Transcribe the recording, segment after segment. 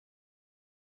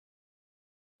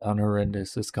On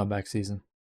horrendous this comeback season.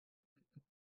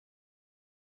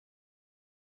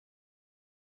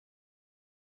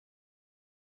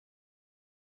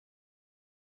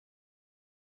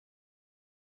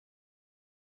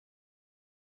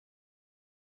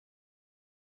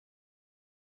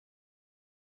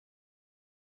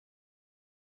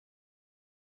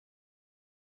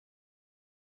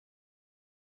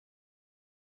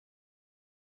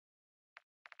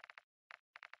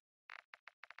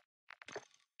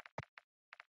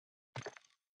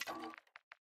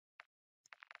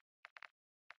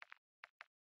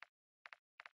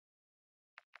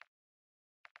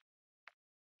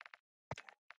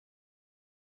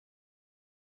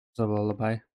 What's up,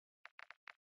 Lullaby?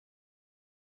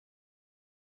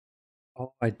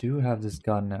 Oh, I do have this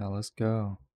gun now. Let's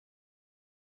go.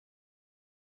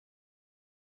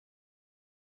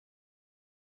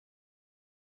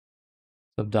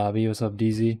 What's up, Dobby? What's up,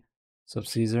 DZ? What's up,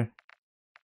 Caesar?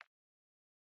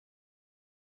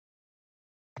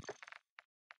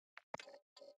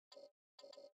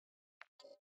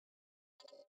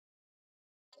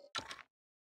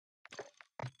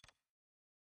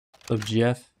 What's up,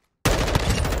 GF?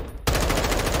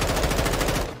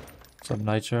 What's up,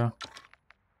 Nitro?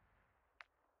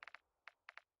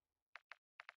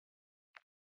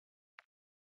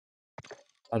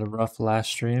 Had a rough last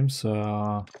stream,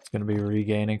 so it's gonna be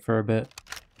regaining for a bit.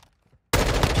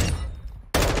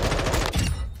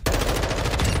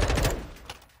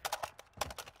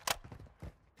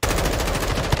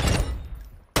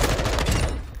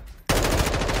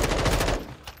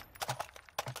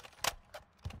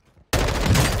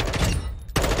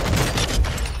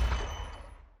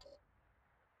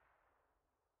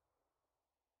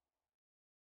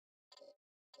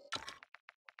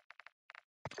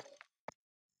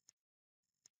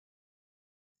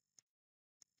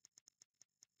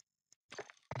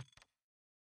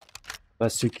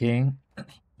 Best 2 King. What's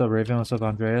up, Raven? What's up,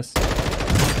 Andreas?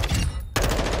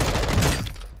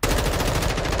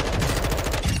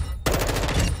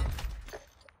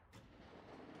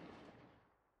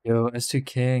 Yo, S2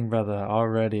 King, brother,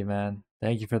 already, man.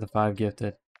 Thank you for the 5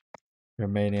 gifted. You're a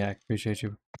maniac. Appreciate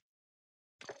you.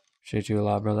 Appreciate you a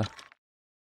lot, brother.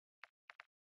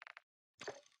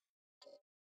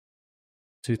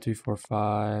 2, 3, 4,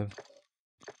 5.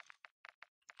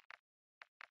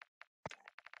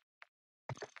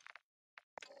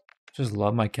 Just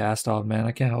love my cast off, man.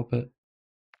 I can't help it.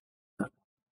 I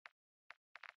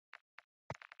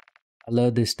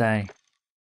love this thing.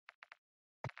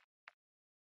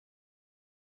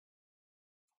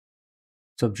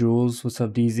 What's up, Jules? What's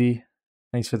up, DZ?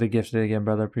 Thanks for the gift today again,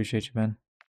 brother. Appreciate you, man.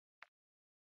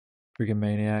 Freaking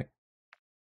maniac.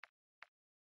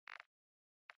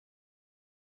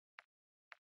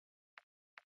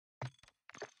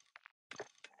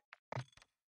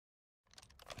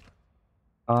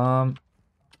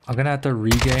 I'm gonna have to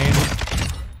regain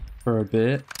for a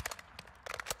bit.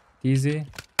 Easy.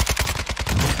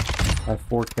 I have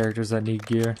 4 characters that need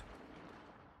gear.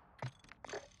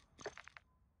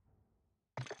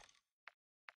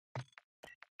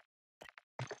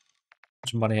 How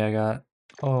much money I got?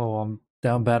 Oh, I'm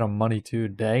down bad on money too.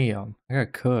 Damn, I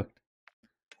got cooked.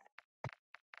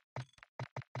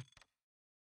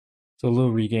 So a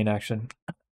little regain action.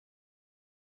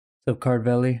 What's up,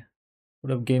 Cardvelli?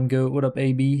 What up, Game Goat? What up,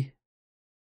 AB?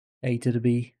 A to the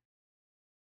B.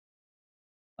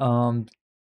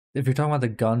 If you're talking about the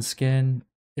gun skin,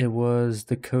 it was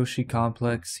the Koshi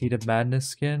Complex Heat of Madness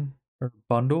skin or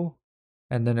bundle,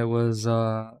 and then it was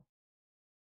I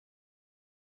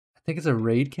think it's a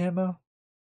raid camo.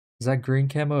 Is that green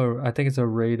camo? Or I think it's a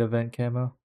raid event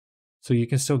camo. So you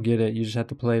can still get it. You just have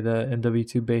to play the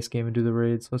MW2 base game and do the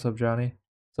raids. What's up, Johnny?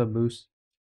 What's up, Moose?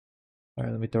 All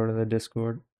right, let me throw it in the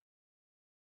Discord.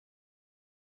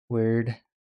 Weird.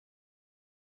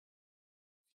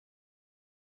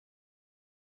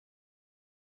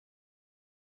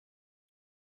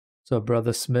 So,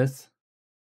 brother Smith.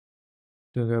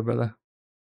 Doing good, brother.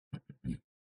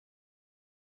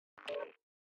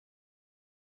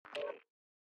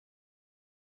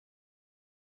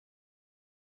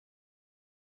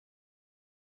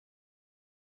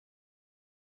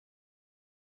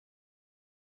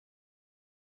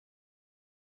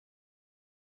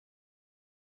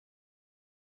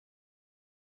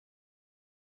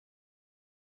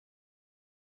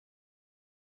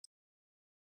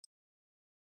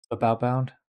 Up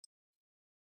outbound.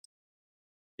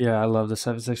 Yeah, I love the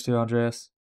 762, Andreas.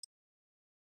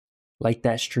 Like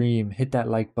that stream. Hit that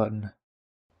like button.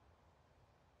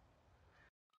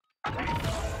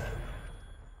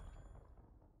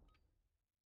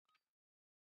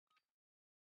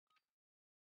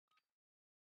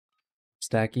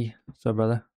 Stacky. What's up,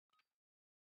 brother?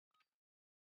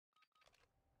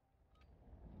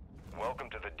 Welcome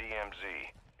to the DMZ.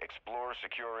 Explore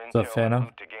secure What's up, intel Phantom? and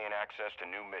loot to gain access to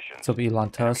new missions. What's up,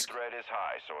 Elon Tusk? Enemy threat is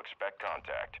high, so expect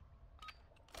contact.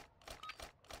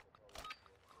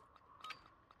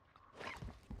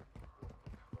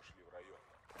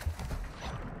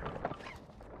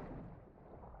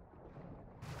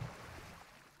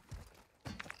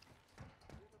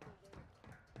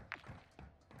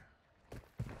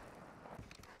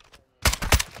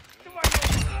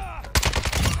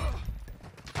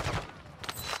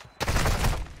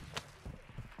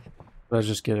 Let's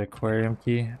just get aquarium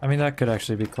key. I mean, that could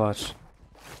actually be clutch.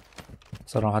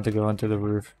 So I don't have to go into the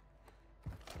roof.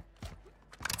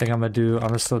 I think I'm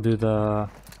gonna still do the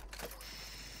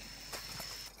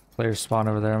player spawn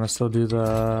over there. I'm gonna still do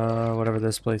the whatever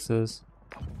this place is.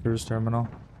 Cruise terminal.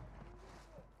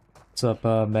 What's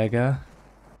up, Mega?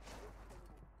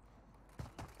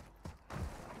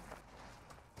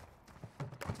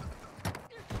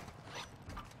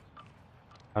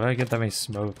 How did I get that many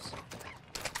smokes?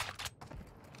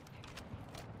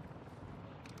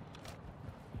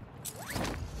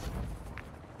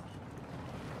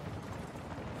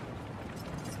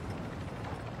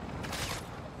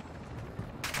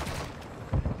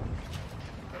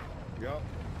 Yup.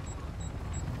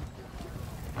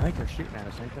 I think they're shooting at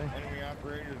us, ain't they? Enemy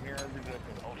operators near every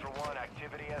victim. Ultra One,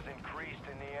 activity has increased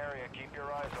in the area. Keep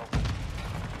your eyes open.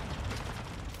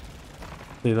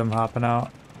 See them hopping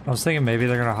out. I was thinking maybe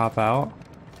they're gonna hop out.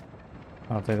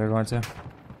 I don't think they're going to.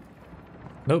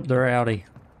 Nope, they're outie.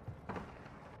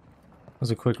 That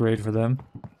was a quick raid for them.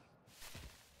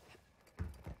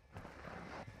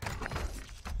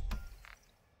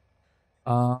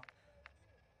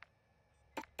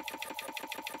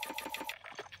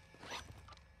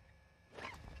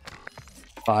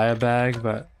 Buy a bag,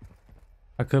 but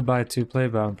I could buy a 2-play,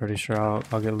 but I'm pretty sure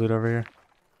I'll get loot over here.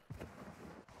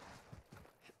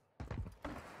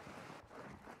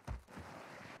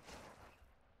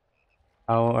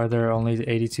 How are there only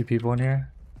 82 people in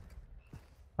here?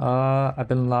 I've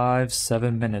been live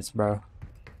 7 minutes, bro.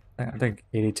 I think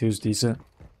 82 is decent.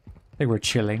 I think we're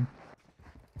chilling.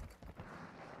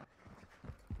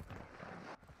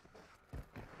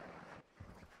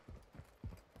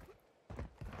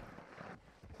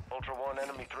 Ultra One,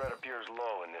 enemy threat appears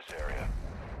low in this area.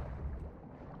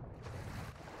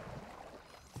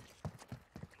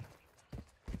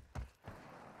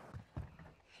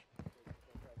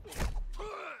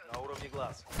 На уровне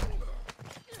глаз.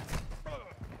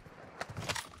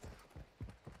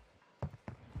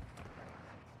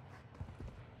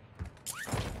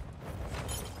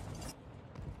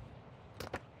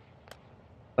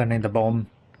 Planning the bomb.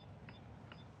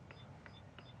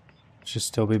 Should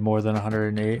still be more than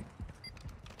 108.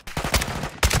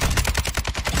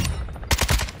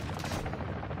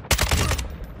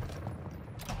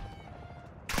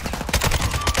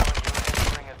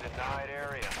 Entering a denied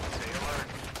area. Stay alert.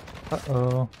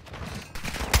 Uh-oh.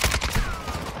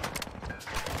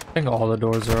 I think all the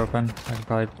doors are open. I can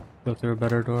probably go through a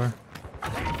better door.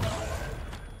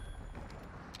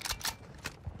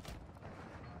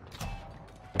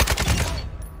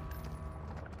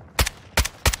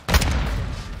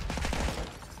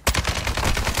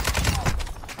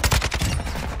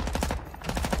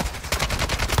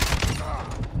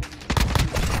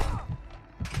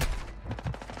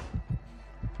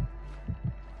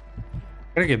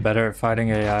 I gotta get better at fighting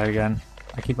AI again.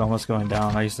 I keep almost going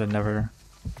down. I used to never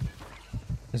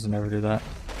do that.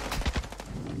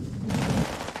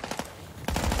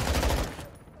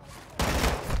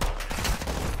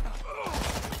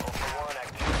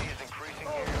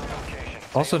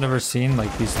 Also never seen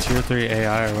like these tier 3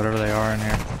 AI or whatever they are in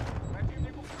here.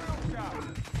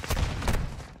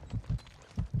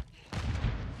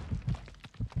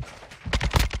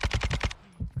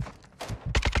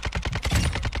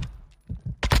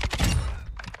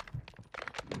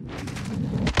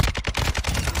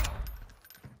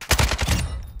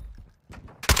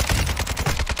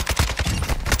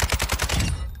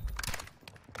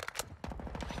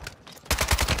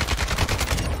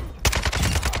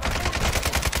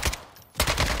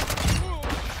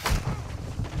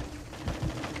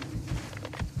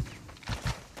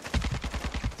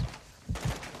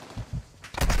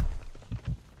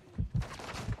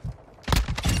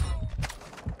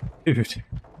 Dude.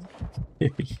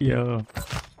 Yo.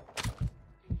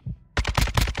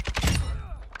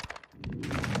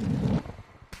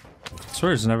 I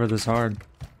swear it's never this hard.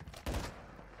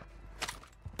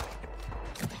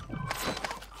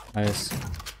 Nice.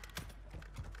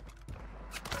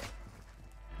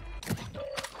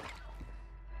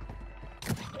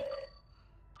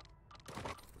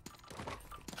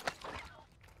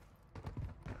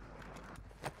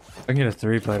 I can get a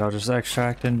 3-plate, I'll just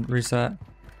extract and reset.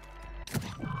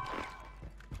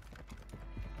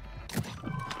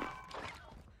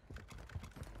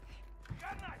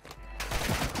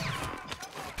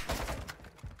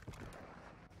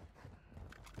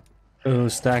 Oh,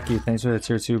 Stacky, thanks for the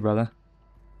tier 2, brother.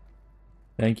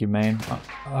 Thank you, man.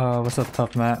 What's up,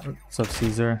 Tough Matt? What's up,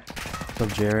 Caesar? What's up,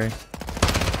 Jerry?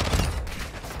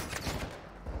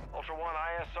 Ultra One,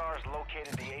 ISR has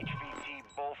located the HVT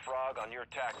Bullfrog on your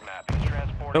TAC map. He's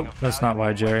transporting Nope, that's not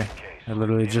why, Jerry. I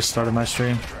literally just started my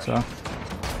stream, so.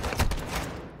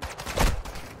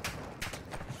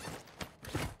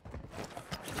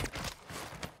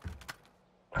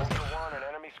 Ultra One, an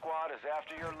enemy squad is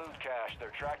after your loot cache.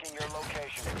 They're tracking your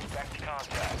location. Expect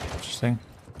contact. Interesting.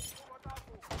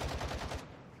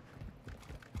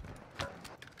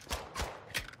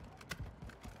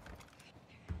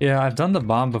 Yeah, I've done the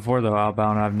bomb before though,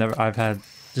 outbound. I've had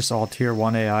just all tier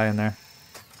 1 AI in there.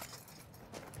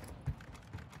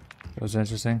 It was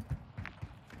interesting.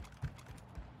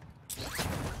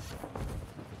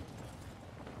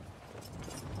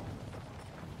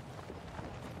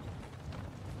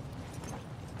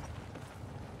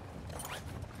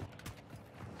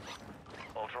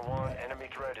 Ultra One, enemy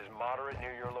threat is moderate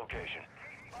near your location.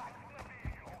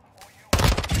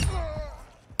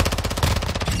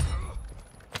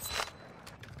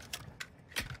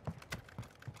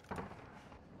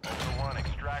 Ultra One,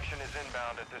 extraction is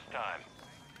inbound at this time.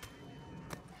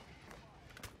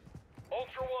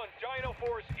 Ultra One, Dino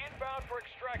Force inbound for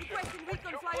extraction. Requesting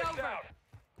recon 2 clicks flyover. out.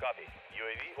 Copy.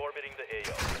 UAV orbiting the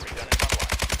AO. Recon is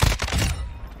online.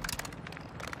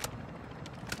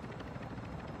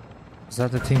 Is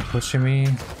that the team pushing me?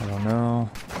 I don't know.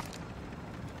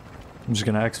 I'm just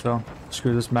gonna exfil.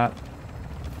 Screw this map.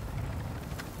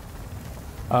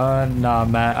 Nah,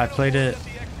 Matt. I played it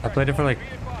for like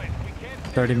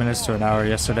 30 minutes to an hour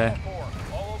yesterday.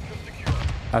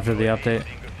 After the update.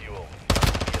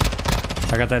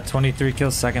 I got that 23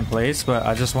 kills second place, but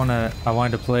I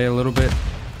wanted to play a little bit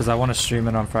because I want to stream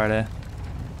it on Friday.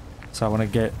 So I want to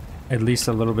get at least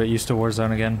a little bit used to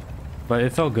Warzone again. But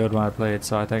it felt good when I played,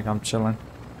 so I think I'm chilling.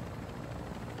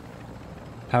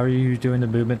 How are you doing the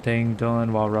movement thing,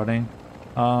 Dylan, while running?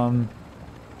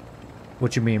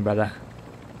 What you mean, brother?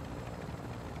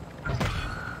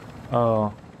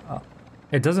 Oh,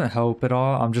 it doesn't help at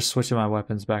all. I'm just switching my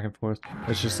weapons back and forth.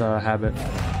 It's just a habit.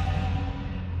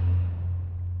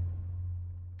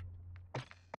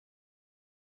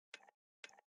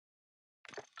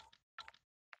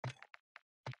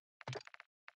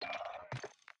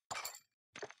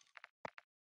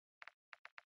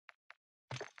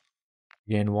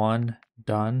 Gain 1,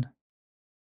 done.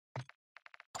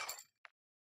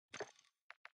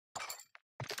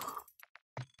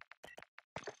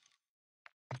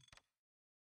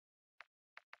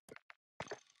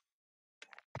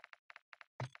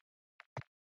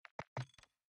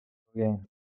 Okay.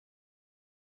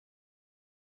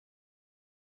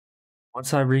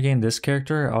 Once I regain this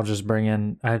character, I'll just bring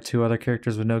in... I have 2 other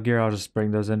characters with no gear. I'll just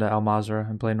bring those into Al Mazrah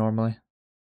and play normally.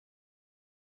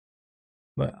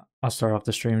 But I'll start off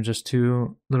the stream just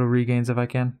 2 little regains if I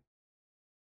can.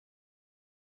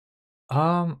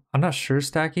 I'm not sure,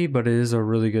 Stacky, but it is a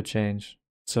really good change.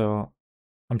 So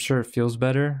I'm sure it feels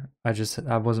better.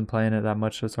 I wasn't playing it that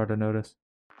much, so it's hard to notice.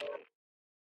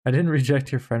 I didn't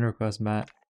reject your friend request, Matt.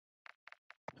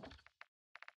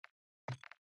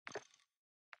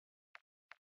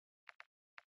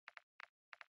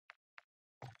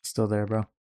 Still there, bro.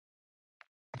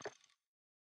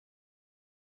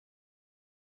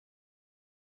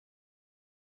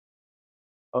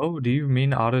 Oh, do you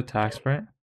mean auto attack sprint?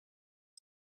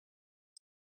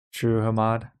 True,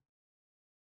 Hamad.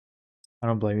 I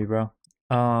don't blame you, bro.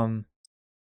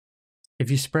 If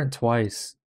you sprint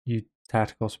twice, you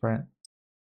tactical sprint.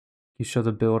 You show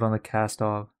the build on the cast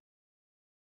dog.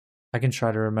 I can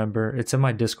try to remember. It's in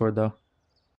my Discord though.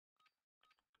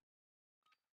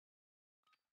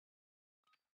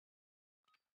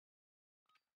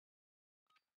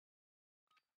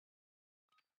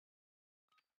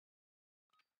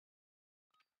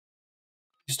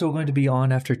 You're still going to be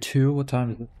on after 2? What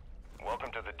time is it?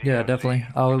 Welcome to the Yeah, DMZ. definitely.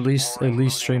 I'll at least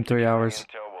stream 3 hours.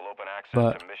 Intel will open access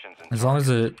But to missions and as long as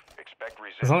Expect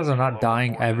I'm not resistance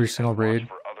dying from every local single forces raid, and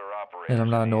for other and I'm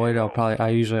operators not in the annoyed, AO. I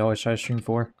usually always try to stream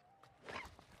 4.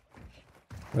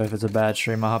 But if it's a bad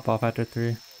stream, I'll hop off after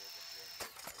 3.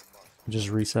 Just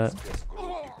reset.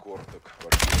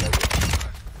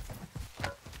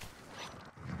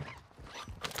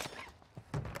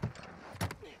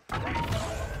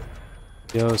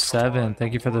 Yo, 7,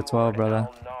 thank you for the 12, brother.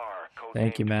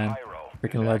 Thank you, man.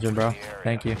 Freaking legend, bro.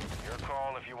 Thank you. Your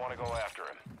call if you want to go after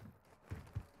him.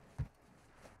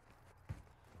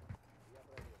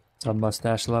 It's our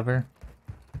mustache lover.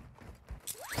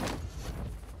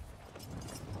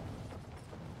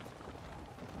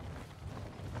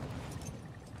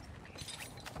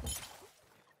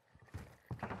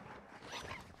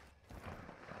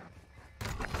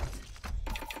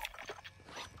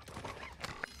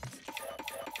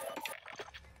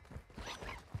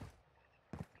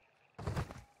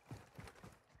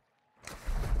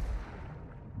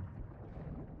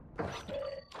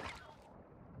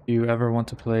 Do you ever want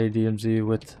to play DMZ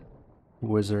with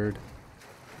Wizard?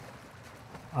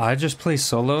 I just play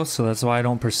solo, so that's why I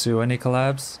don't pursue any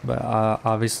collabs. But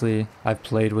obviously, I've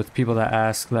played with people that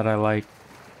ask that I like,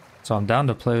 so I'm down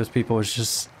to play with people. It's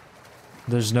just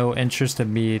there's no interest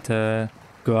in me to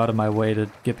go out of my way to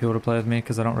get people to play with me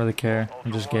because I don't really care.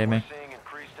 I'm just gaming. We're seeing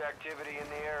increased activity in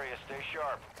the area. Stay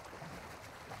sharp.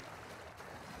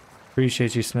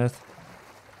 Appreciate you, Smith.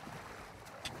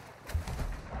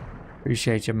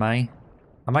 Appreciate you, mate.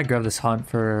 I might grab this hunt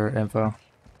for info. I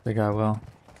think I will.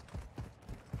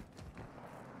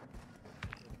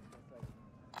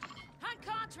 Hunt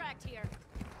contract here.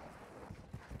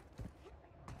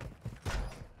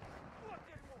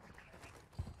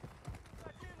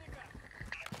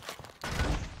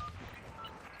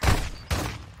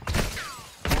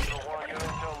 Ultra One, your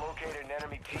intel located an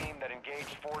enemy team that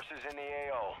engaged forces in the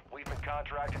AO. We've been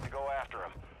contracted to go after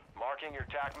them. Marking your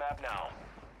TAC map now.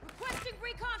 Requesting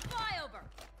recon flyover.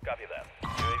 Copy that.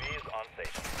 UAV is on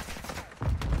station.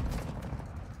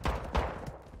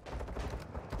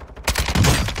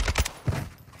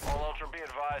 All Ultra, be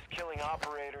advised, killing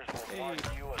operators will mark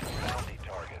you as a bounty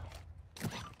target.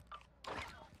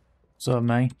 What's up,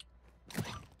 man?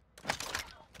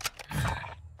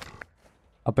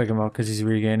 I'll pick him up because he's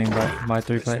regaining my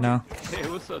 3 plate now. Hey,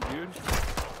 what's up, dude?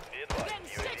 Be advised,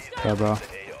 UAV is Yeah, bro. the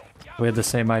AO. We had the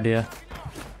same idea.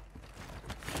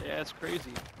 Yeah, it's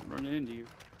crazy. I'm running into you.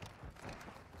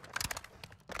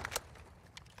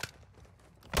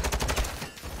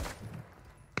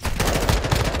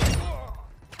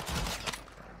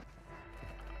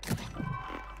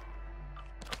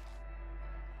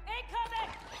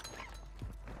 Incoming.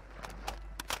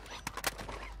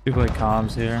 We play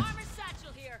comms here. Armor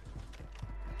satchel here.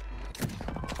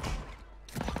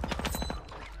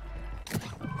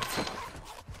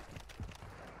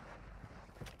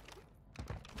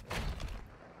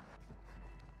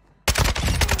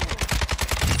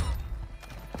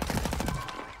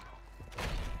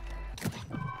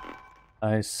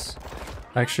 Nice.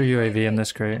 Extra UAV in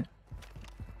this crate.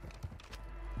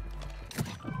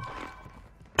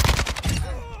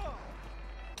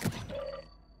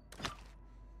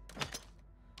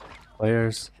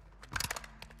 Players.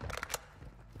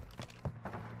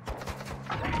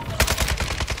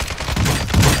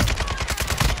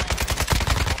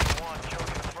 One, kill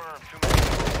confirmed. Too many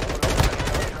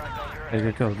contract on your Hey, head.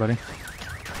 good kills, buddy. Fire!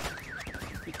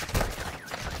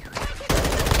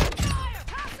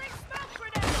 Passing smoke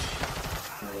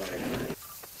grenade.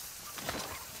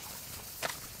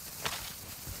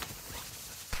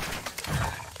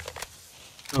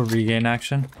 A regain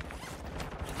action.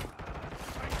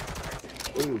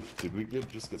 Ooh, did we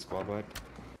just get squad wiped?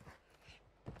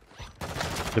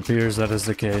 It appears that is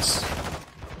the case.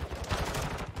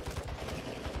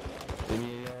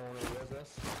 Any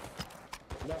res?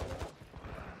 No.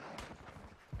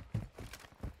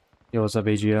 Yo, what's up,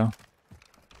 AGO?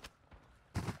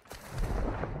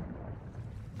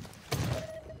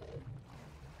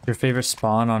 Your favorite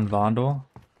spawn on Vondel?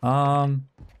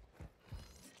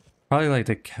 Probably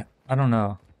like I don't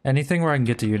know. Anything where I can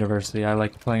get to university. I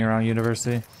like playing around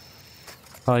university.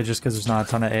 Probably just because there's not a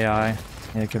ton of AI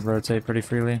and it can rotate pretty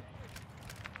freely.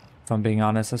 If I'm being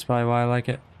honest, that's probably why I like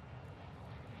it.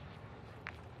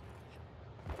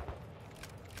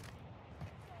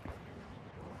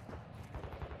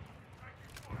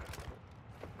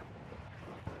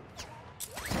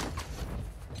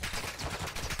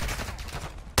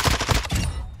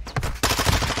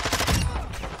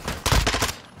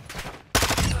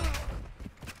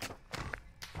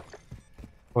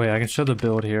 Wait, I can show the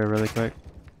build here really quick.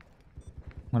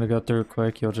 I'm gonna go through it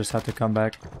quick. You'll just have to come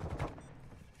back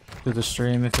to the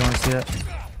stream if you want to see it.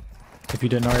 If you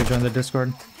didn't already join the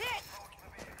Discord.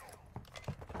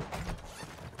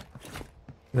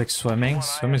 Like swimming?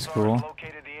 Swimming's cool.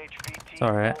 Located the HVT It's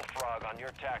alright. Bullfrog on your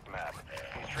TAC map.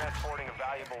 He's transporting a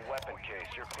valuable weapon case.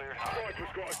 You're cleared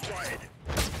high.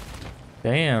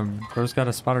 Damn, bro's got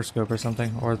a spotter scope or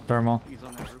something, or thermal, He's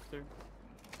on that roof there.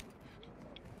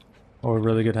 or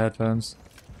really good headphones.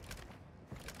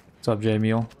 What's up, J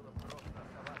Mule?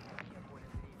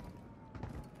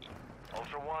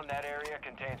 Ultra One, that area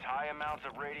contains high amounts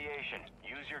of radiation.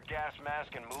 Use your gas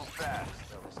mask and move fast.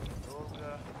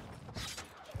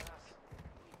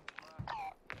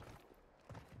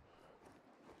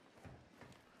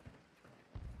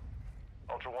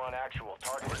 Ultra One actual.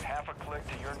 Target is half a click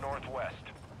to your northwest.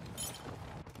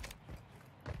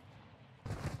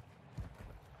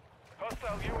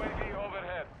 Hostile UAV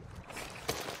overhead.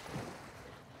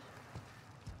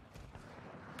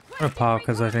 I'm gonna pop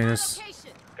because I think it's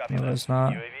Location. Copy no, that. it's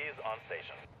not. UAV is on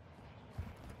station.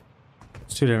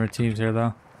 It's two different teams here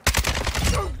though.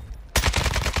 Took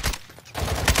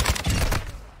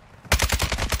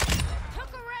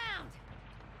a round.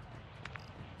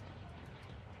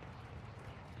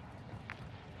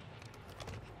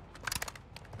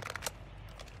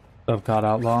 What's up, God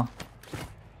Outlaw?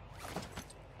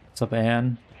 What's up,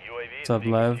 Ann? UAV What's is up,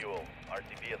 being Lev? fuel.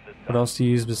 RTB at this What time. else do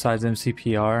you use besides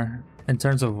MCPR? In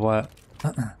terms of what?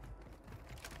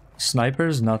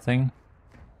 Snipers, nothing.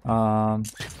 Friendly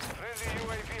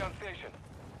UAV on station.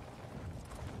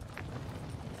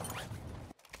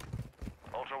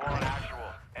 Ultra One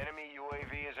actual. Enemy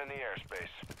UAV is in the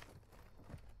airspace.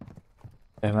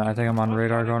 Damn it, I think I'm on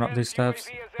radar going up these steps.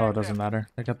 Oh, it doesn't matter.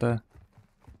 They got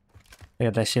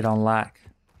that shit on lock.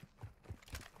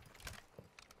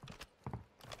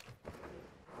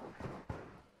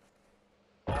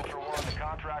 Ultra One, the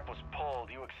contract was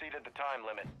pulled. You exceeded the time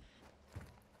limit.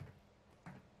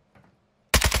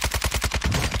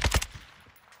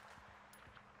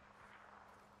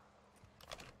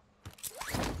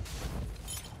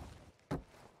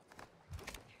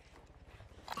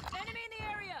 Enemy in the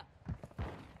area.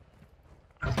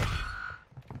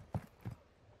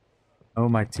 Oh,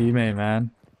 my teammate,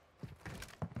 man.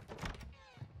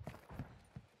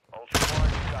 Ultra One,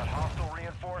 you've got hostile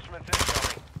reinforcements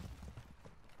incoming.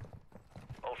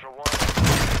 Ultra One.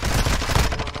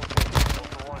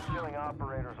 Ultra One, killing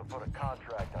operators will put a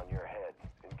contract on your head.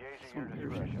 Engage at your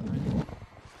discretion.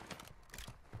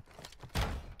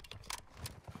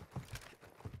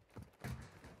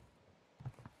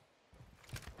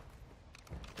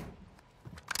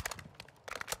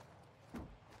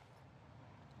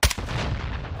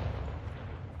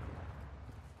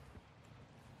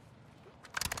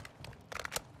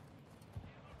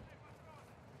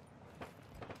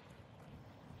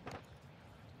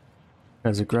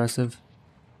 That's aggressive.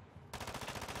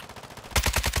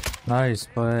 Nice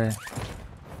play.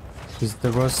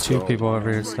 There was two people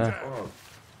over here, Steph. Oh,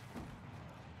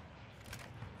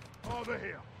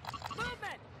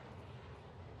 Movement.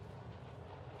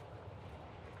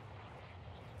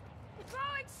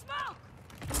 Throwing smoke.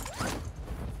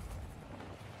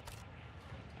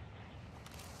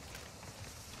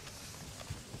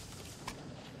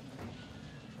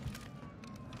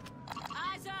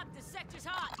 Eyes up. The sector's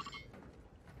hot.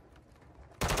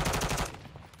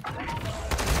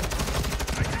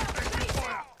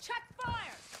 Check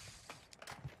fire.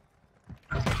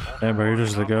 Damn, bro, you're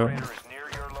just the goat. Operator is near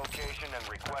your location and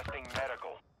requesting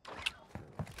medical.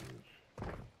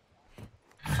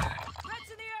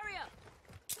 Threats in the area.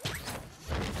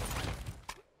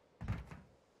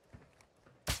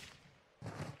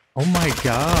 Oh my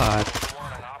god.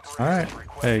 One, an operator Alright. is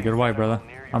requesting Hey, good white, brother. medical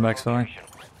near your I'm exfilling. location.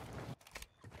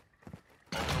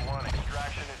 Ultra One,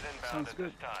 extraction is inbound Sounds at good.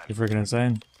 this time. You're freaking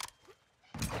insane.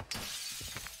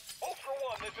 Ultra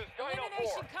One, this is Dino 4.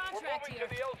 Elimination We're contract moving here.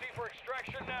 to the LZ for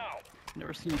extraction now.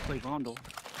 Never seen you play Vondel.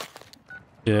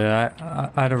 Yeah,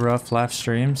 I had a rough last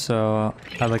stream, so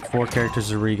I had like 4 characters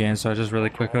to regain, so I just really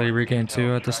quickly regained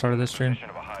 2 at the start of this stream. Position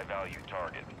of a high-value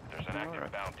target. There's an active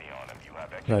Alright. bounty on him. You have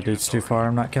That executed dude's too orders. far,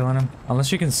 I'm not killing him.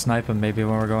 Unless you can snipe him maybe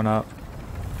when we're going up.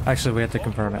 Actually, we have to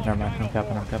confirm it. Never mind, I'm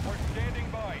capping, I'm capping. We're standing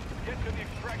by. Get to the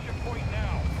extraction point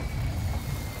now.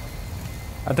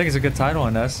 I think it's a good title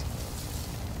in this.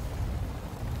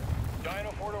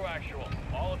 Dino 4 to actual.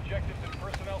 All objectives and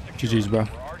personnel secured. GG's, bro. We're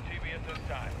RTB at this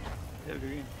time. Yeah,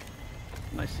 agree.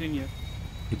 Nice seeing you.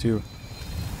 You too.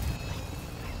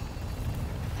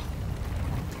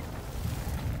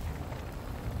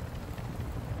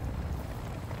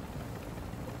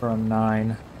 We're on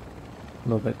 9. A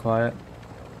little bit quiet.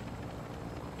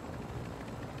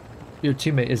 Your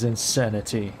teammate is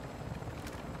insanity.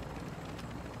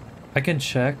 I can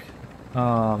check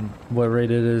what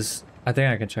rate it is. I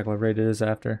think I can check what rate it is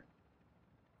after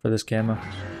for this camo.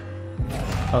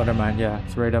 Oh, never mind. Yeah,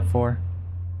 it's rate up 4.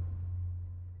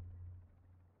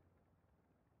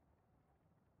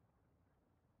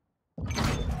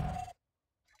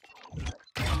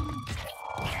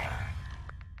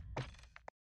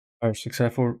 Alright,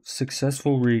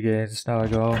 successful regains. Now I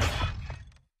go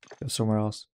somewhere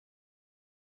else.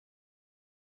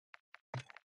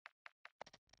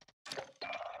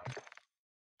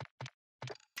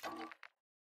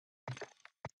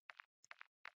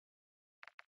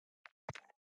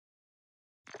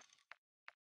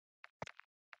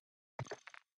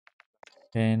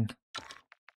 Gain.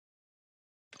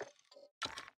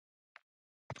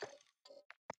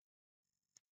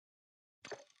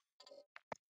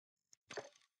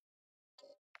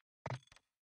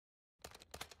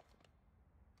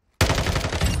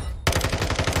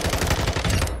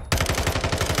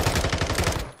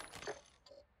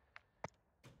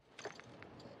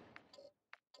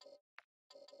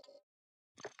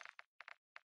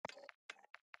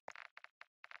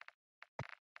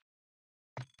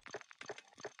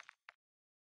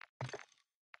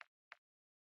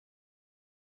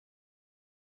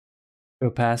 Go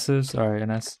passives. All right,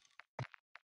 NS.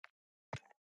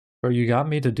 Bro, you got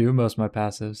me to do most of my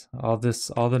passives. All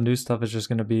the new stuff is just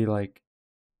gonna be like.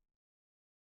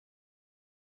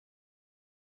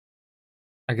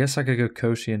 I guess I could go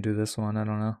Koshi and do this one. I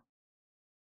don't know.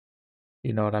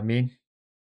 You know what I mean?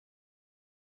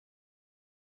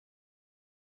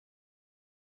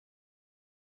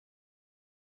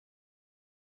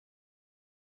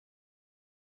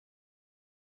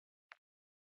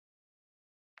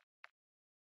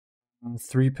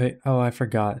 Oh, I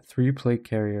forgot. 3 plate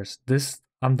carriers. This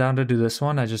I'm down to do this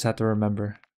one. I just have to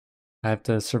remember. I have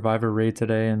to survive a raid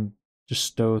today and just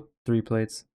stow 3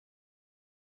 plates.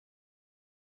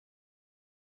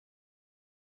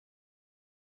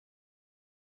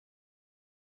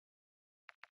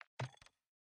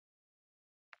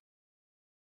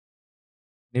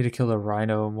 Need to kill the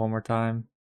rhino one more time.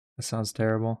 That sounds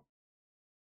terrible.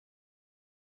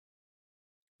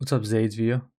 What's up, Zade's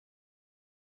view?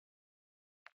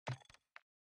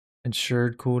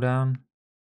 Insured cooldown.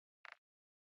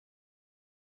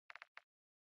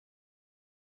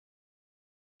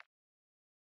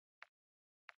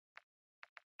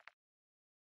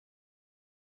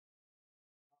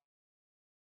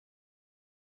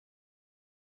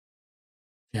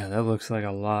 Yeah, that looks like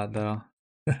a lot though.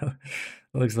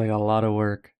 Looks like a lot of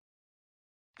work.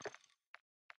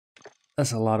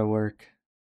 That's a lot of work.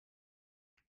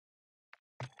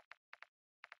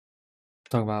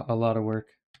 Talk about a lot of work.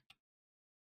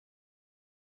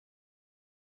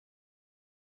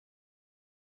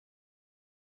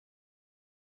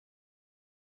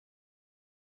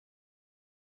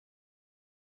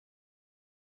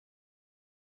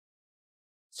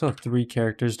 So 3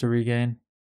 characters to regain.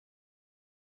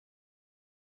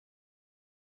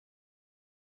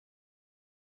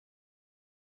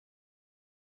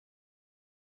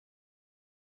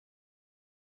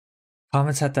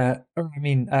 Comments have to, or I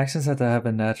mean, actions have to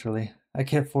happen naturally. I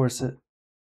can't force it.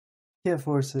 Can't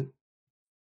force it.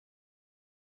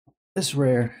 It's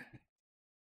rare.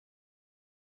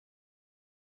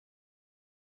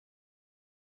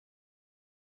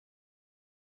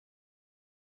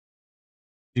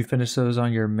 You finish those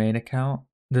on your main account?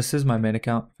 This is my main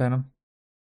account, Phantom.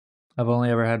 I've only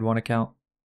ever had one account.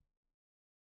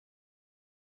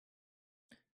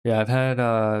 Yeah, I've had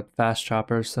Fast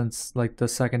Chopper since like the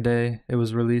second day it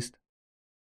was released.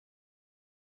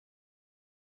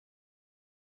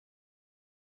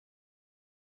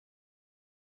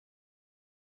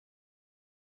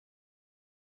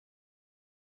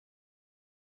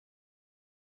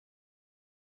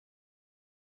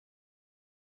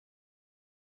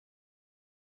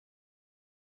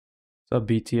 So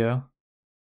BTO.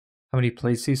 How many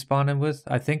plates do you spawn in with?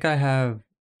 I think I have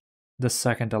the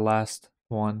second to last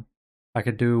one. I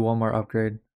could do one more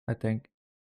upgrade, I think.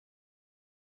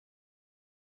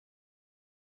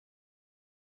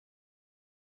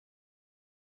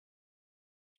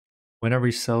 When are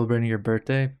we celebrating your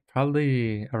birthday?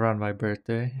 Probably around my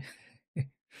birthday.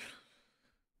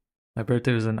 My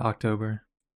birthday was in October.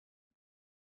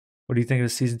 What do you think of the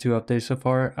season 2 update so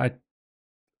far? I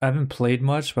haven't played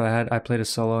much, but I played a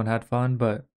solo and had fun,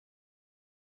 but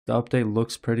the update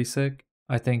looks pretty sick.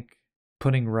 I think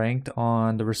putting ranked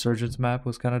on the Resurgence map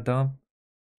was kind of dumb.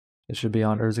 It should be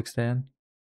on Urzikstan.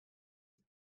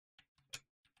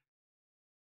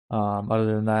 Other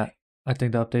than that, I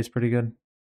think the update's pretty good.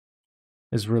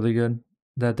 It's really good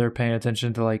that they're paying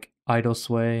attention to like idle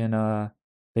sway, and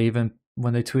they even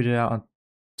when they tweeted out on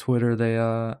Twitter,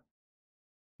 they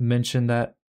mentioned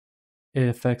that it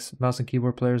affects mouse and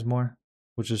keyboard players more,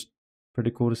 which is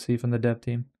pretty cool to see from the dev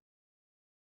team.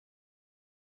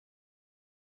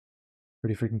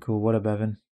 Pretty freaking cool. What up,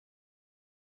 Evan?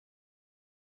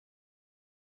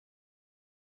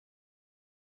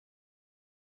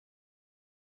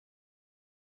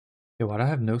 Yo, why do I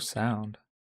have no sound?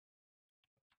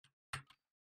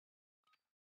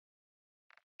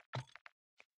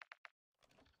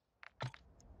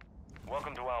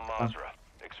 Welcome to Al Mazrah.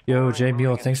 Yo, Exploring, J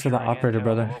Mule, looting, and thanks for the securing operator, intel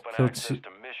will brother. open Kill access to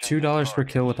missions $2 and per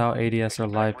kill targets. without ADS or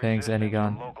live Expect pings any resistance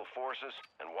from gun. local forces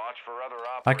and watch for other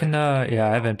I can, yeah,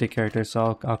 I have empty character,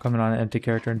 so I'll come in on an empty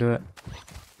character and do it.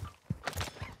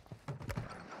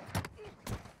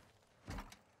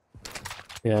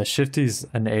 Yeah, Shifty's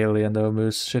an alien though,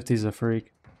 Moose. Shifty's a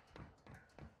freak.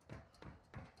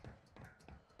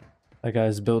 That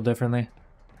guy's built differently.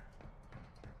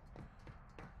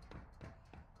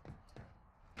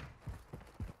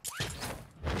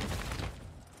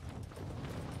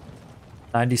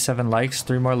 $97 likes,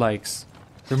 3 more likes.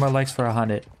 3 more likes for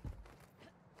 100.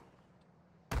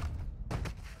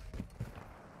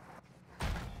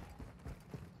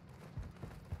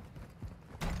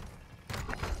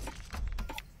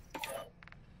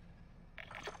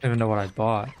 I don't even know what I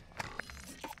bought.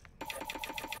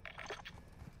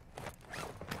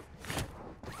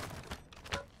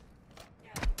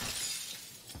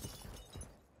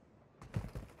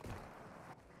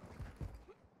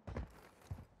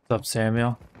 What's up,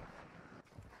 Samuel?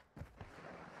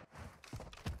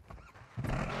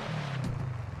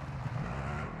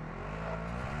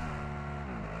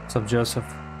 What's up,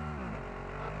 Joseph?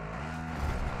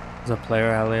 There's a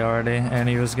player alley already, and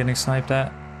he was getting sniped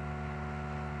at.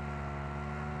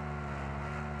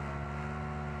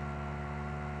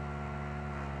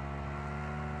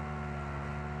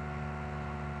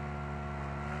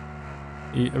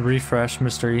 Refresh,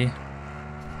 Mr. E.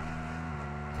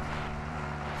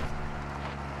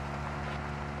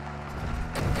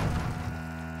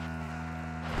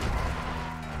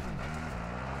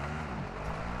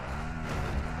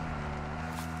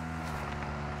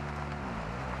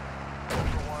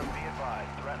 Ultra One, be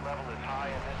advised. Threat level is high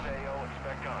in this AO.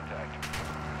 Expect contact.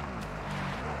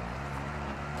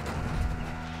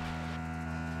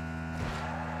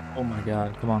 Oh my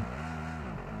god, come on.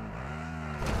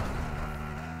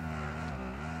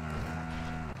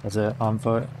 That's it, on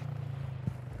foot.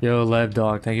 Yo, Lev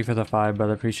Dog, thank you for the 5,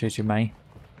 brother. Appreciate you, man.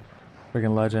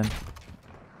 Freaking legend.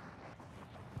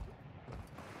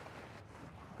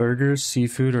 Burgers,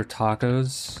 seafood, or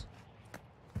tacos?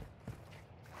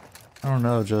 I don't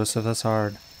know, Joseph. That's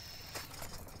hard.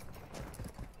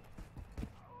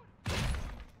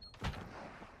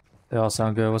 They all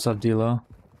sound good. What's up, D-Lo?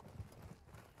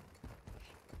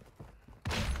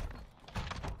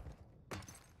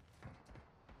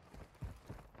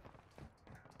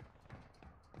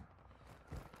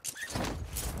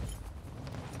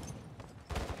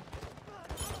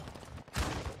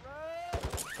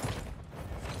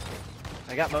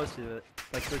 I got most of it,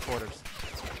 like 3/4.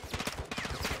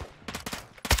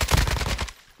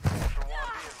 Ultra One,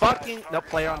 be Fucking advised. no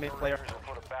player on me, player. Operators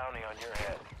will put a bounty on your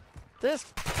head. This.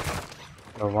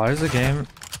 Bro, why does the game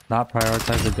not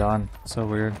prioritize the gun? So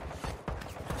weird.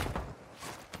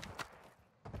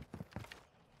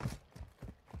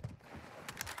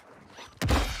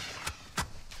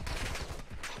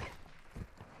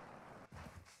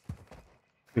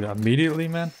 Dude, immediately,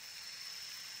 man?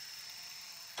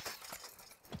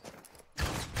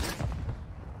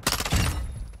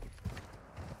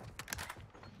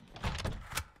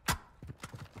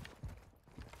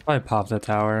 Probably pop the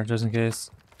tower just in case.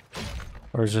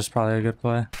 Or it's just probably a good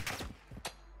play.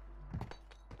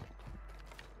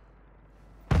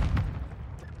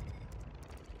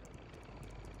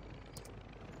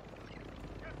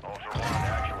 Ultra One,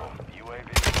 actual. UAV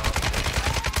is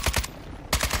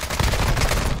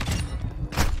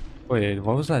on. Wait,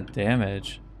 what was that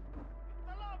damage?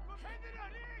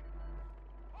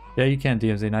 Yeah, you can't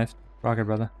DMZ knife. Rocket,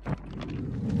 brother.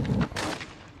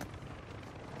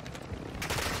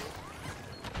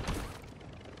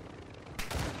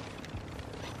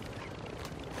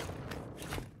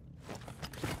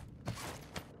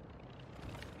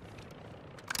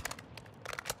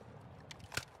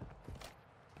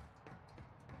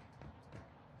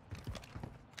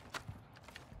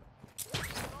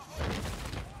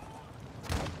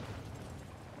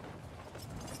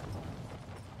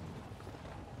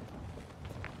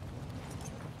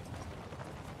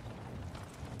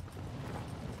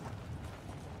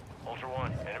 Ultra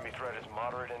One, enemy threat is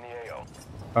moderate in the AO.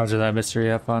 Roger that, mystery.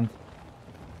 Have fun.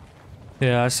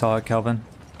 Yeah, I saw it, Kelvin.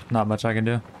 Not much I can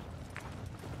do.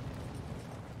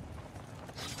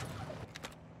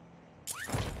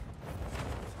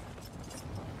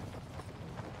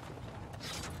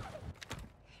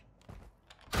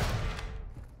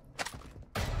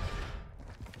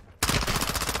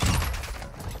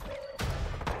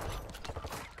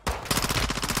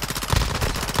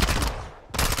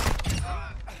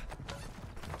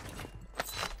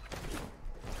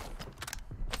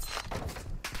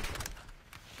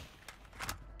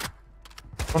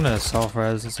 I'm gonna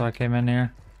self-res, that's why I came in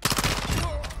here.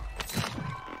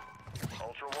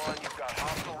 Ultra One, you've got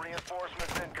hostile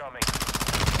reinforcements incoming.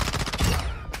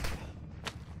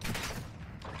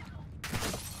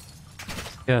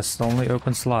 Yes, the only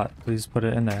open slot. Please put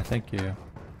it in there. Thank you.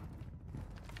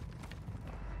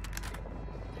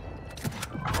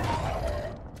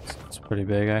 It's pretty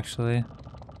big, actually.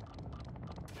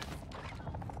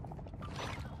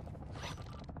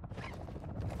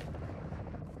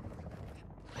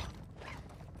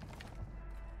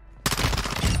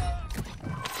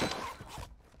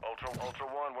 Ultra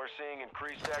One, we're seeing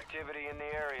increased activity in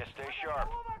the area. Stay sharp.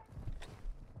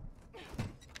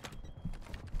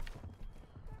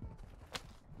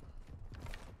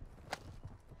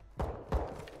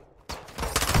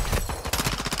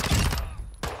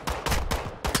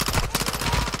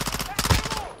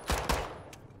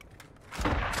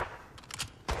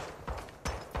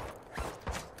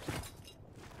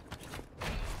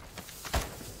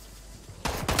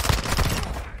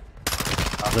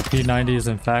 The P90 is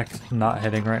in fact not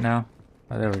hitting right now.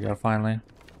 Oh, there we go, finally.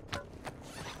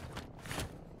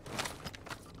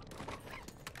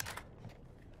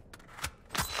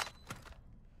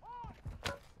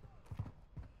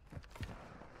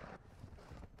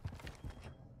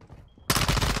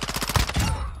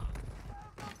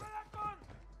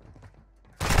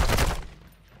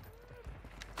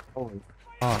 Holy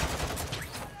fuck.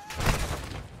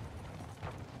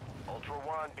 Ultra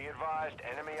One, be advised,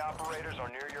 enemy operators are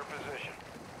near your position.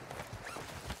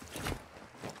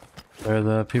 Where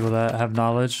the people that have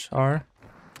knowledge are.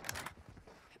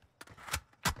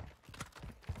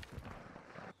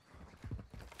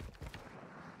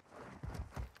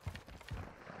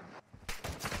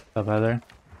 Up there.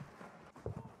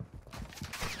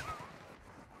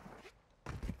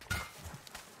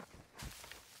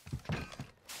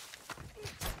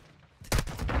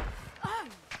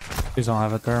 Please don't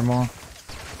have a thermal.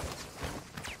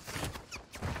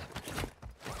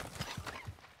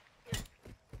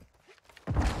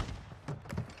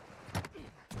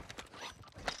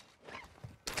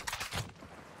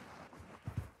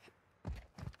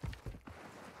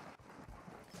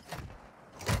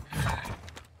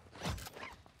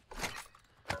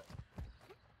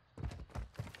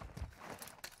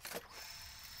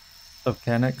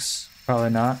 Mechanics? Probably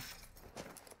not.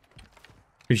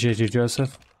 Appreciate you,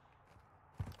 Joseph.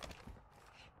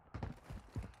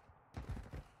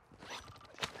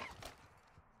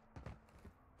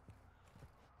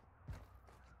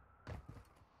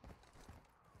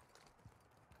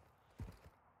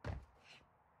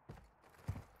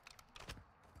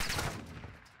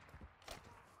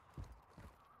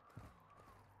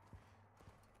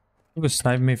 He was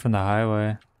sniping me from the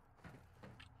highway.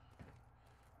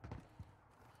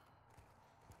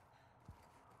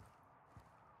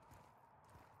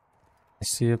 I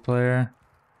see a player.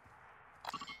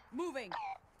 Moving.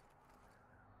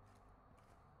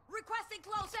 Requesting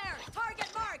close air. Target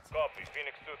marked. Copy.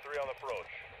 Phoenix 2-3 on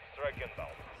approach. Strike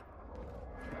inbound.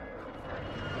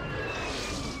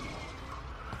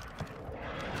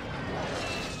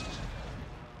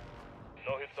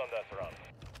 No hits on that round.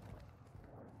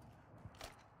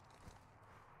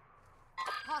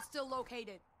 Hostile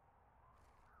located.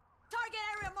 Target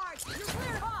area marked. You're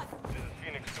clear hot. This is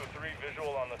Phoenix 2-3,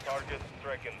 visual on the target.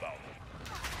 Strike inbound.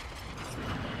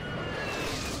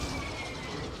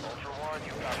 Ultra One,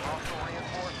 you've got hostile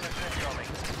reinforcements incoming.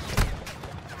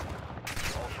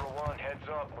 Ultra One, heads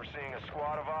up. We're seeing a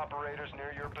squad of operators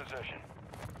near your position.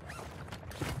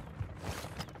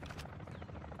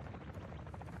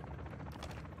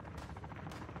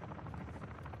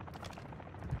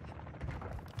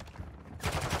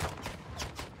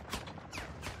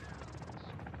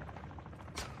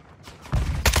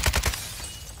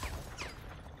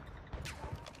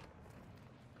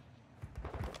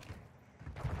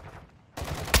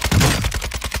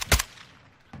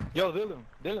 Yo, Dylan,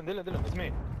 it's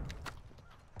me.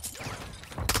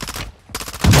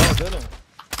 Oh, Dylan.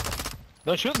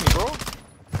 Don't shoot me, bro.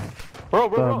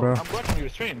 Bro. I'm watching your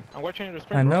stream.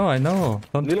 I know.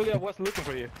 Don't... Literally, I was looking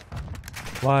for you.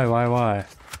 Why? Why?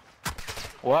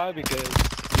 Because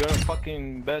you're a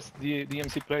fucking best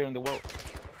DMC player in the world.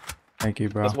 Thank you,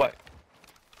 bro. That's why.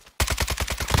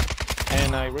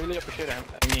 And I really appreciate it.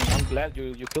 I mean, I'm glad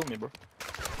you killed me, bro.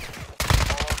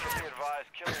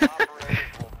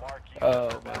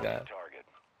 Oh my god.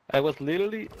 I was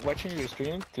literally watching your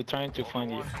stream to trying to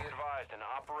find you.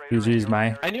 GG's,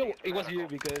 man. I knew it was you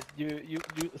because you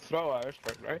throw our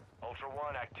airstrike, right? Ultra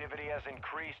One, activity has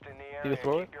increased in the Did you area.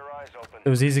 throw it? Keep your eyes open. It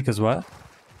was easy, cause what?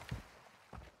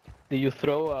 Did you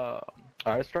throw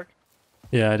airstrike?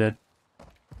 Yeah, I did.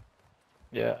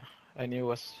 Yeah, I knew it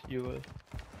was you.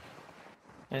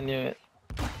 I knew it.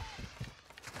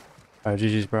 Alright,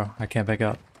 GG's, bro. I can't back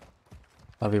up.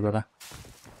 Love you, brother.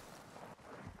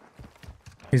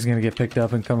 He's gonna get picked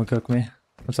up and come and cook me.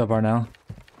 What's up, Arnell?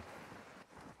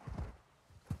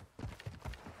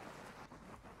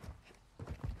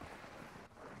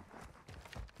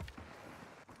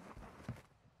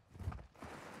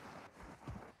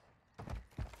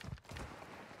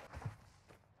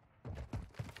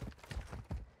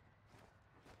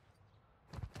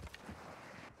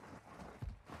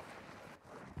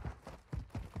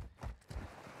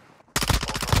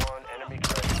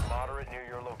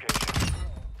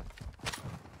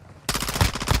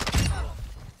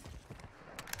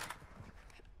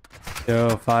 Yo,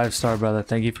 5-star brother.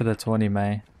 Thank you for the 20,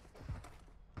 man.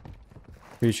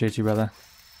 Appreciate you, brother.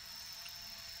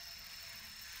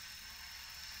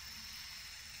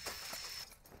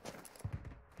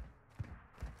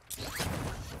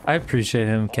 I appreciate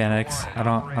him, mechanics. I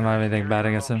don't have anything bad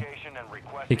against him.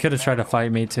 He could have tried to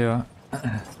fight me too.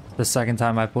 The second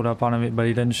time I pulled up on him, but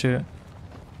he didn't shoot.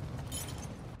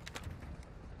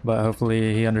 But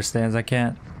hopefully he understands I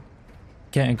can't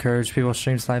encourage people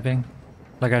stream sniping.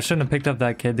 Like, I shouldn't have picked up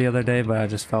that kid the other day, but I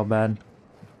just felt bad.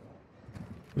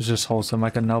 It was just wholesome, I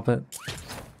couldn't help it.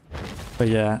 But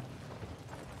yeah,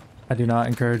 I do not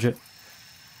encourage it.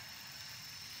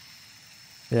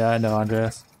 Yeah, I know,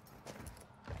 Andreas.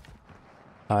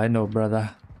 I know,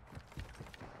 brother.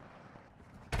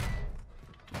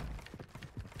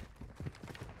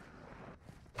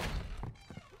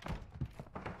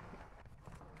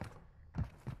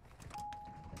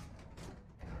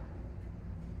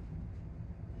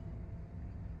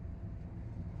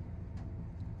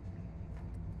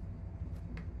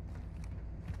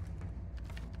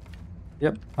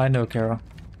 Yep, I know, Carol.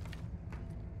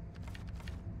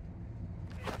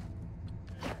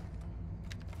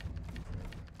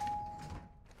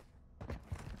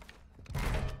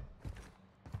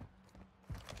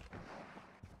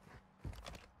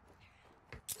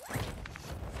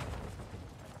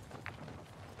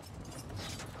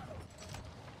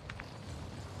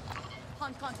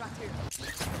 Hunt contract here.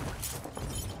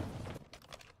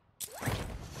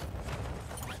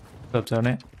 What's up,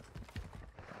 Tony?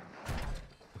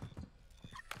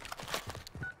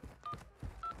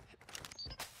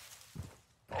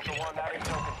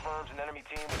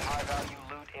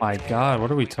 My god,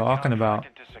 what are we talking about?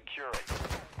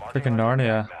 Freaking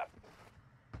Narnia.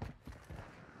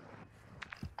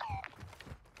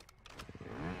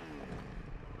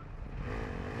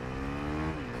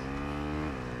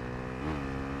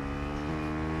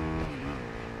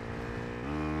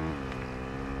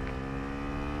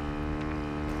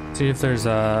 See if there's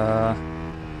a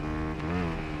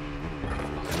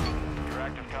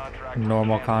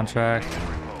normal contract.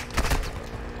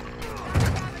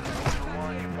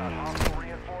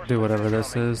 Do whatever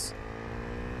this is.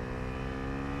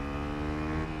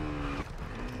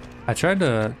 I tried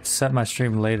to set my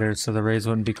stream later so the raids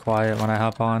wouldn't be quiet when I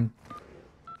hop on.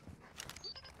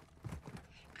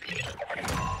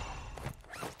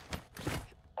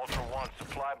 Ultra One,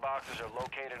 supply boxes are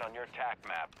located on your TAC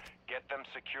map. Get them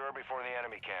secure before the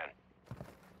enemy can.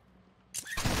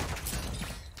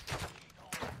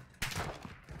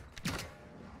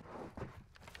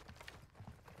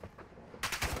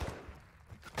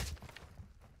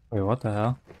 Wait, what the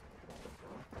hell?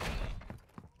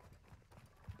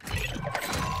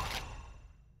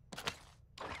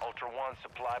 Ultra One,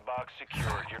 supply box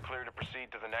secured. You're clear to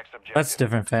proceed to the next objective. That's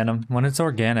different, Phantom. When it's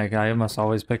organic, I must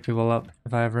always pick people up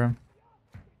if I have room.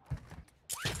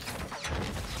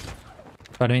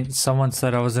 But I mean, someone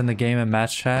said I was in the game in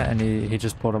match chat and he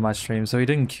just pulled on my stream, so he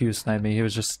didn't Q snipe me, he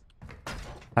was just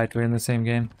hyped we're in the same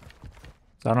game.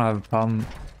 So I don't have a problem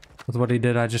with what he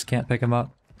did, I just can't pick him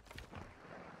up.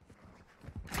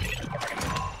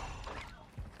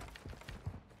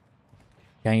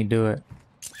 Can you do it?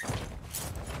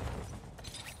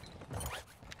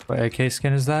 What AK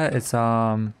skin is that? It's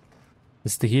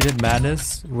the Heated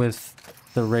Madness with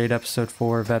the Raid Episode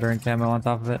 4 veteran camo on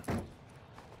top of it.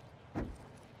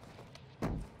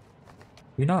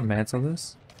 You not mantle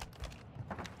this?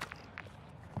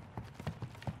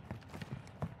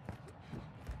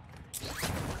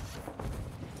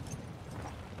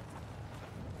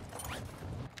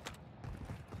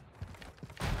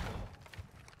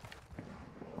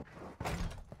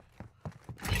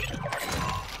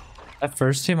 That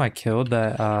first team I killed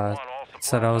that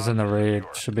said I was in the raid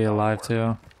should be alive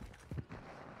too.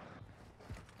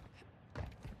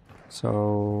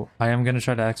 So I am gonna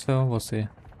try to exfil. We'll see.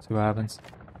 See what happens.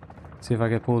 See if I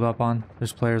get pulled up on.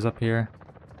 There's players up here.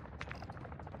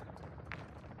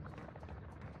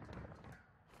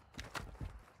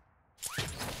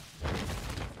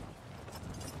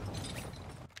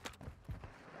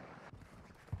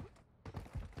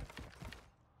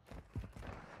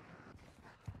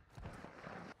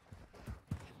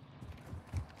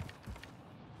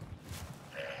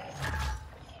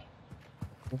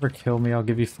 Ever kill me, I'll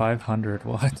give you 500.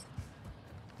 What?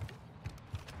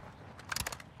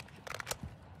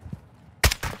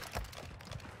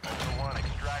 One,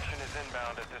 extraction is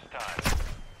inbound at this time.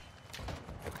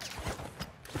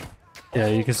 Yeah,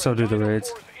 you can still do the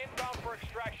raids. Inbound for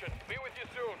extraction. Be with you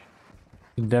soon.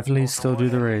 You can definitely still do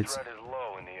the raids. Threat is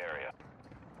low in the area.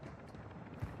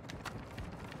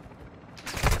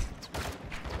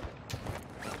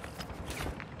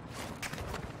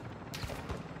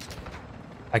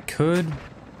 I could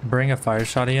bring a fire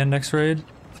shotty in next raid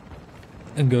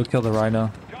and go kill the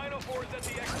rhino. Dino 4 is at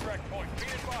the extract point. Be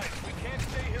advised, we can't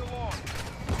stay here long.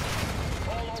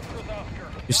 All ultras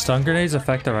Oscar. Do stun grenades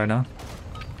affect the rhino?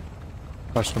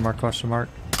 Question mark, question mark.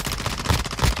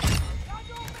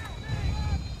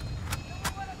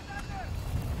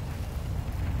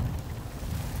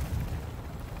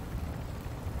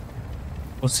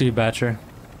 We'll see, Batcher.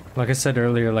 Like I said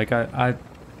earlier, like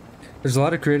there's a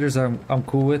lot of creators I'm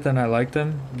cool with and I like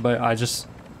them, but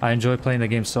I enjoy playing the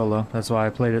game solo. That's why I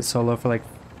played it solo for like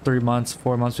 3 months,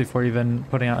 4 months before even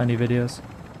putting out any videos.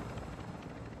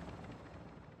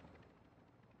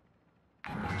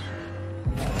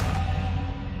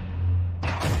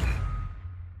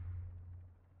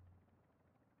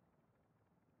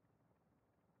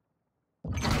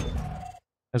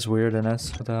 That's weird,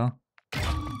 NS. What the hell?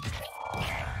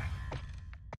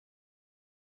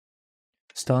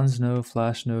 Stuns no,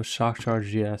 flash no, shock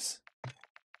charge yes. I'm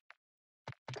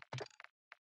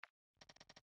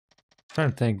trying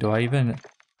to think, do I even...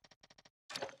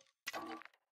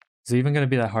 Is it even going to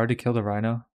be that hard to kill the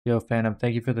rhino? Yo, Phantom,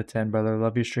 thank you for the 10, brother.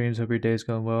 Love your streams. Hope your day's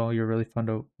going well. You're really fun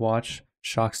to watch.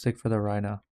 Shock stick for the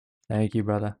rhino. Thank you,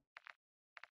 brother.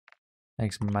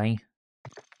 Thanks, man.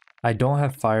 I don't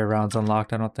have fire rounds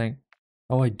unlocked, I don't think.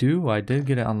 Oh, I do? I did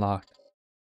get it unlocked.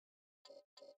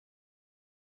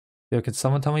 Yo, can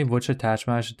someone tell me which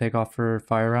attachment I should take off for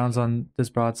fire rounds on this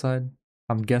broadside?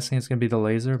 I'm guessing it's going to be the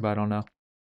laser, but I don't know.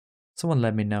 Someone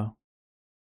let me know.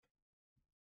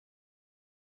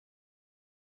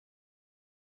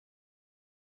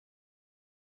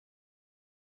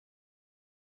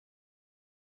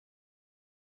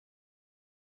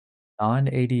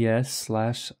 Non-ADS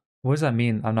slash... What does that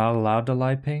mean? I'm not allowed to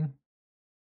live ping?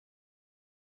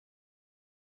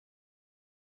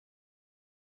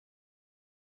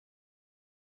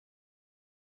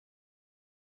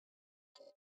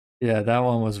 Yeah, that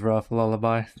one was rough,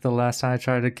 Lullaby. The last time I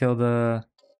tried to kill the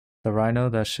rhino,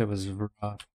 that shit was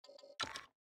rough.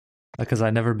 Because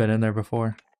I'd never been in there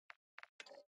before.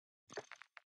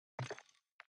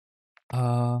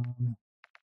 Go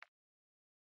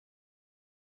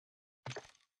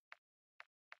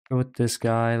with this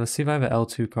guy. Let's see if I have an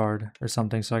L2 card or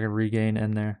something so I can regain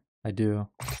in there. I do.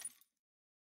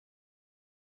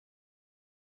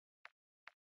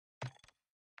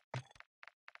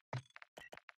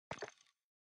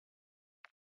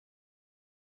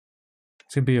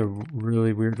 It's gonna be a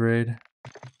really weird raid. If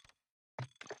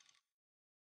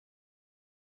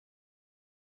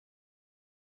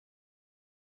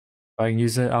I can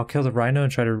use it, I'll kill the rhino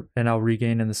and I'll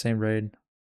regain in the same raid.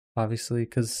 Obviously,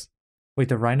 because wait,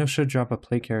 the rhino should drop a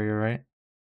plate carrier, right? I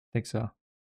think so.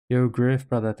 Yo, Griff,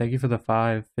 brother, thank you for the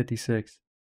 556.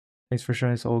 Thanks for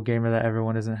showing this old gamer that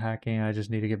everyone isn't hacking. I just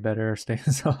need to get better or stay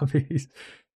in zombies.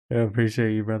 I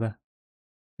appreciate you, brother.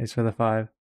 Thanks for the 5.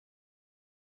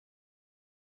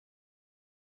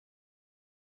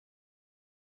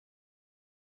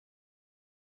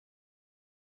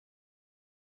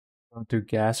 Don't do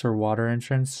gas or water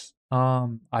entrance.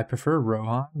 I prefer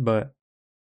Rohan, but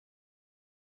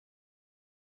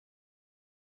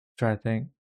try to think.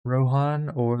 Rohan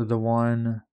or the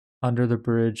one under the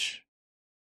bridge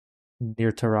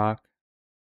near Tarak.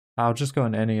 I'll just go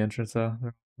in any entrance though.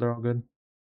 They're all good.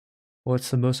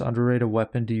 What's the most underrated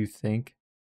weapon do you think?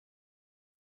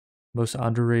 Most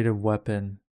underrated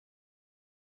weapon.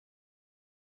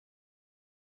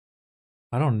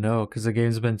 I don't know, because the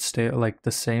game's been like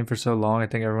the same for so long. I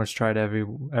think everyone's tried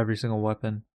every single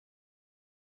weapon.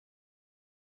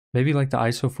 Maybe like the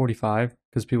ISO 45,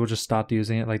 because people just stopped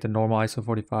using it, like the normal ISO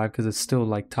 45, because it's still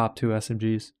like top 2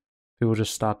 SMGs. People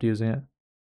just stopped using it.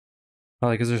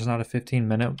 Probably because there's not a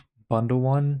 15-minute bundle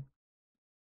one.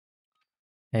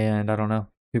 And I don't know.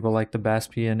 People like the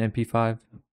Baspi and MP5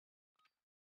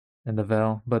 and the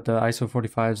Vel, but the ISO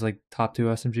 45 is like top 2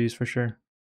 SMGs for sure.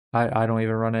 I don't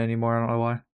even run it anymore. I don't know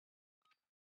why.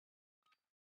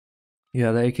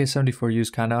 Yeah, the AK-74U is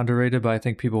kind of underrated, but I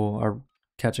think people are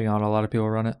catching on. A lot of people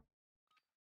run it.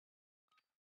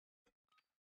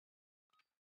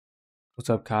 What's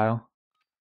up, Kyle?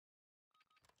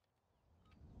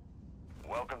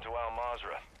 Welcome to Al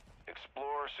Mazrah.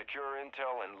 Explore, secure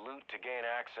intel, and loot to gain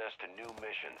access to new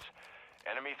missions.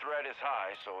 Enemy threat is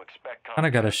high, so expect Kind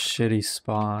of got a shitty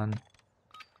spawn.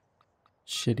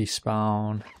 Shitty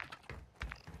spawn.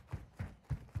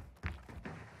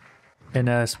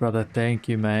 NS, brother, thank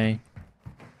you, man.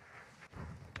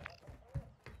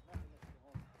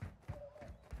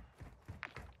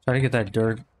 Try to get that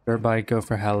dirt bike, go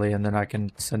for heli, and then I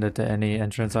can send it to any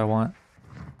entrance I want.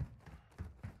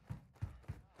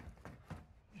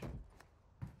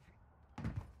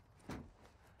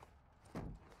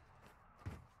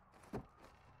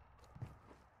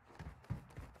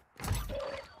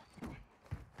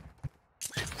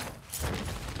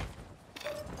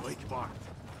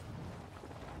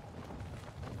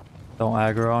 Don't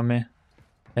aggro on me.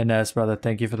 And Ness, brother,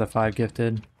 thank you for the 5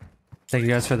 gifted. Thank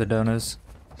you guys for the donos.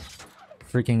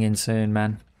 Freaking insane,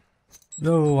 man.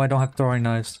 No, I don't have throwing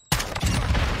knives.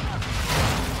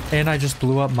 And I just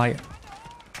blew up my...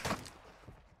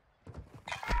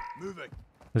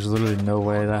 There's literally no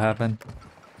way that happened.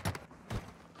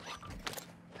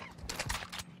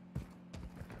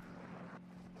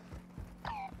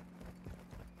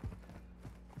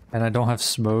 And I don't have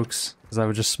smokes, because I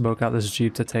would just smoke out this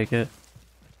Jeep to take it.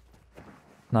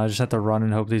 Now I just have to run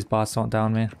and hope these bots don't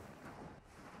down me.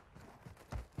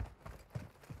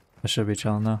 I should be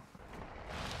chilling though.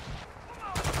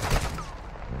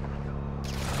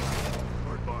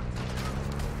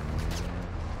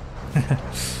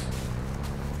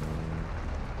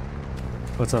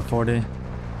 What's up, 40?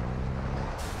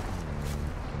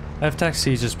 F-Tech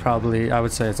Siege is probably, I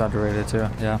would say it's underrated too,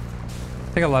 yeah.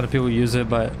 I think a lot of people use it,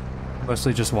 but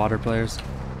mostly just water players.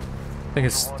 I think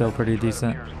it's still pretty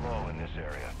decent.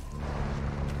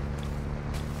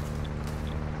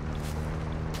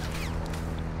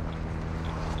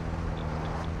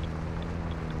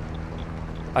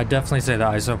 I definitely say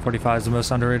that ISO 45 is the most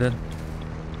underrated.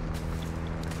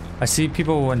 I see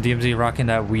people in DMZ rocking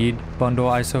that weed bundle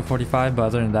ISO 45, but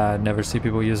other than that, I never see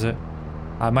people use it.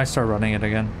 I might start running it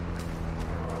again.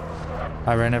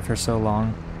 I ran it for so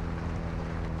long.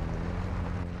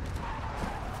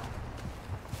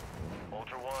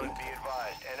 Ultra One, be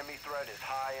advised, enemy threat is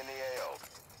high in the AO.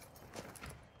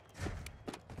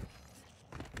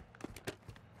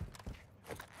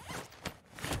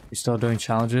 You still doing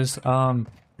challenges?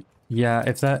 Yeah,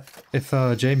 if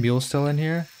Jay Mule's still in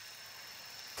here,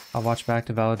 I'll watch back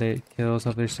to validate kills.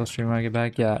 Hopefully they're still streaming when I get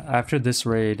back. Yeah, after this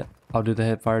raid, I'll do the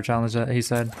hip fire challenge that he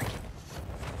said.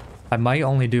 I might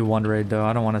only do 1 raid though.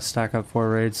 I don't want to stack up 4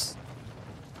 raids.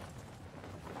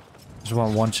 Just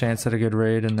want 1 chance at a good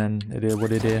raid and then it is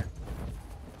what it is.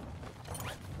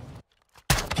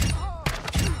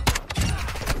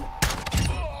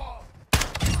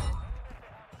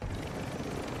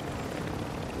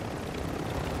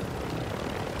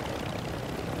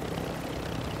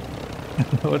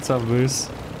 What's up, Moose?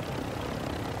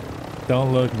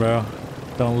 Don't look, bro.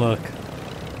 Don't look.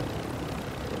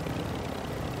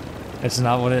 It's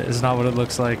not what it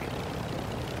looks like.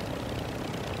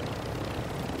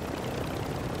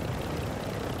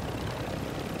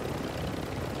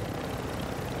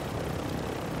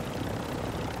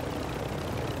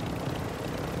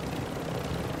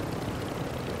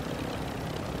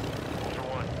 Ultra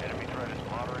One, enemy threat is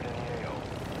moderate in the AO.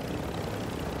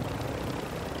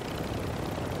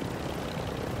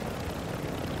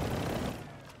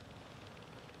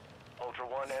 Ultra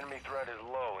One, enemy threat is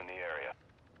low in the area.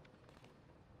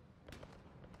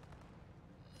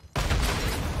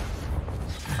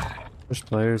 There's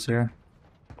players here.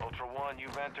 Ultra One,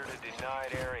 you've entered a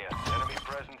denied area. Enemy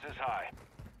presence is high.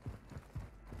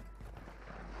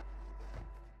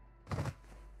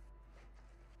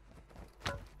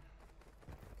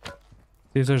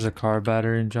 See if there's a car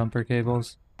battery and jumper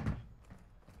cables.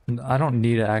 I don't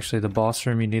need it actually. The boss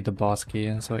room, you need the boss key.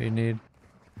 That's what you need.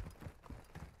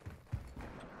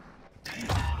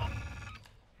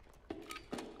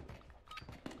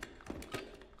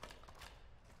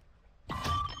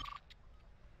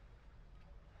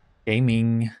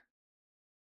 Gaming.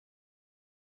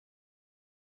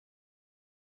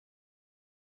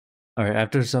 Alright,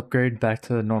 after this upgrade, back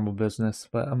to the normal business.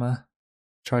 But I'm gonna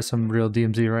try some real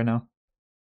DMZ right now.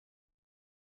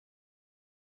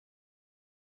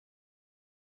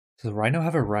 Does the Rhino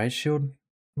have a riot shield?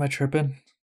 Am I tripping?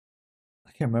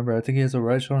 I can't remember. I think he has a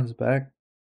riot shield on his back.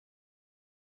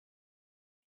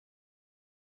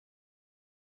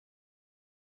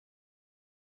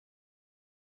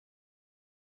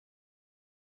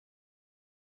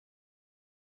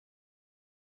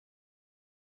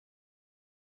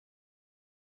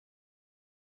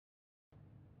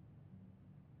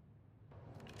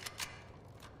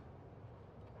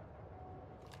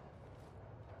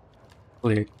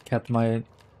 Hopefully it kept my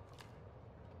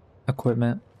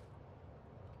equipment.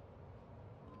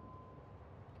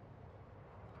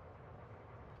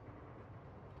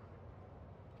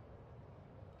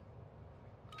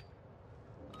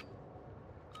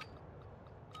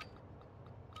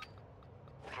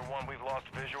 Ultra One, we've lost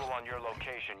visual on your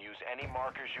location. Use any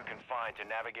markers you can find to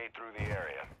navigate through the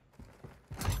area.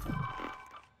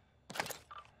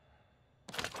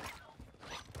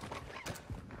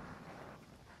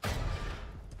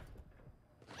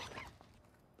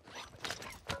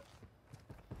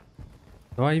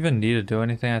 Do I even need to do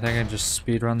anything? I think I can just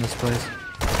speed run this place.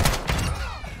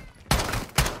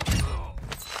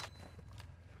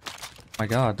 My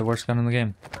god, the worst gun in the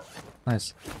game.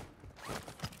 Nice.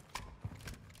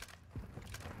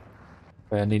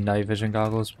 Wait, I need night vision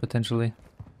goggles potentially.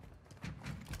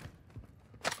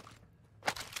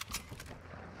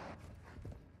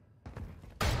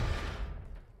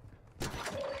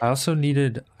 I also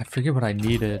needed, I forget what I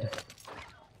needed.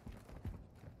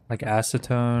 Like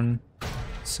acetone,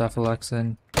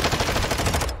 cephalexin.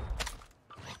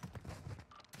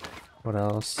 What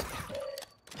else?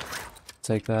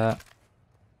 Take that.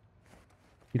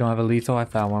 You don't have a lethal? I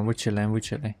found one. We're chilling, we're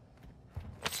chilling.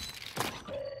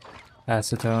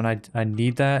 Acetone, I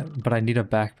need that, but I need a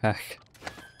backpack.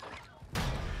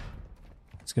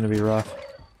 It's gonna be rough.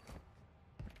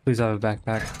 Please have a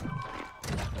backpack.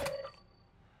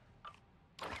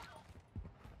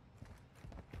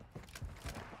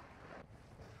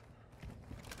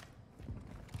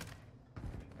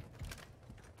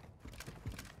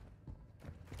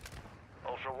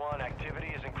 Ultra One, activity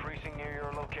is increasing near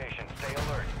your location. Stay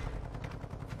alert.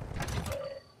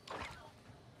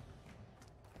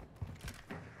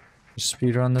 Just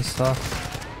speedrun this stuff.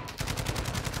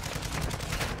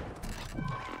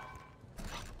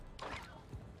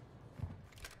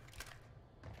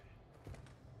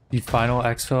 The final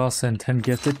exfil, I'll send 10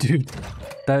 gifted. Dude,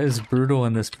 that is brutal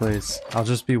in this place. I'll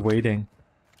just be waiting.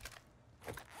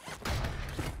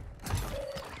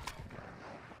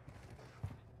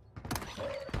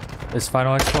 Is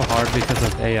final exfil hard because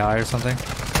of AI or something?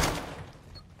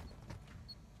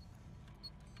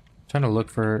 Trying to look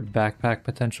for backpack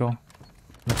potential.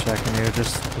 I'm checking here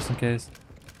just in case.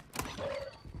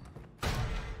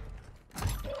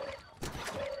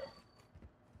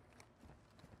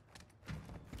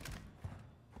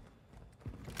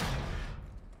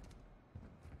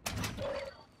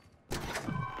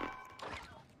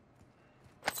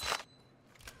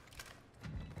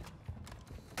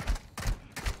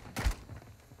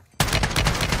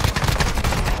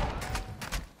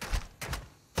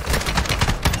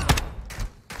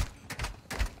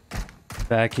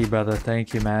 Becky, brother,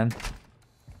 thank you, man.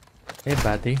 Hey,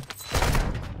 buddy.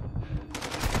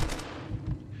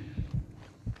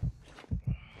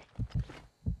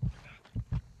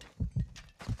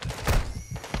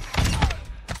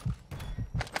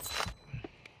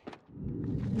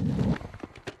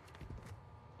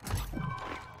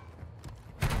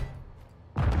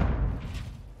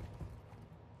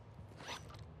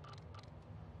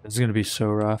 This is gonna be so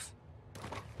rough.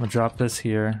 I'm gonna drop this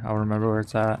here. I'll remember where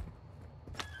it's at.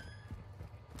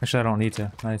 Actually, I don't need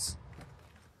to. Nice.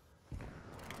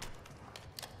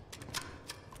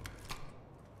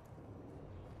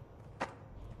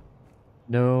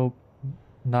 Nope.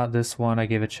 Not this one. I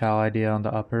gave a chow idea on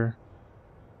the upper.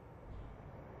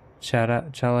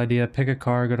 Chow idea. Pick a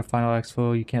car, go to final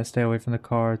exfil. You can't stay away from the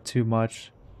car too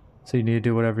much. So you need to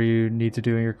do whatever you need to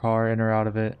do in your car, in or out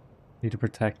of it. You need to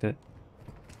protect it.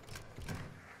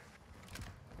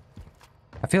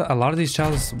 I feel a lot of these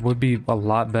chows would be a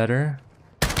lot better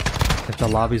if the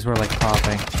lobbies were like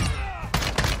popping.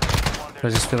 But I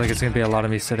just feel like it's gonna be a lot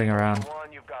of me sitting around.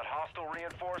 You've got hostile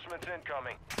reinforcements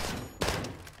incoming.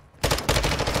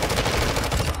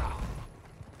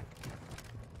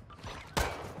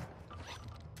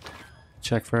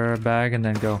 Check for a bag and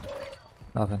then go.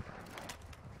 Nothing.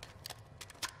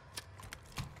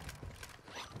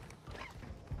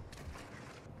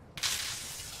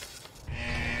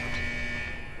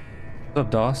 What's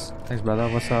up, Doss? Thanks, brother.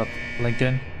 What's up,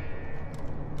 LinkedIn?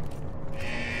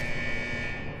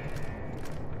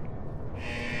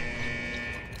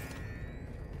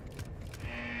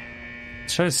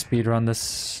 Let's try to speedrun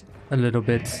this a little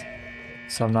bit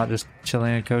so I'm not just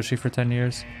chilling at Koshi for 10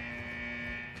 years.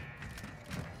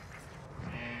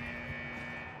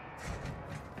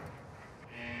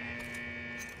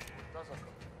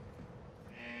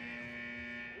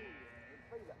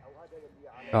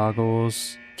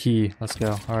 Goggles, key, let's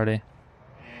go, already.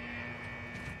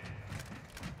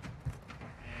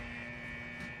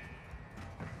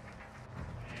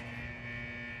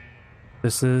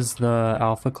 This is the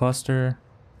Alpha cluster.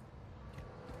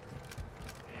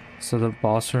 So the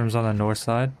boss room's on the north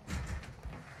side.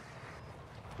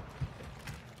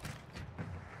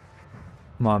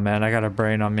 Come on, man, I got a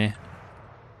brain on me.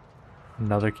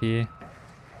 Another key.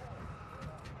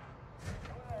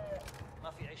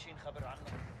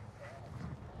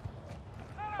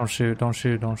 Don't shoot, don't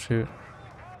shoot, don't shoot.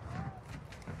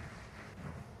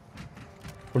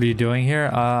 What are you doing here?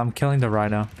 I'm killing the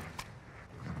rhino.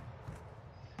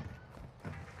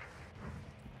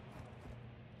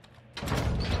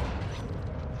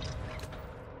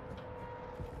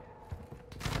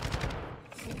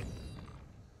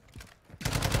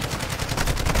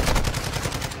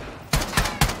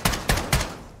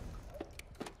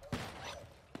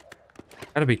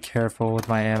 Gotta be careful with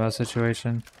my ammo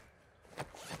situation.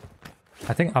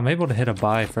 I think I'm able to hit a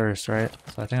buy first, right?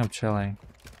 So I think I'm chilling.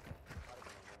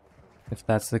 If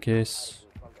that's the case.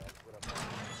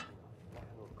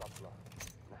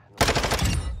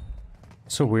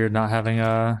 So weird not having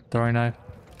a throwing knife.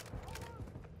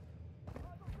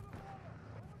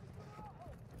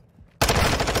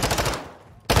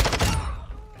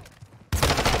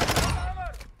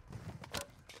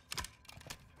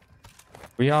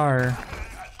 We are...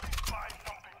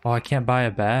 Oh, I can't buy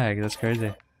a bag. That's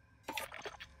crazy.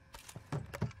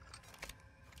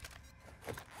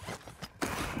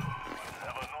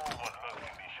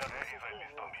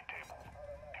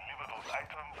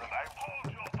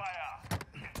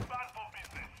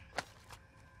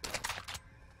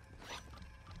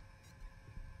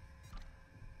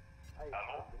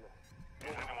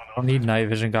 I don't need night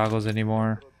vision goggles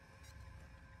anymore.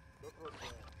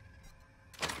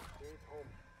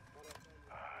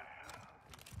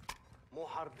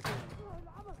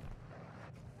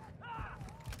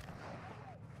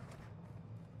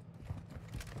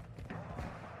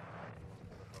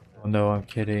 Oh no, I'm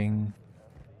kidding.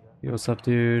 Yo, what's up,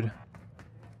 dude?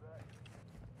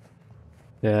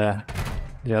 Yeah.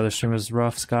 The other stream was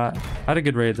rough, Scott. I had a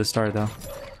good raid at the start, though.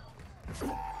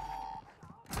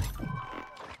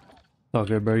 It's all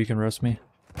good, bro. You can roast me.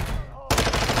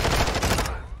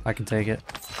 I can take it.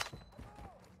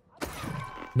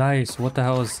 Nice. What the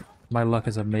hell is... My luck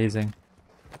is amazing.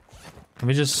 Let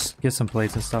me just get some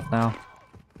plates and stuff now.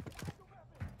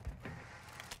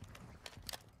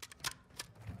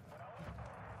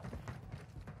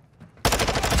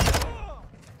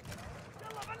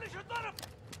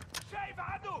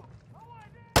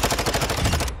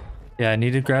 Yeah, I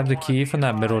need to grab the key from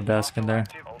that middle desk in there.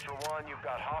 Ultra One, you've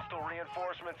got hostile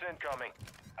reinforcements incoming.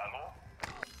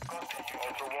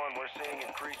 Ultra One, we're seeing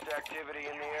increased activity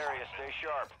in the area. Stay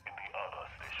sharp.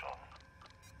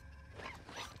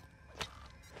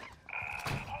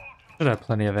 Should have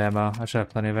plenty of ammo. I should have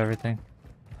plenty of everything.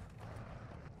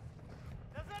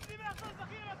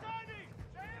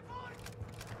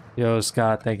 Yo,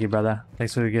 Scott, thank you, brother.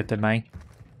 Thanks for the gift, man.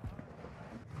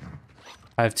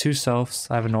 I have 2 selfs.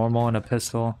 I have a normal and a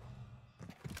pistol.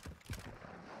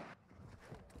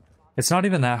 It's not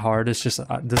even that hard. It's just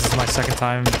this is my second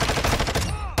time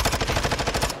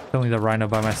killing the rhino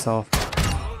by myself,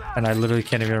 and I literally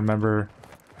can't even remember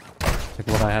like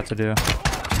what I had to do.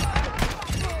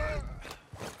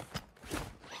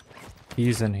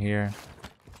 He's in here.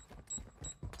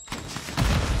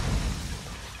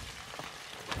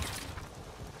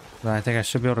 But I think I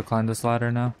should be able to climb this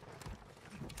ladder now.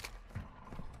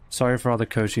 Sorry for all the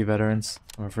Kochi veterans.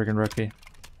 I'm a freaking rookie.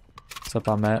 What's up,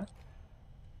 I'm Matt.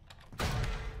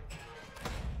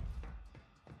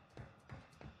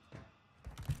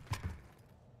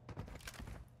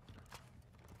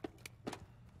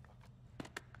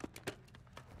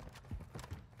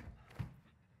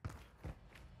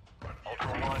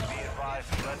 Ultra One, be advised.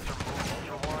 Let's remove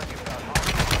Ultra One. You've got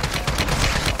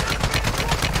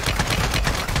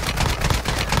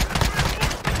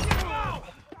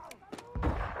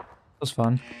That was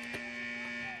fun.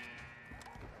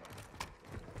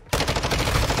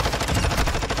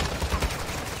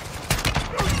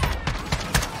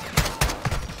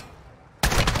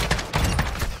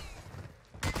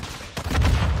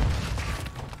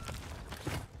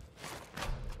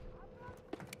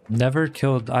 Never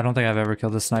killed. I don't think I've ever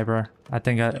killed a sniper. I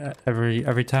think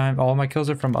every time, all my kills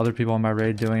are from other people on my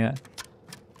raid doing it.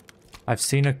 I've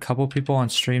seen a couple people on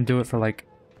stream do it for like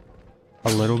a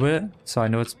little bit, so I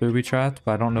know it's booby trapped,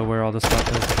 but I don't know where all this stuff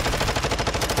is.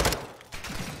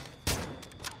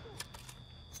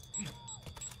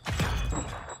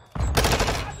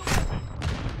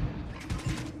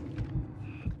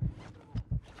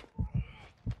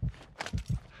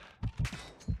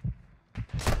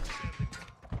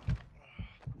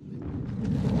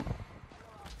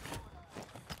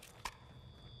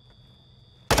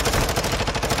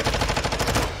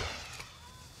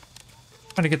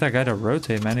 Trying to get that guy to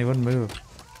rotate, man. He wouldn't move.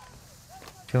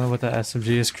 Killing with the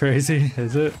SMG is crazy,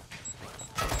 is it?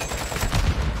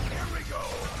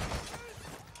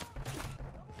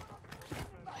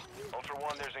 Ultra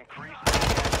One, there's increased.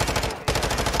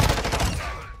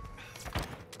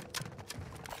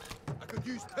 I could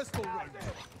use pistol right now.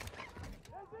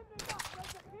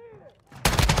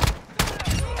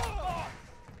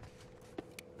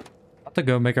 I'll have to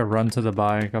go make a run to the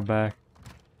buy and come back.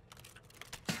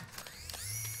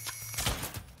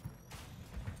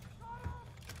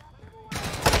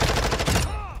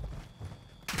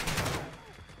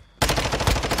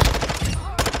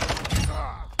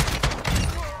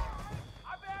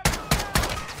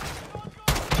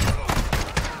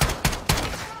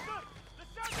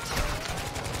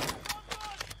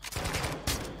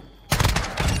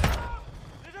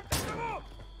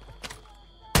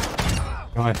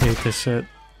 Oh, I hate this shit.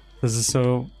 This is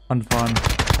so unfun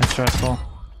and stressful.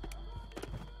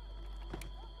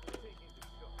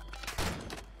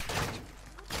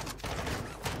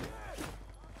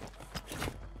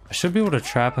 I should be able to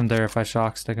trap him there if I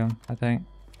shock stick him, I think.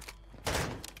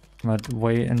 I'm gonna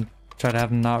wait and try to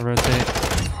have him not rotate.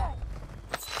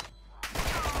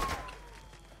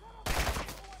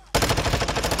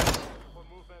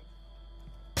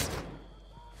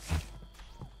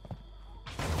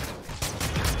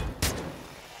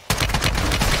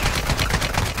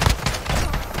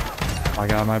 Oh my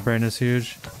god, my brain is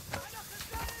huge.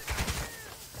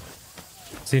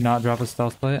 Does he not drop a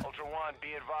stealth plate? Ultra One,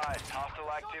 be advised. Hostile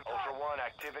activity. Ultra One,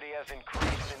 activity has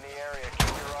increased in the area. Keep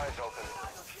your eyes open.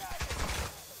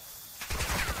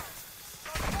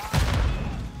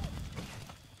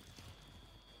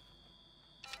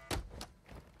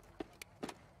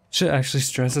 Shit actually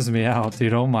stresses me out,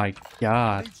 dude. Oh my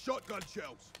god. Need shotgun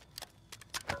shells.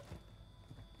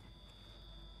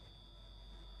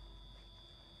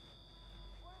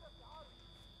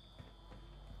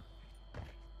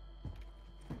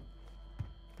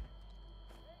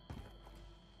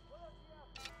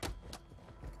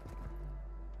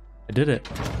 I did it.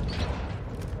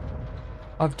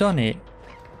 I've done it.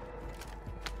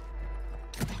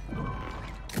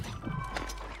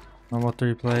 Normal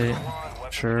 3 plate.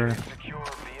 Sure. Secure.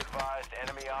 Be advised.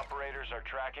 Enemy operators are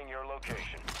tracking your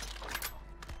location.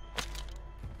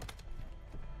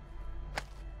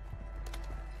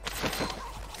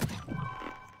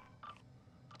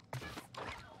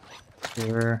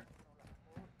 Sure.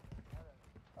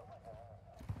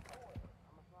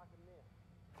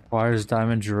 Wires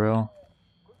diamond drill.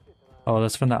 Oh,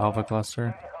 that's from the alpha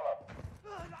cluster.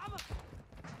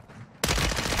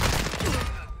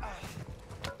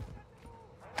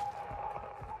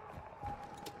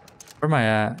 Where am I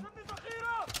at?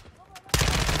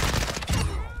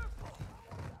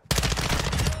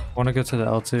 I want to go to the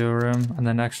L2 room and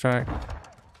then extract.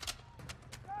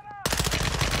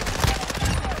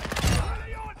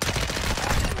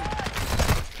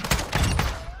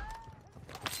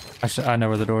 I know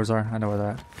where the doors are. I know where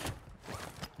that.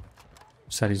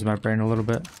 Just had to use my brain a little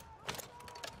bit.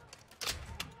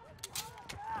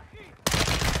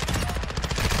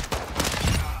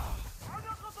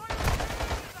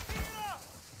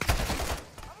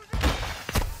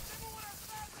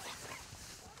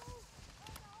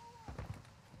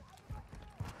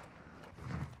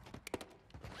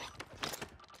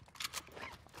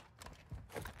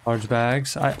 Large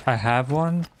bags. I have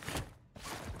one.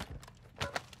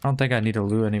 I don't think I need to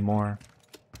loot anymore.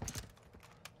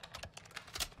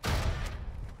 I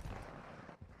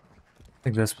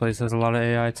think this place has a lot of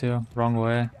AI too. Wrong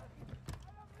way.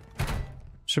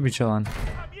 Should be chilling.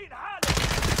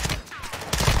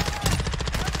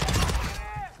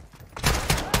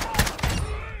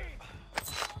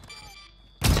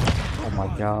 Oh my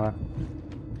god.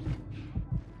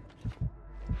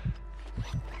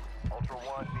 Ultra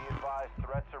One, be advised.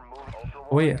 Threats are moving. Ultra One,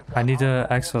 Wait, I need to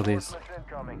exfil these.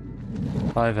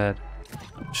 5 head.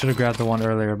 Should have grabbed the one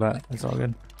earlier, but it's all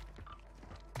good.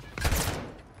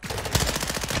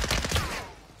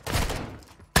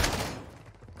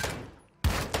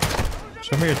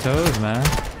 Show me your toes, man.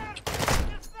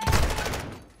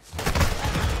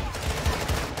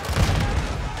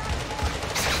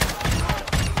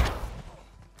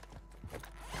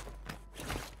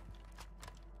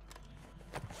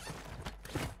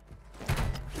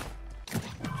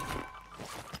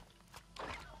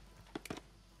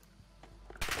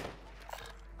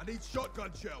 I need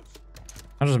shotgun shells.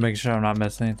 I'm just making sure I'm not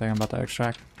missing anything. I'm about to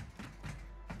extract.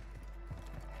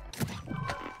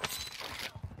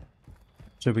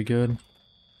 Should be good.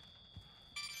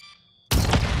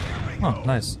 Oh,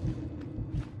 nice.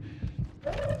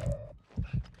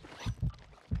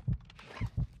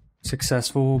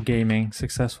 Successful gaming.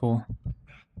 Successful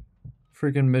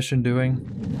freaking mission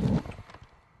doing.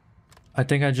 I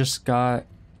think I just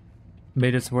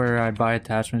made it to where I buy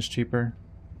attachments cheaper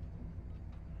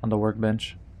on the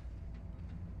workbench.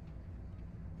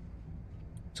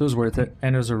 So it was worth it.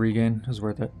 And it was a regain. It was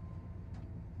worth it.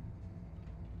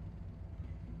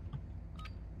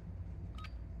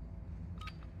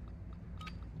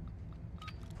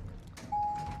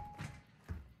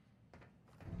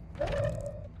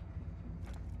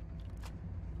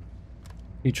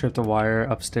 You tripped the wire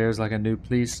upstairs like a noob,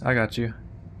 please. I got you.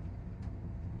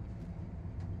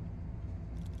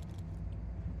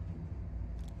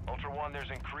 Ultra One, there's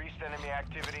increased enemy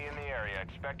activity in the area.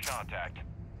 Expect contact.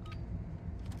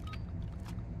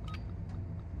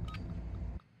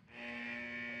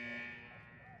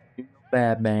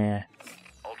 Bad man.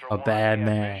 Ultra A One, bad we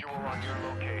have man. visual on your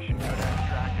location. Good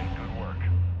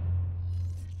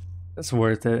It's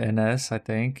worth it, NS, I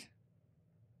think.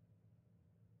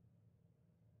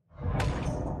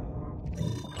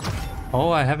 Oh,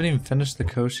 I haven't even finished the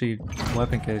Koshi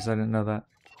weapon case. I didn't know that.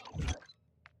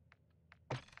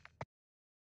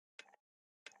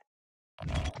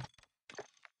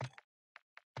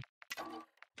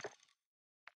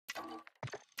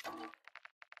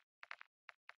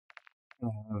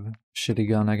 Shitty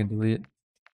gun, I can delete.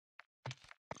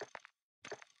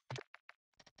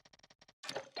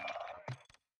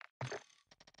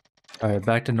 Alright,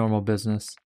 back to normal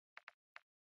business.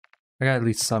 I got at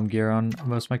least some gear on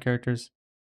most of my characters.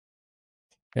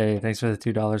 Hey, thanks for the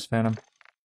 $2, Phantom.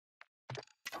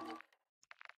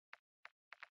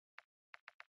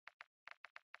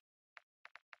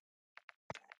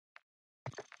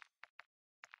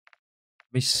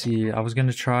 Let me see. I was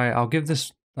gonna try. I'll give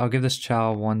this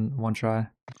Chow one try.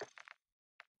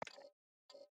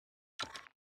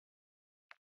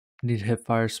 Need hip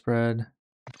fire spread.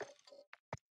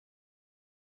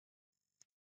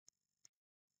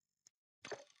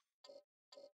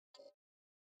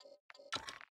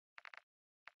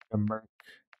 A merc.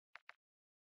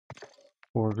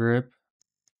 Foregrip.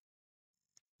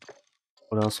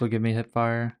 What else will give me hip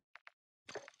fire?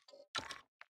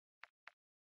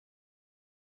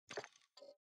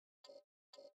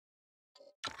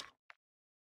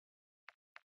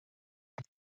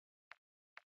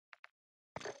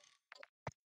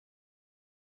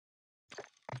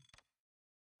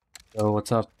 Oh,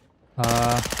 what's up?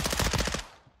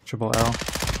 Triple L.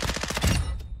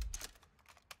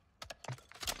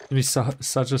 It'd be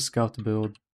such a scuffed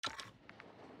build.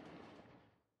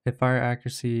 Hip fire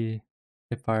accuracy.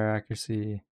 Hip fire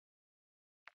accuracy.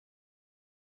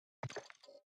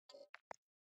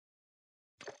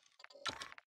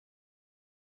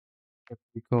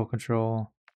 Recoil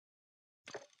control.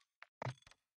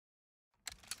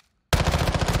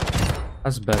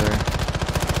 That's better.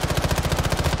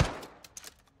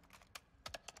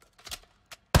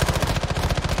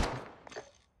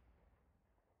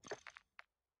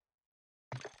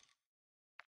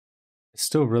 It's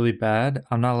still really bad.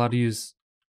 I'm not allowed to use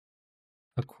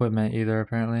equipment either,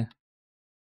 apparently.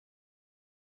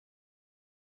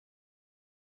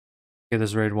 Give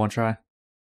this raid one try.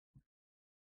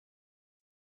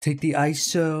 Take the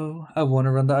ISO. I want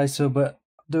to run the ISO, but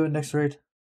I'll do it next raid.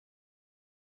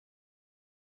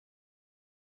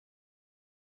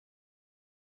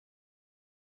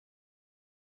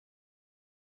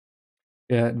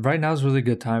 Yeah, right now is a really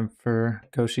good time for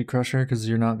Koshi Crusher because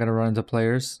you're not gonna run into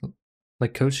players.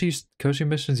 Like Koshi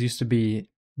missions used to be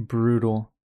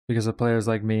brutal because of players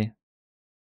like me.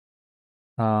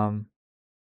 Because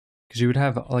you would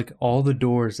have like all the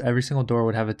doors, every single door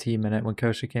would have a team in it when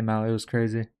Koshi came out. It was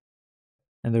crazy,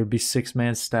 and there would be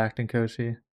 6-man stacked in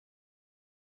Koshi.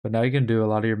 But now you can do a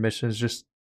lot of your missions just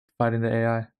fighting the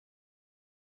AI.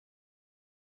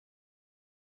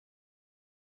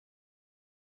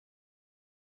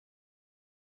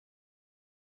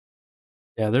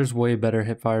 Yeah, there's way better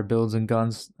hipfire builds and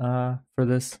guns for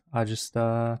this. I just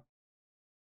I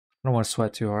don't want to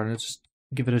sweat too hard. I just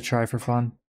give it a try for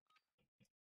fun.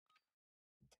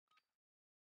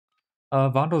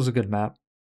 Vondel's a good map.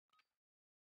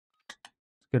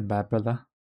 Good map, brother.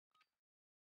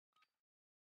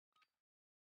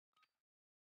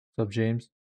 What's up, James?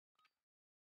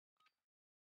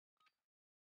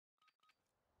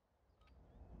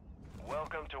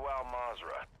 Welcome to Al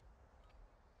Mazrah.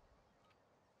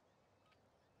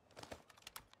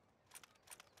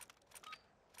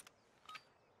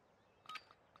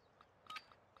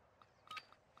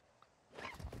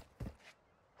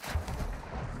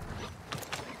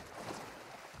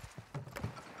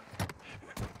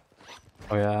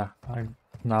 Oh yeah, I'm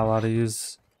not allowed to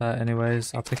use that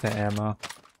anyways. I'll take the ammo.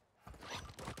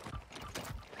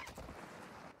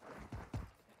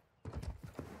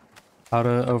 How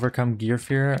to overcome gear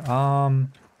fear?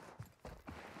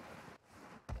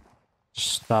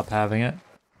 Stop having it.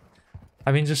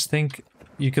 I mean, just think,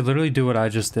 you could literally do what I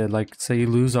just did. Like, say you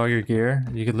lose all your gear,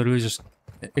 you could literally just,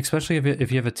 especially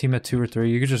if you have a team of 2 or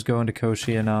 3, you could just go into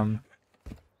Koshi and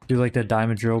do like the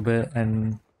diamond drill bit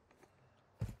and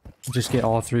just get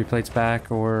all 3 plates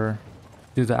back, or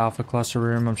do the alpha cluster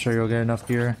room. I'm sure you'll get enough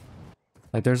gear.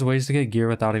 Like, there's ways to get gear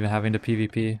without even having to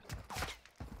PvP.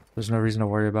 There's no reason to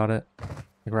worry about it.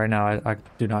 Like right now, I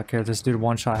do not care. This dude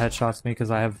one-shot headshots me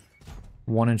because I have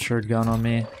 1 insured gun on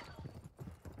me.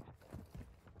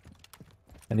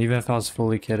 And even if I was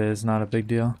fully kitted, it's not a big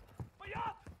deal.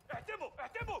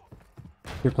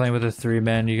 If you're playing with a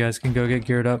 3-man, you guys can go get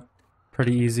geared up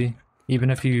pretty easy.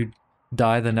 Even if you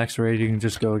die the next raid, you can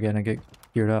just go again and get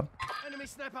geared up. Enemy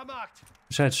sniper marked.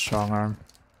 Wish I had strong arm.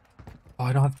 Oh,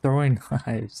 I don't have throwing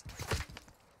knives.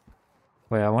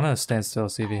 Wait, I want to stand still,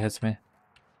 see if he hits me.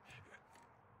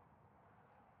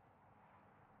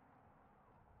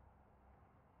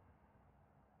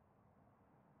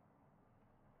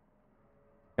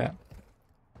 Okay.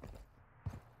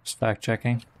 Just fact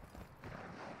checking.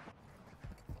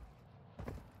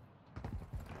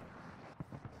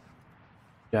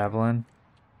 Javelin.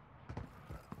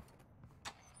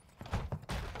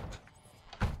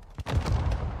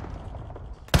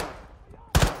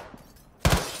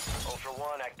 Ultra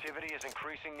One, activity is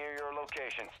increasing near your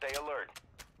location. Stay alert.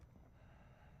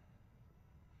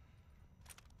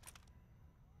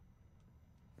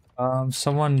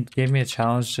 Someone gave me a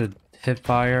challenge to hip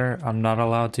fire. I'm not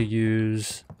allowed to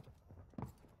use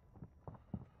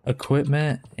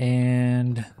equipment,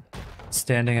 and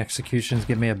standing executions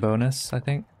give me a bonus, I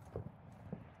think.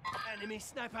 Enemy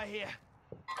sniper here.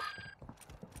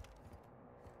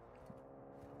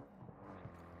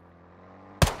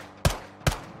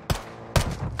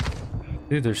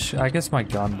 Dude, there's I guess my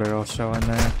gun barrel's showing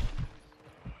there.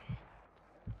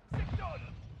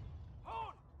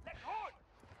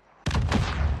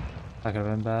 That could have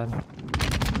been bad.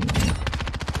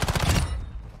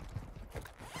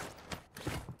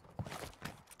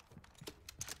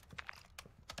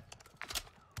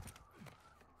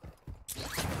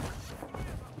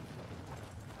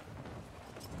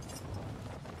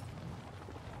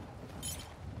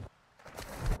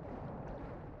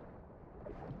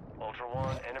 Ultra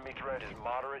One, enemy threat is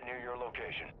moderate near your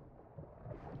location.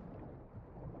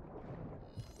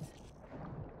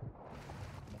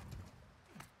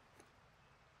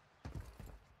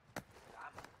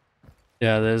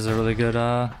 Yeah, there's a really good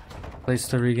place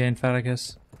to regain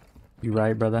Faticus. You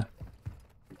right, brother.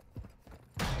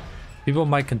 People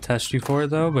might contest you for it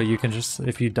though, but you can just,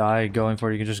 if you die going for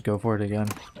it, you can just go for it again.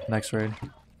 Next raid.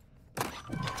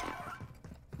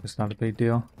 It's not a big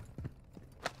deal.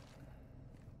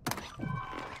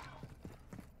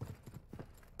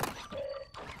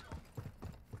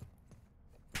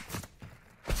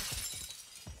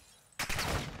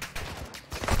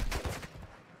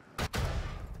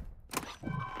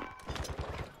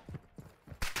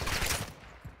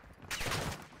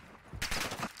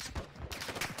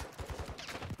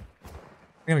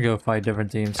 I'm gonna go fight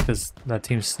different teams because that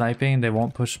team's sniping. They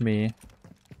won't push me.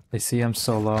 They see I'm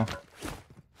solo.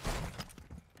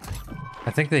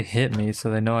 I think they hit me,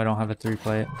 so they know I don't have a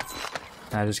 3-plate.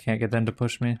 I just can't get them to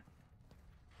push me.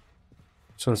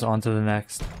 So it's on to the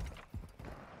next.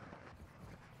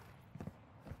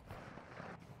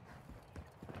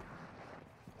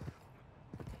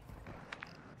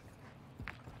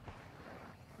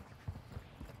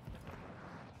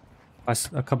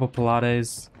 A couple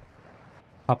Pilates.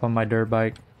 Hop on my dirt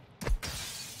bike.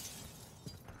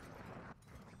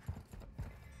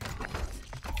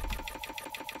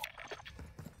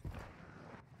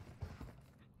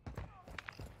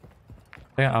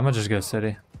 Yeah, I'm gonna just go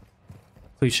city.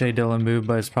 Cliche Dylan move,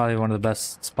 but it's probably one of the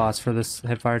best spots for this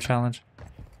hipfire challenge.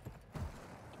 Ultra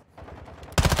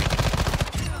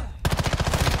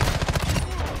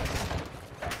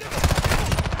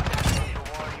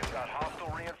One, you've got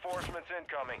hostile reinforcements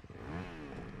incoming.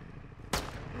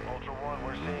 Ultra One,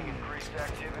 we're seeing increased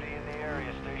activity in the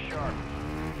area. Stay sharp.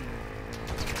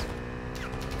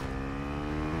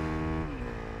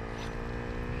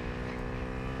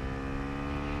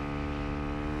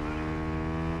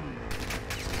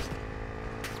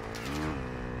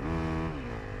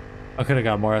 I could have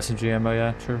got more SMG ammo,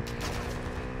 yeah, true.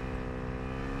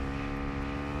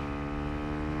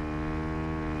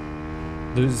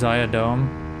 Loot Zaya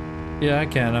Dome? Yeah, I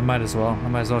can. I might as well. I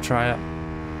might as well try it.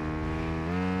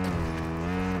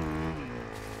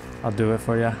 I'll do it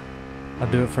for ya.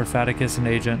 I'll do it for Faticus and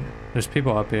Agent. There's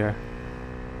people up here.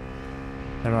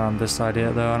 They're not on this side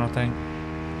yet, though, I don't think.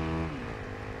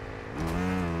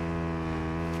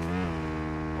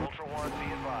 Ultra One,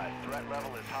 be advised. Threat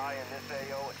level is high in this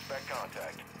AO. Expect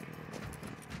contact.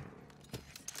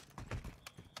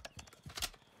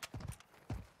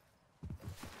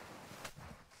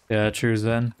 Yeah, choose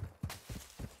then.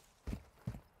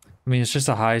 I mean, it's just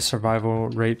a high survival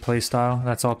rate playstyle.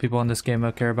 That's all people in this game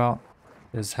care about,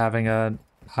 is having a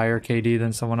higher KD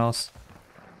than someone else.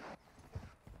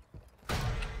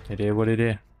 It is what it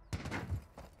is.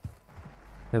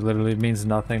 It literally means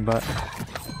nothing but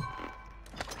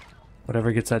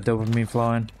whatever gets that dopamine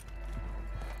flowing.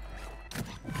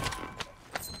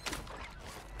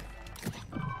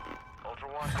 Ultra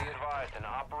One, be advised. An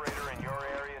operator in your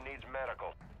area needs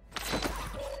medical.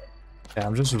 Yeah,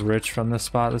 I'm just rich from this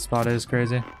spot. This spot is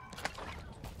crazy.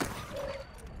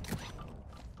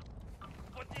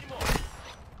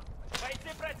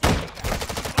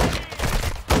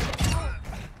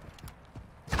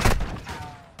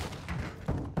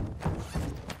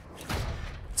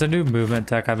 It's a new movement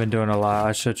tech I've been doing a lot.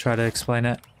 I should try to explain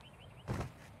it.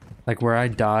 Like where I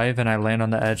dive and I land on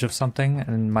the edge of something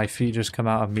and my feet just come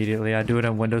out immediately. I do it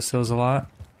on windowsills a lot.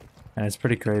 And it's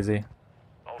pretty crazy.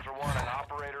 Ultra One, an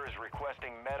operator is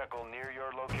requesting medical near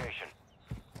your location.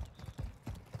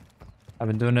 I've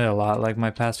been doing it a lot like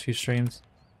my past few streams.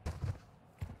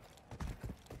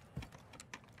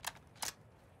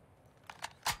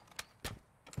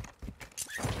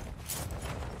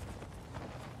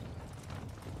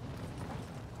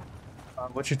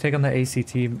 What's your take on the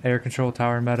ACT air control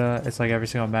tower meta? It's like every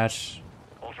single match.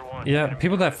 Ultra One. Yeah,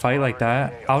 people that fight like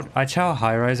that, I chow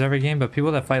high rise every game, but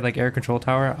people that fight like air control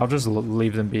tower, I'll just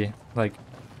leave them be. Like,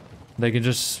 they can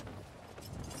just,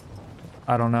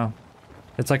 I don't know.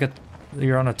 It's like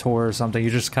you're on a tour or something. You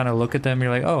just kind of look at them,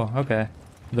 you're like, oh, okay,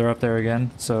 they're up there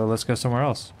again, so let's go somewhere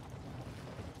else.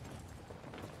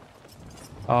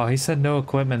 Oh, he said no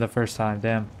equipment the first time.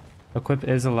 Damn, equip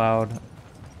is allowed.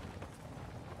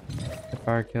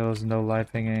 Fire kills, no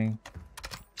life hanging.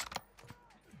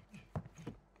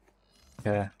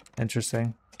 Okay,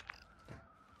 interesting.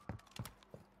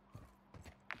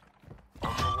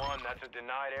 Ultra One, that's a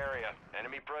denied area.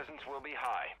 Enemy presence will be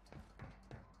high.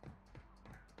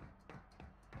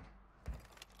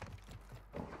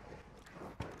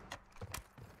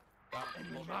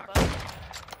 Enemy marked.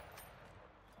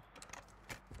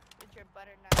 With your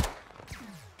butter knife.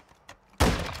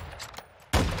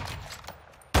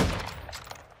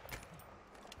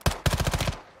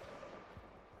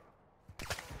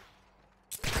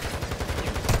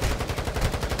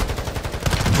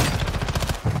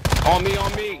 On me,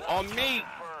 on me, on me!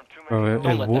 Bro,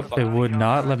 it would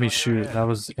not let me shoot. That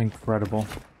was incredible.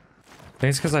 I think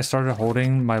it's because I started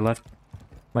holding my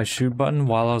shoot button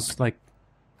while I was like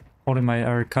holding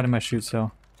or cutting my shoot,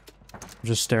 so I'm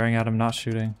just staring at him, not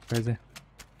shooting. Crazy.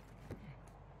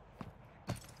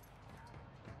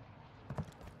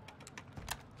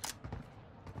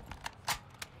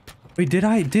 Wait,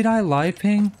 did I live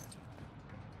ping?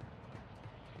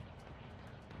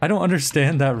 I don't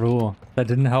understand that rule. That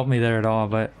didn't help me there at all,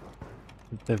 but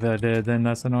if I did, then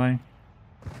that's annoying.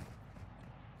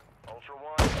 Ultra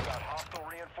One, you've got hostile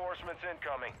reinforcements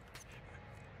incoming.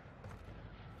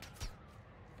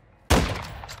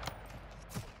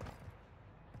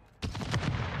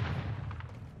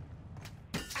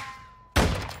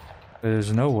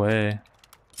 There's no way.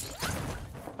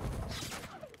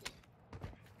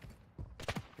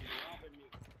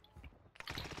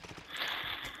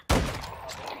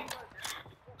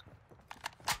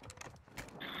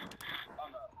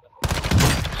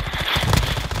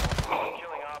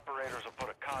 Killing operators will put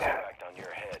a contract on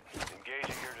your head. Engage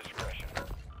at your discretion.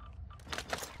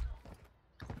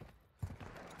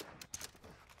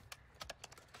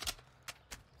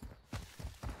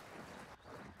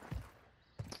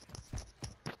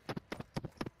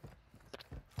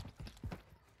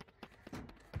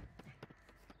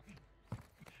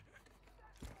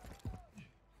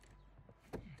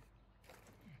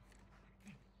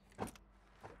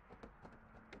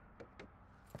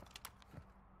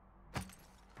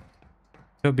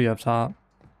 Could be up top.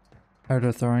 Heard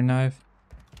a throwing knife.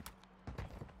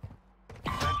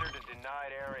 Entered a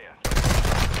denied area.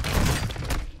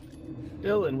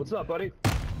 Dylan, what's up, buddy?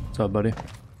 What's up, buddy?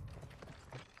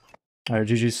 Alright,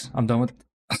 GG's. I'm done with...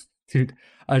 Dude,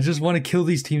 I just want to kill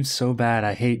these teams so bad.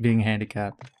 I hate being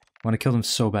handicapped. I want to kill them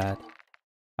so bad.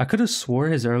 I could have swore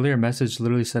his earlier message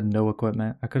literally said no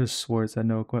equipment. I could have swore it said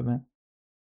no equipment.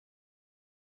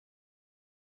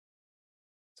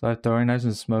 So I have throwing knives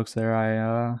and smokes there.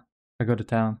 I go to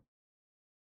town.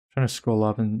 Trying to scroll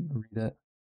up and read it.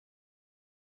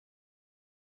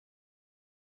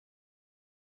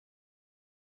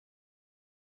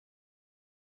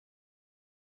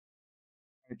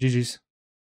 GG's.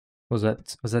 Was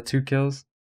that 2 kills?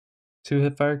 2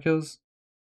 hip fire kills?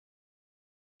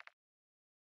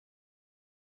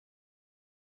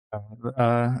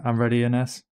 I'm ready,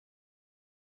 NS.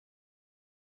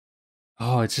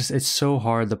 Oh, it's so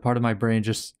hard. The part of my brain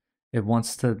just it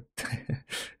wants to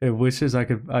it wishes I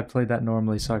played that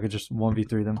normally so I could just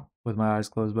 1v3 them with my eyes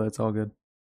closed, but it's all good.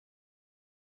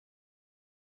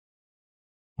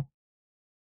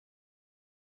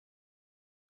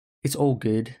 It's all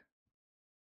good.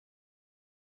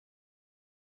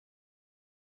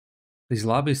 These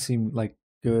lobbies seem like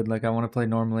good. Like I want to play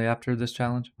normally after this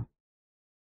challenge.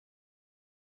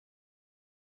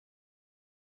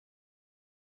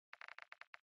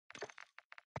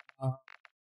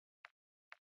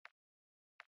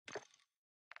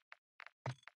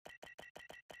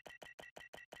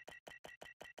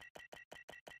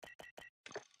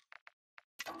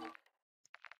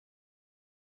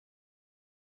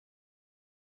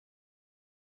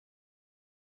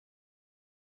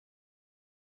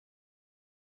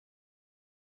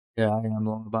 Yeah, I am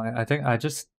lullaby. I think I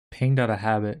just pinged out of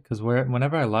habit because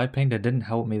whenever I live pinged, it didn't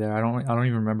help me there. I don't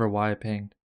even remember why I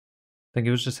pinged. I think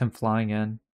it was just him flying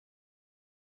in.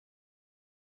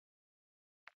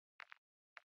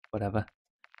 Whatever.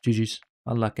 GG's.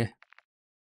 Unlucky.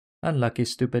 Unlucky,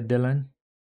 stupid Dylan.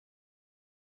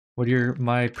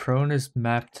 My prone is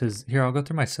mapped to here. I'll go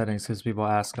through my settings because people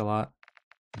ask a lot.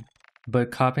 But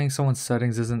copying someone's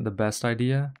settings isn't the best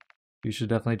idea. You should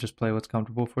definitely just play what's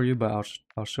comfortable for you. But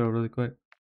I'll show really quick.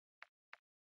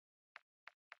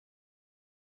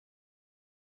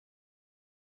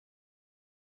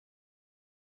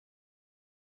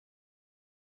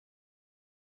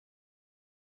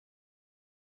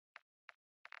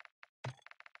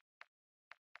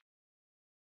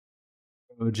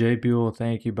 Oh, Jay Buell,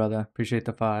 thank you, brother. Appreciate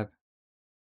the 5.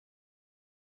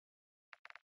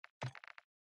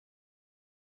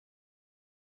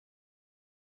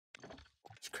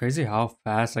 It's crazy how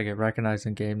fast I get recognized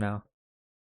in game now.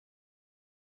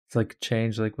 It's like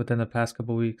changed like within the past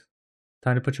couple weeks.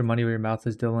 Time to put your money where your mouth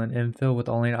is, Dylan. Infill with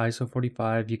only an ISO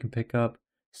 45. You can pick up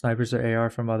snipers or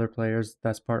AR from other players.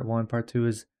 That's part 1. Part 2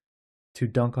 is to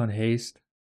dunk on haste.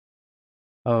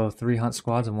 Oh, 3 hunt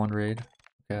squads in 1 raid.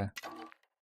 Okay.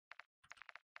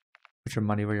 Put your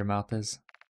money where your mouth is.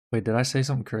 Wait, did I say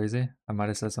something crazy? I might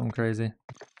have said something crazy.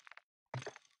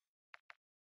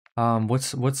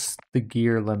 What's the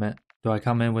gear limit? Do I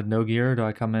come in with no gear or do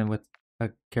I come in with a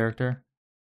character?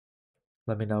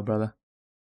 Let me know, brother.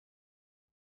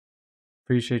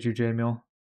 Appreciate you, J Mule.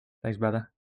 Thanks,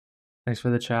 brother. Thanks for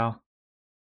the chow.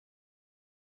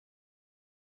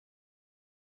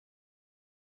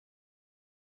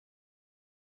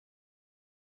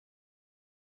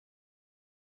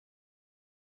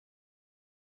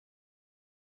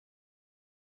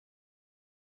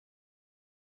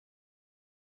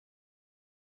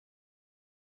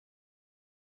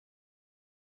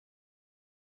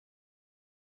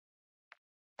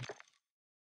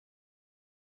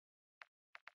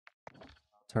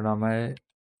 Turn on my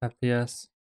FPS.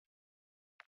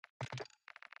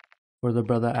 For the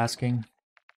brother asking.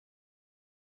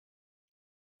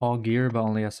 All gear, but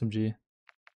only SMG.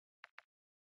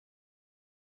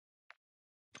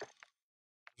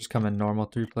 Just come in normal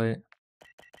 3-plate.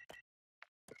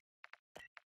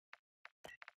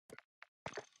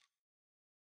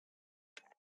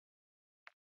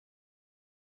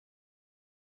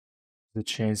 The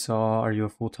chainsaw. Are you a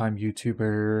full-time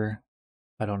YouTuber?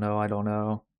 I don't know. I don't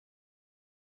know.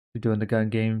 You're doing the gun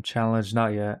game challenge?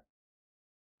 Not yet.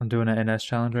 I'm doing an NS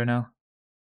challenge right now.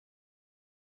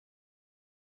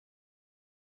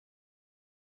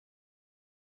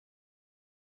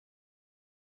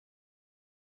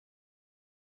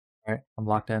 All right, I'm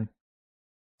locked in.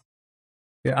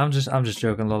 Yeah, I'm just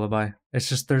joking, Lullaby. It's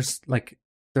just there's like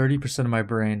 30% of my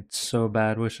brain so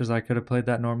bad wishes I could have played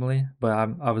that normally, but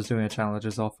I was doing a challenge.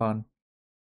 It's all fun.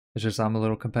 It's just I'm a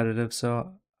little competitive,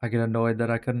 so I get annoyed that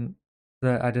I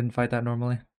didn't fight that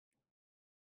normally.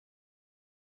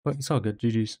 But it's all good.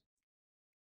 GG's.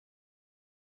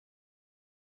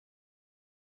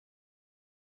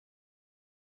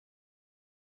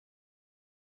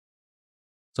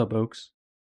 What's up, Oaks?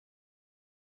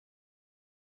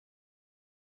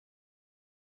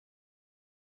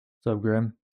 What's up,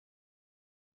 Grim?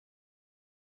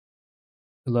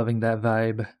 Loving that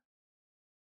vibe.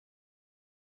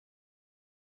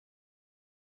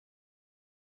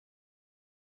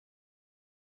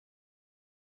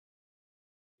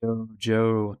 Yo,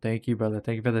 Joe, thank you, brother.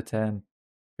 Thank you for the 10.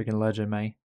 Freaking legend,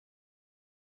 man.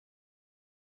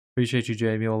 Appreciate you,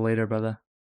 Jamie. Well, later, brother.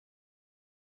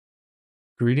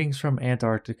 Greetings from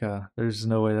Antarctica. There's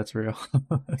no way that's real.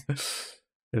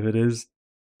 If it is,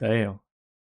 damn.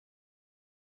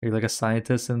 Are you like a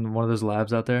scientist in one of those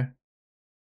labs out there?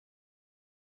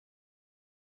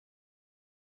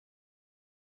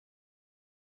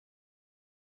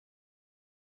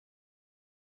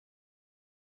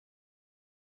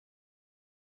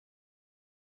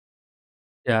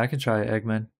 Yeah, I can try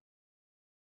Eggman.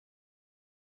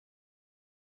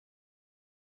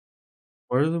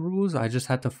 What are the rules? I just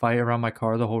had to fight around my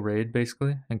car the whole raid,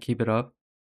 basically, and keep it up.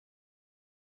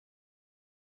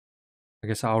 I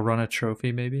guess I'll run a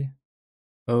trophy, maybe.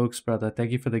 Oaks, brother.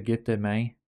 Thank you for the gifted,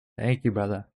 man. Thank you,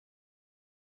 brother.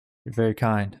 You're very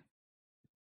kind.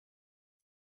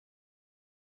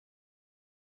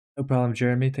 No problem,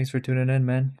 Jeremy. Thanks for tuning in,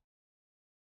 man.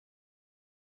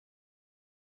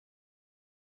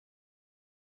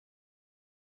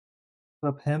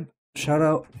 What's up, Hemp? Shout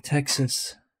out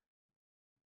Texas.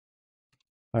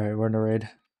 Alright, we're in the raid.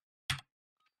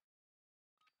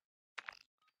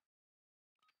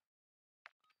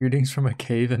 Greetings from a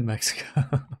cave in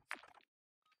Mexico.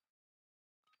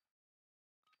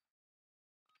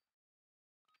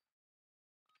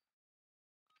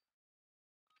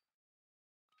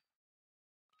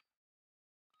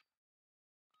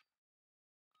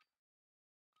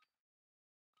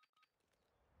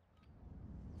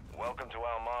 Welcome to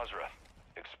Al Mazrah.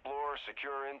 Explore,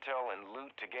 secure intel, and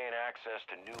loot to gain access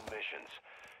to new missions.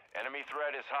 Enemy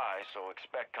threat is high, so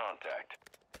expect contact.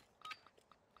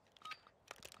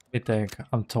 I think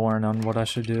I'm torn on what I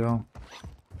should do.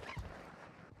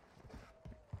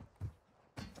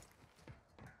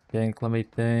 Let me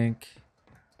think.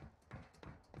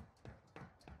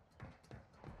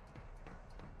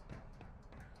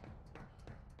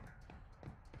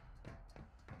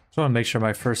 Just want to make sure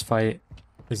my first fight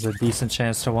is a decent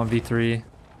chance to 1v3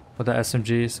 with the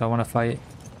SMG, so I want to fight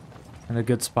in a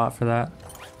good spot for that.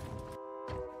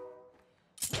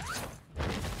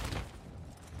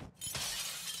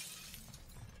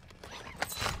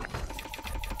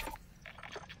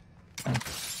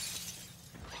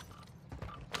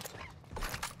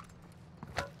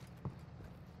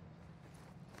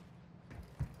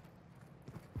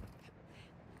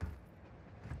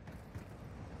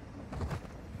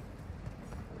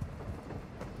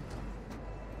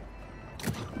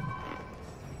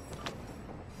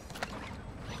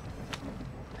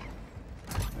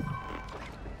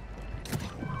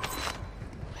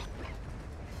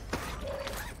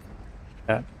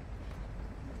 Yeah.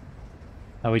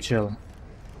 How we chilling?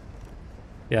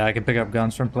 Yeah, I can pick up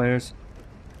guns from players.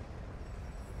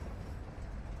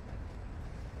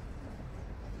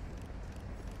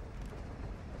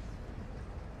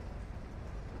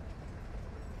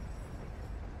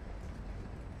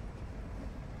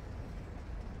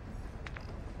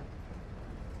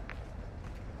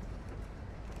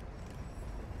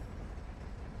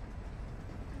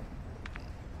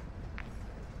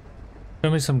 Show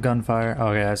me some gunfire. Oh,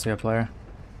 okay, I see a player.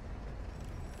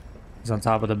 He's on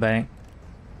top of the bank.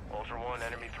 Ultra One,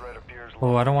 enemy threat appears.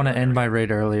 Oh, I don't want to end my raid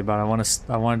early, but I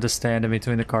wanted to stand in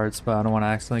between the carts, but I don't want to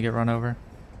accidentally get run over.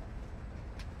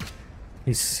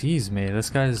 He sees me.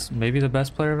 This guy's maybe the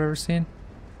best player I've ever seen.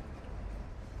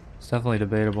 It's definitely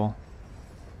debatable.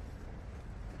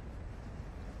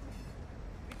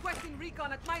 Requesting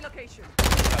recon at my location.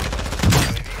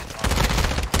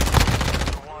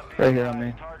 Right here on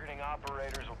me. Targeting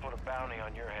operators will put a bounty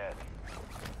on your head.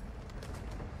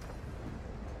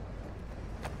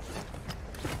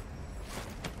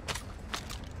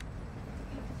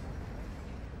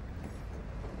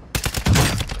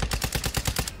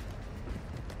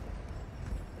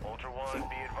 Ultra One,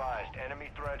 be advised. Enemy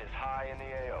threat is high in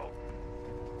the AO.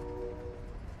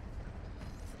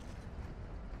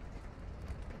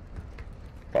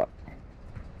 Fuck.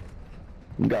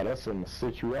 Got us in a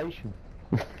situation.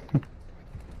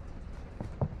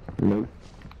 Nope.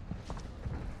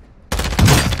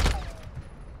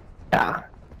 Ah.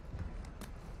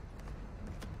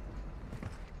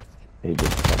 He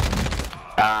just fucking...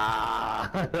 Ah.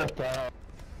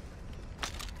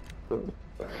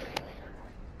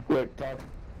 Quick, talk.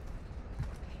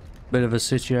 Bit of a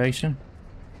situation.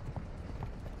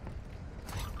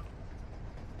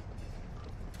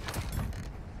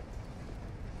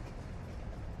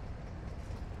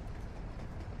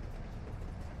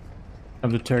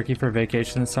 Come to Turkey for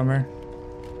vacation this summer.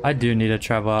 I do need to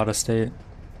travel out of state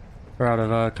or out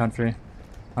of country,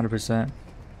 100%.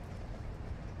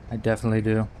 I definitely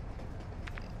do.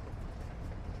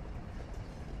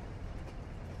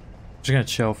 Just gonna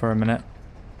chill for a minute.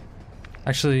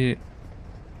 Actually,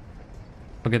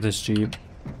 I'll get this Jeep.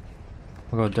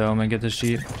 I'll go dome and get this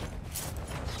Jeep.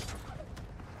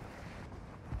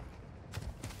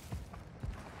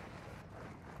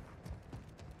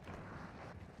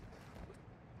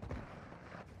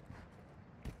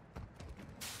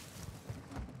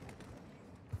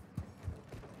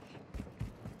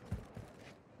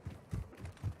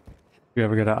 If you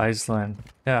ever go to Iceland.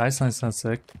 Yeah, Iceland sounds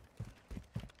sick.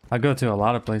 I go to a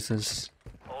lot of places,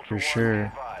 Ultra for One, sure. be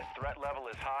advised. Threat level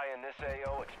is high in this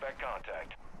AO. Expect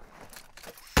contact.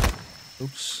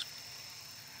 Oops.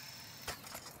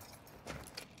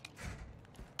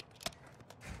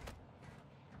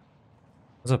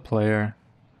 There's a player.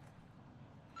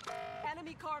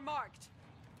 Enemy car marked.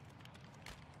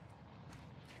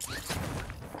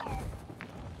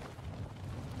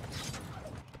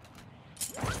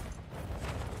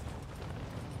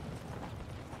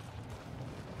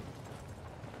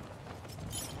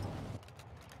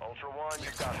 Ultra One,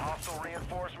 you've got hostile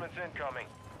reinforcements incoming.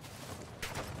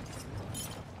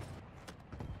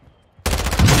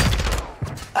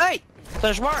 Hey!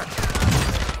 There's Mark!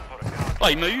 Put a contact.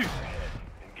 Hey, move!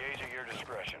 Engage at your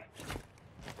discretion.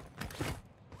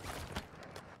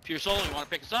 Pure Soul, you want to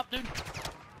pick us up, dude? Ultra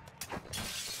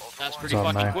That's One, pretty What's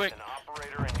up, fucking man? quick. an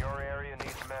operator in your area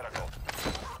needs medical.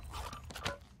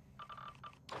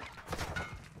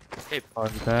 Hey, On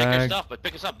pick your bag. stuff, but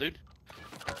pick us up, dude.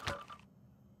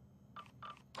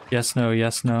 Yes, no,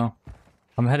 yes, no.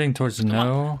 I'm heading towards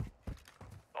no.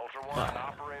 Ultra One, an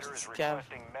operator is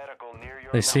requesting medical near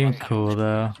your They seem location. cool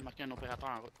though. Ci manca un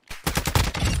operatore.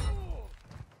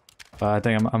 But I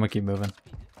think I'm gonna keep moving.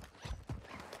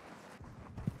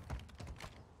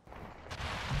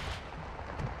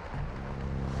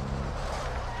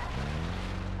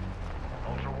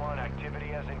 Ultra One, activity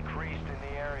has increased in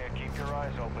the area. Keep your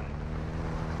eyes open.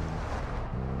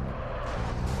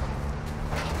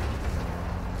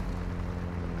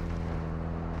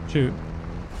 Shoot.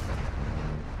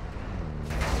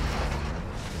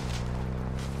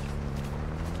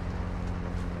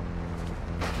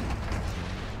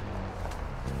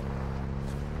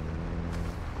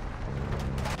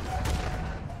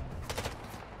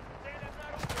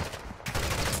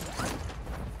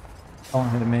 Don't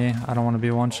hit me. I don't want to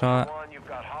be one shot. Ultra One, you've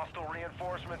got hostile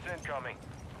reinforcements incoming.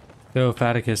 Yo,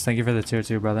 Faticus, thank you for the tier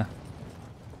 2, brother.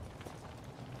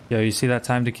 Yo, you see that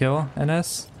time to kill,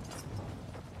 NS?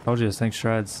 Told you this thing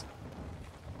shreds.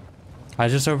 I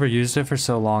just overused it for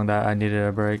so long that I needed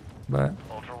a break, but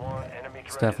Ultra One, enemy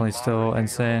it's threat definitely is still monitoring your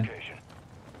insane. location.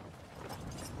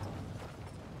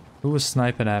 Who was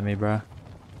sniping at me, bruh?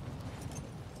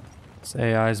 This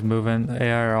AI's moving. The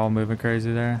AI are all moving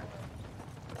crazy there.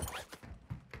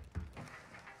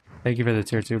 Thank you for the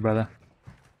tier 2, brother.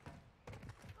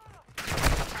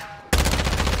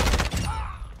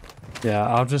 Yeah,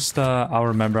 I'll just, I'll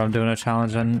remember I'm doing a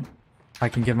challenge and I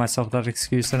can give myself that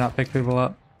excuse to not pick people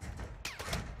up.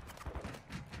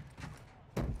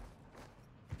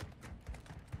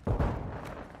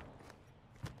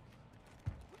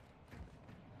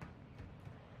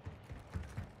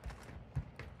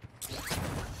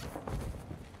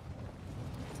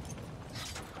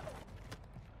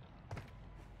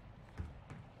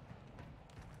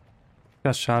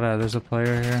 Got shot at. There's a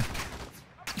player here.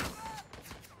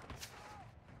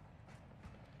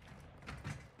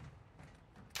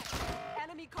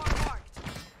 Enemy car marked.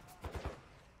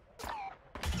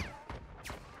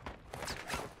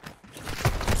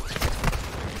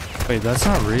 Wait, that's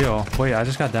not real. Wait, I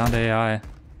just got down to AI.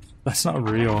 That's not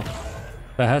real.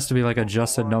 That has to be like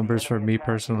adjusted numbers for me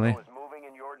personally. Is moving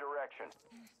in your direction.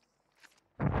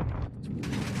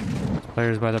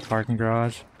 Players by the parking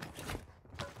garage.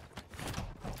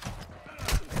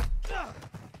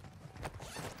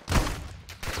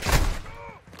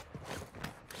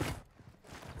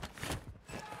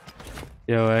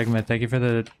 Yo, Eggman, thank you for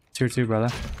the tier 2, brother.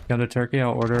 Come to Turkey,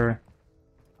 I'll order...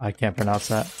 I can't pronounce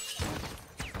that.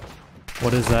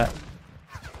 What is that?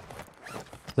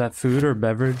 Is that food or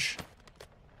beverage?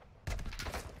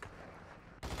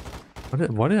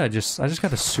 What did I just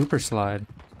got a super slide.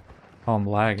 Oh, I'm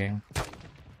lagging.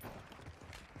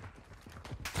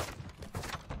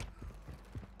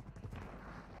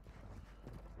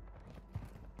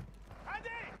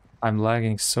 I'm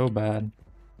lagging so bad.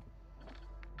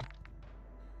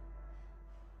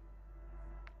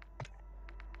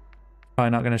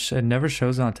 Probably not gonna it never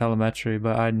shows on telemetry,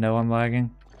 but I know I'm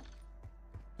lagging.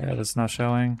 Yeah, that's not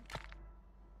showing.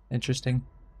 Interesting.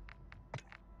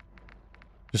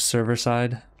 Just server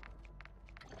side.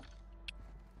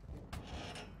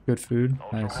 Good food.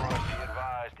 Ultra Nice. One, be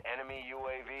advised, enemy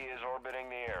UAV is orbiting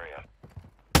the area.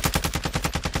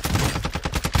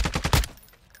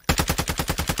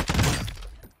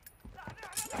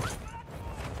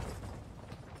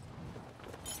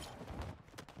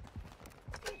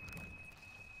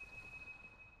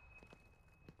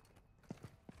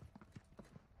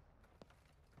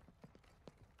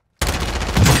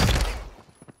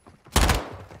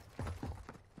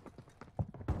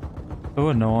 So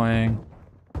annoying.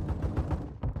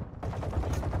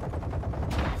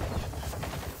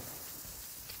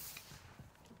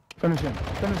 Finish him,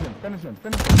 finish him, finish him,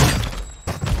 finish him.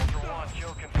 Ultra One,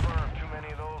 kill confirmed. Too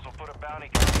many of those will put a bounty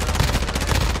counter up.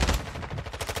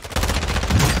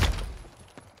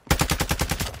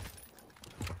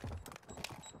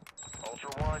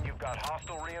 Ultra One, you've got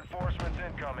hostile reinforcements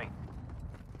incoming.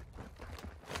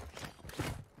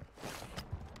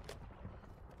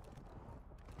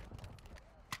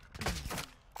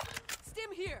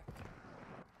 Stim here.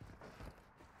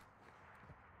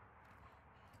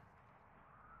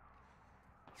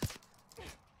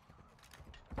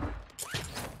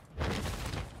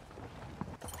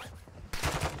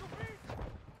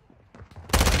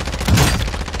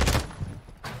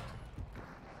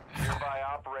 Nearby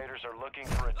operators are looking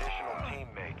for additional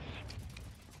teammates.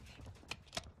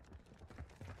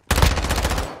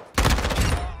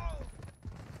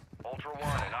 Ultra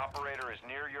One, an operator is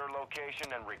near your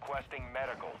location and requesting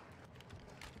medical.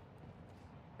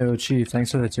 Yo, Chief,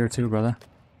 thanks for the tier 2, brother.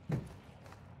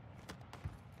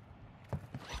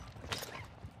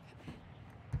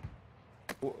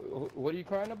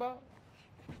 crying about?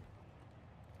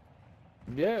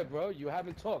 Yeah, bro. You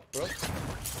haven't talked, bro.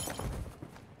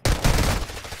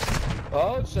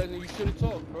 Oh, Shannon, you should have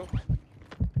talked, bro.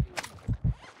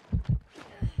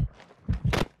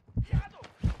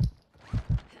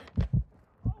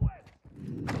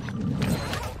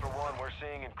 Ultra One, we're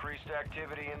seeing increased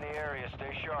activity in the area.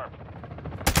 Stay sharp.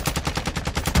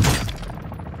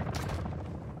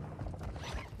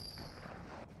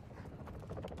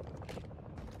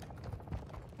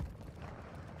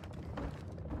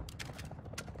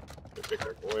 They pick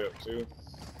their boy up too.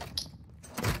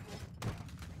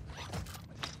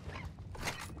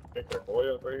 Pick their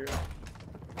boy up right here.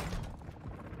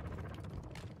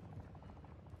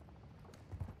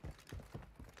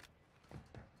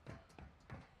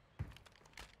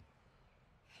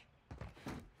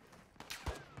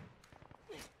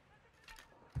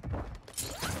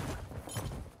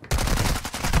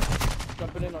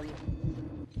 Jumping in on you.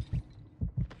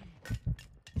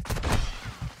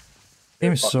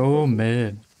 I'm so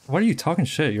mid. Why are you talking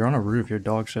shit? You're on a roof. You're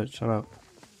dog shit. Shut up.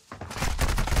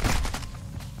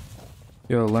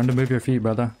 Yo, learn to move your feet,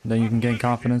 brother. Then you can gain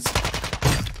confidence.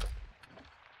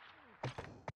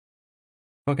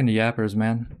 Fucking yappers,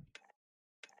 man.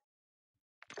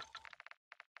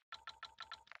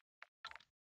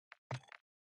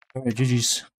 Alright,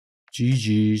 GG's.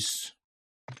 GG's.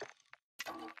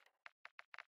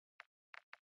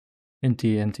 NT.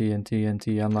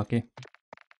 Unlucky.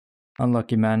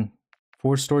 Unlucky, man.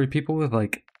 4-story people with,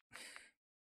 like...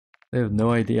 They have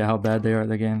no idea how bad they are at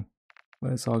the game.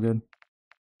 But it's all good.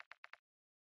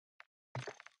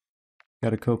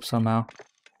 Gotta cope somehow.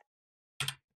 I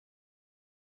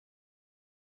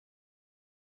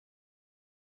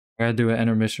gotta do an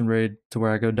intermission raid to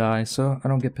where I go die, so I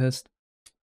don't get pissed.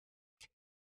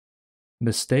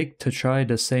 Mistake to try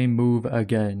the same move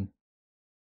again.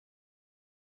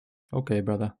 Okay,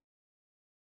 brother.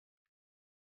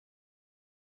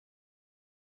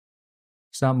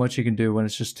 It's not much you can do when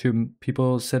it's just 2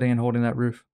 people sitting and holding that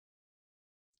roof.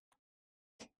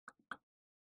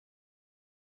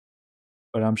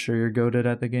 But I'm sure you're goated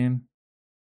at the game.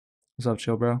 What's up,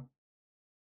 chill, bro?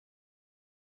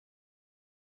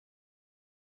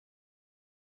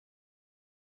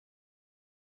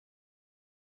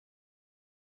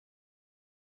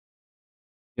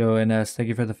 Yo, NS, thank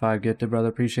you for the 5 gifted, brother.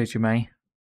 Appreciate you, man.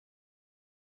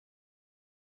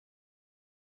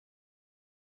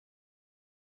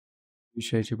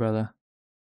 Appreciate you, brother.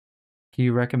 Can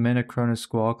you recommend a Cronus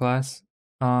Squall class?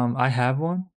 I have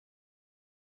one.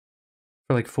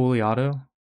 For like fully auto.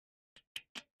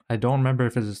 I don't remember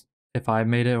if I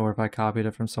made it or if I copied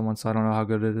it from someone, so I don't know how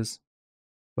good it is.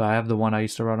 But I have the one I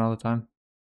used to run all the time.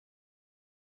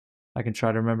 I can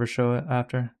try to remember show it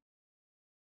after.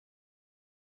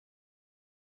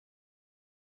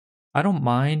 I don't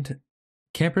mind.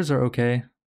 Campers are okay.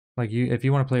 Like if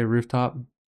you want to play a rooftop,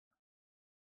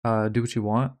 do what you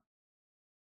want.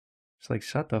 It's like,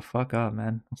 shut the fuck up,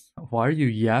 man. Why are you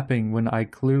yapping when I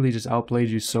clearly just outplayed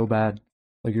you so bad?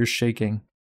 Like you're shaking.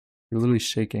 You're literally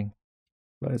shaking.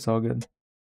 But it's all good.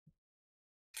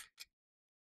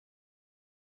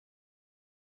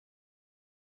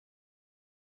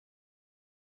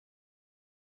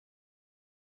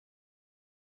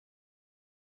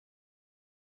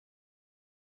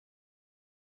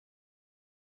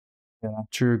 Yeah,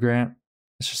 true, Grant.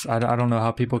 It's just I don't know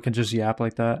how people can just yap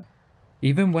like that.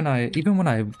 Even when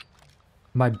I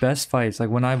my best fights, like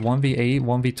when I 1v8,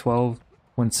 1v12,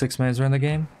 when 6-mans are in the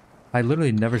game, I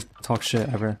literally never talk shit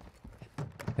ever.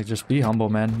 Like just be humble,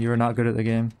 man. You are not good at the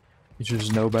game. You should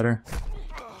just know better.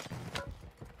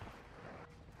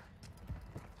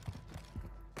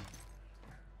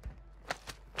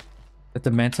 If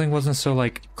the mantling wasn't so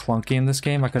like clunky in this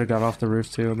game, I could have got off the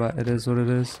roof too, but it is what it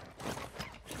is.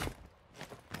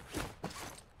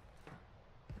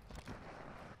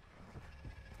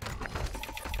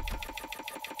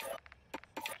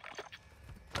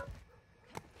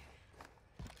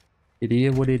 It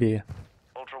is what it is.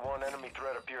 Ultra One, enemy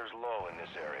threat appears low in this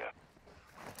area.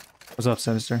 What's up,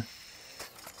 Sinister?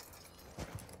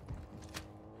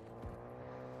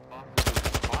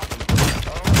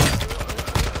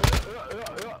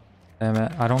 Damn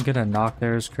it, I don't get a knock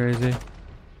there is crazy.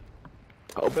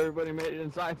 Hope everybody made it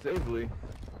inside safely.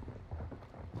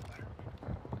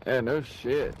 Yeah, no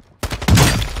shit.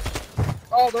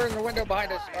 Oh, they're in the window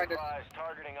behind us. Behind us.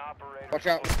 Targeting operators. Watch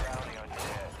out. Bounty on your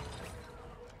head.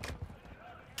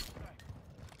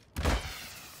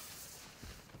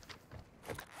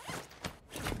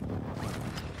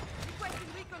 Requesting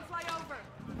recon flyover.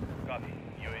 Copy.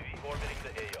 UAV orbiting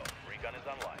the AO. Recon is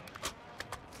online.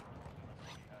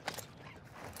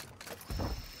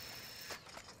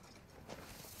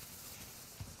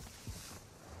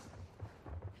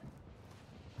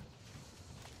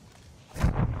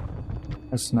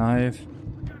 That's knife.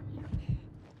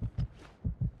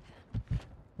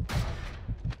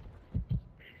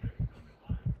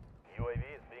 UAV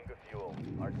is being fuel.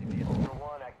 RTB Ultra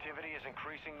One, activity is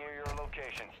increasing near your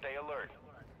location. Stay alert.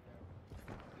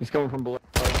 He's coming from below.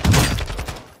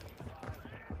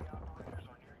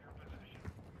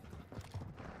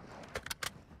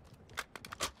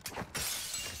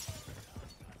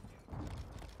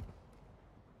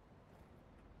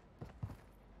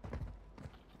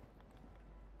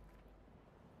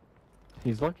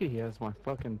 He's lucky he has my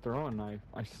fucking throwing knife.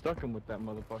 I stuck him with that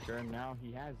motherfucker and now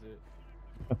he has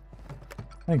it.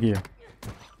 Thank you.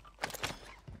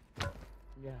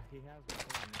 Yeah, he has my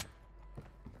throwing knife.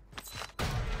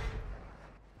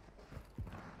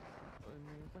 I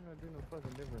mean, it's not gonna do no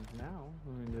fucking difference now. I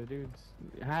mean, the dude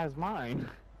has mine.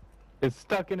 It's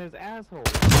stuck in his asshole.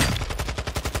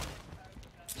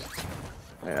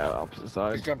 Yeah, opposite He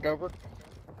side. jumped over.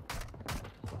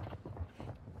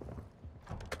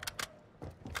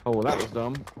 Oh, well, that was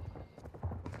dumb.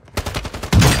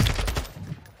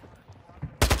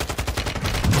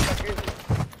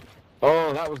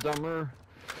 Oh, that was dumber.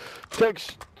 Take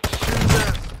shoot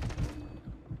that.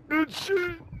 Good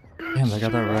shit. Damn, they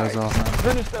got that res off now.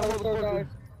 Finish that Oh, motherfucker. nice.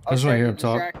 I just want to hear him get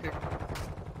talk. distracted.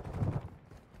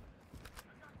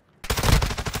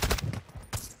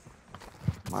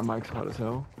 My mic's hot as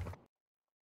hell.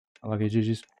 I love you,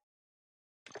 GG's.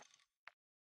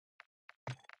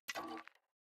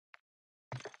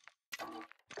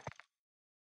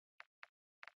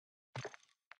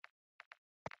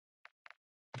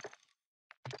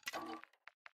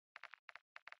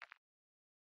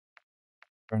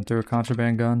 Burn through a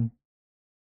contraband gun.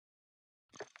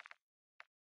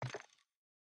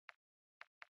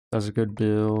 That's a good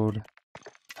build.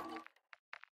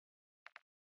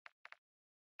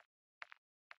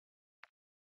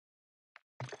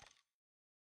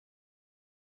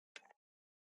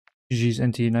 GG's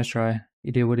NT, nice try.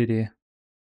 You did what you did.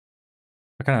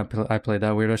 I played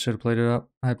that weird. I should have played it up.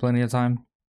 I had plenty of time.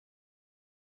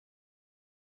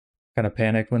 Kind of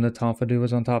panicked when the Tonfa dude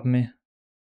was on top of me.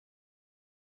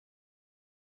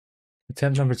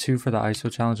 Attempt number 2 for the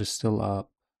ISO challenge is still up.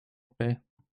 Okay.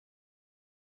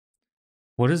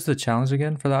 What is the challenge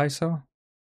again for the ISO?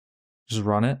 Just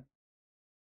run it.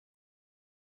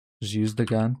 Just use the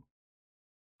gun.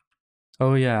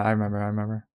 Oh yeah, I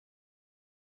remember.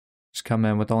 Just come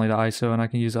in with only the ISO and I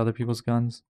can use other people's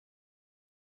guns.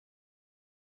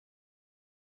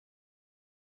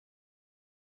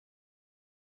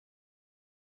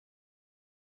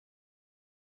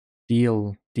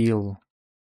 Deal.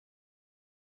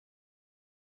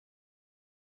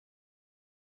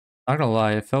 Not gonna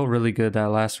lie, it felt really good that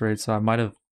last raid, so I might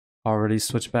have already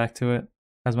switched back to it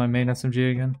as my main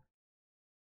SMG again.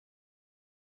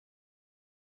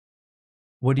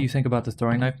 What do you think about the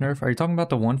throwing knife nerf? Are you talking about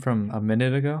the one from a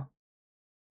minute ago?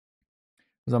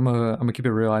 Because I'm gonna keep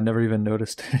it real, I never even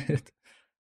noticed it.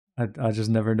 I just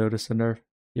never noticed the nerf.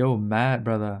 Yo, Matt,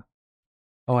 brother.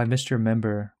 Oh, I missed your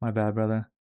member. My bad, brother.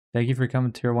 Thank you for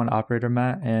coming, tier 1 operator,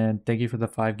 Matt, and thank you for the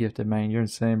 5 gifted, man. You're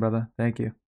insane, brother. Thank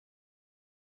you.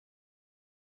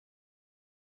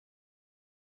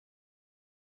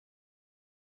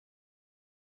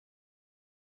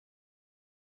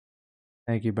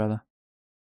 Thank you, brother.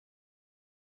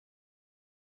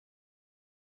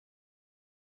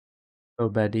 Oh,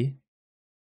 Betty.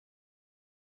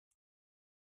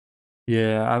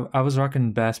 Yeah, I was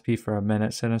rocking Bass P for a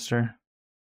minute, Sinister.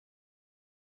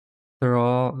 They're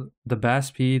all the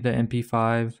Bass P, the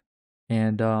MP5,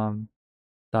 and the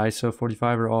ISO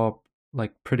 45 are all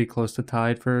like pretty close to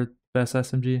tied for best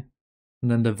SMG, and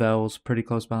then the Vel's pretty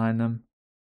close behind them.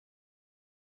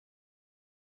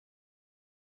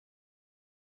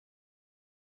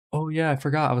 Oh yeah, I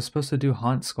forgot. I was supposed to do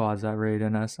hunt squads that raid,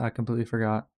 and I completely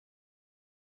forgot.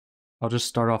 I'll just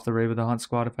start off the raid with a hunt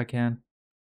squad if I can.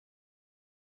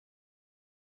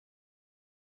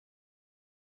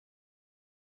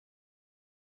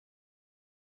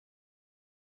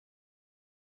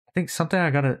 I think something I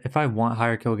gotta, if I want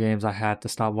higher kill games, I had to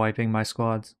stop wiping my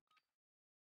squads.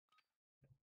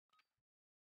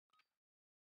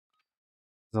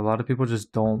 A lot of people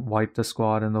just don't wipe the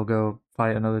squad and they'll go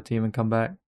fight another team and come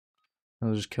back. And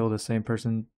they'll just kill the same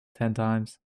person 10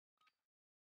 times.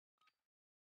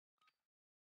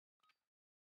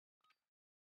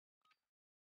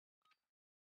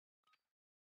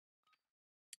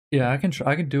 Yeah, I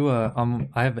can do a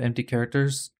I have empty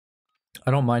characters.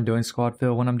 I don't mind doing squad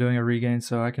fill when I'm doing a regain,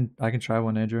 so I can try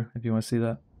one, Andrew, if you want to see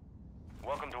that.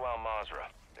 Welcome to Al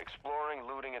Mazrah. Exploring,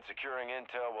 looting, and securing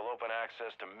intel will open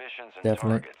access to missions and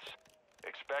Definitely. targets.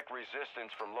 Expect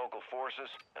resistance from local forces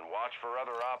and watch for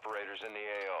other operators in the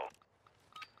AO.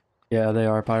 Yeah, they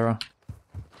are, Pyro.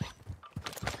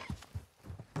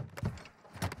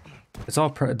 It's all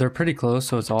they're pretty close,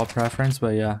 so it's all preference,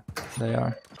 but yeah, they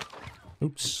are.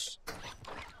 Oops.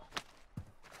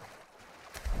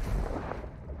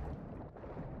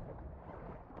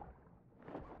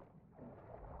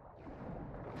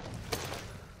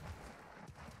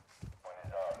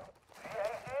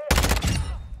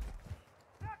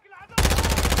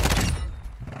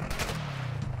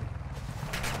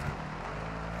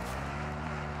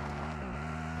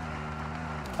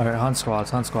 Alright, hunt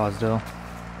squads, Dill.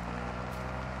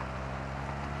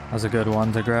 That was a good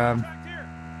one to grab.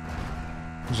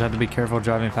 Just have to be careful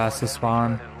driving past the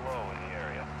spawn.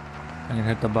 I can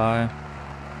hit the buy.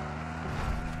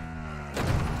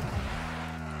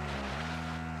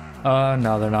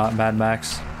 No, they're not. Mad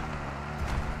Max.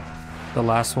 The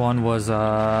last one was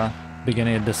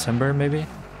beginning of December, maybe?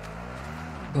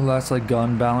 The last like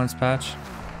gun balance patch.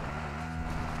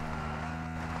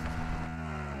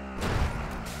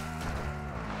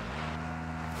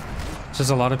 It's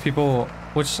just a lot of people,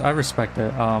 which I respect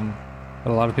it, but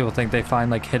a lot of people think they find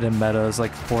like hidden metas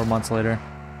like 4 months later.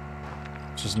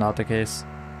 Which is not the case.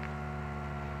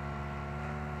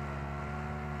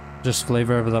 Just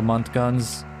flavor of the month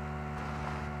guns.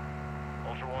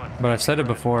 But I've said it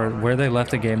before, where they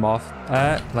left the game off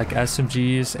at, like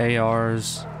SMGs,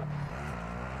 ARs,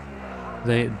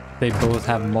 they both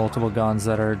have multiple guns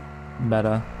that are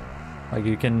meta. Like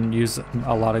you can use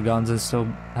a lot of guns and still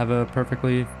have a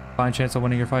perfectly fine chance of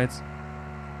winning your fights.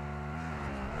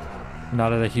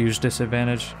 Not at a huge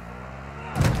disadvantage.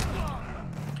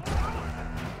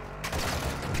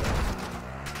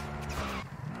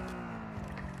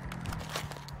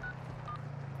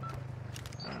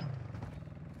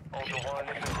 Ultra One,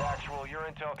 this is actual. Your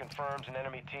intel confirms an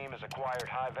enemy team has acquired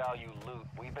high-value loot.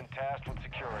 We've been tasked with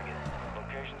securing it.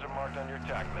 Locations are marked on your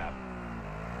TAC map.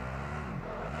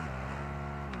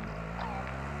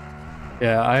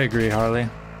 Yeah, I agree, Harley.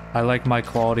 I like my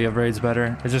quality of raids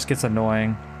better. It just gets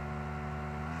annoying.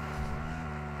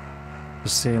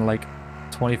 Just seeing like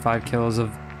 25 kills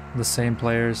of the same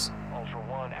players. Ultra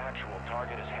One, actual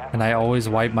target is half. And I always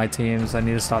wipe my teams. I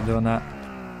need to stop doing that.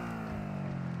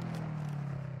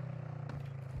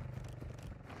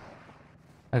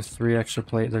 I have 3 extra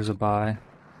plate. There's a buy.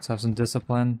 Let's have some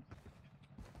discipline.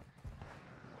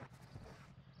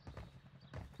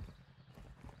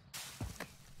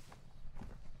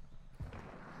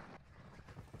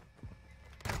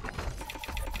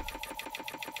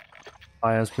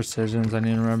 Buy has precisions. I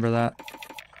need to remember that.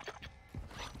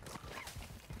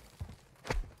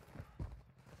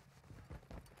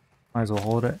 Might as well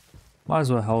hold it. Might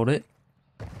as well hold it.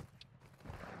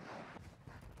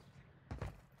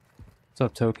 What's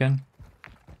up, Token?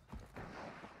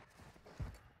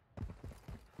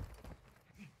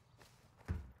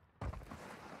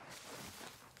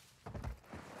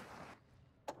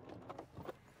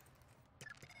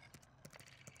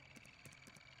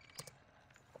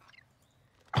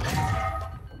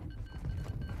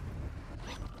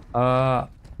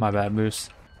 My bad, Moose.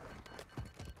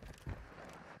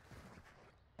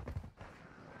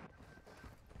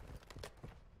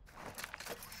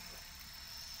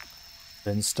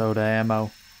 Been stowed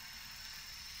ammo.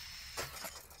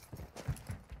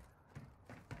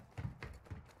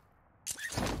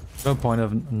 No point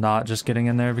of not just getting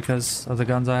in there because of the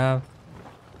guns I have.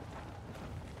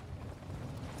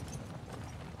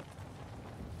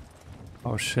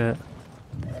 Oh shit.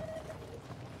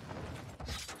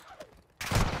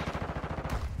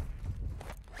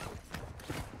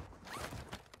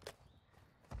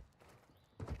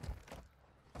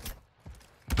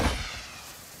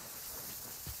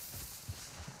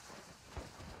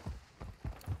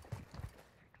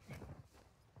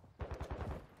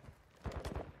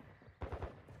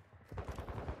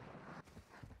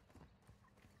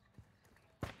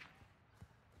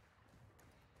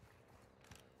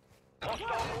 Hostile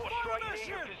mortar strike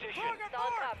near your position.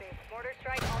 Solid copy. Mortar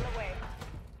strike on the way.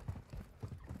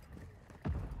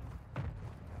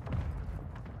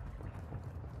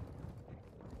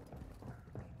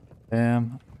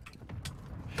 Damn.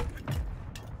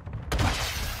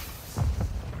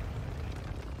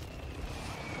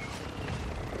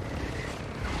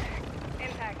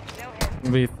 Impact. No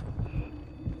hit. We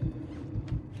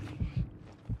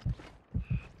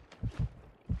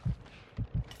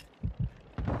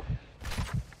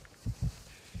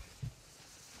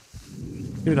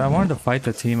Dude, I wanted to fight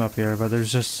the team up here, but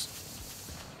there's this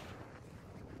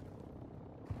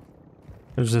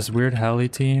weird heli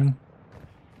team.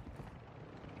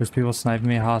 There's people sniping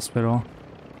me at hospital.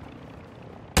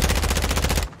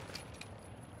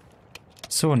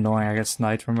 so annoying. I get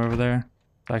sniped from over there.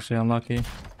 It's actually unlucky.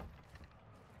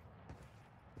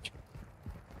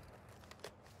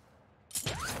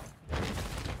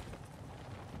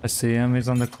 I see him. He's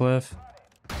on the cliff.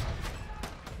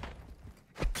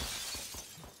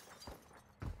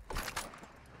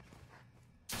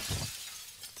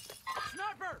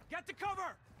 Sniper, get to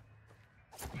cover!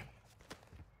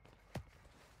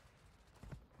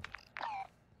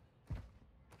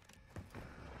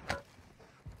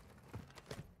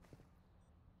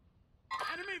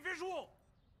 Enemy visual!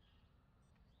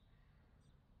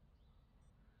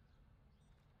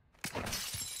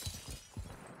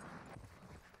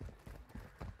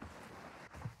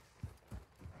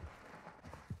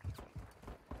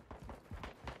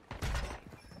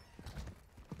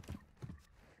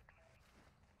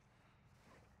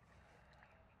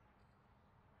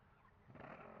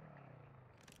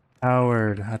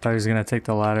 Howard. I thought he was gonna take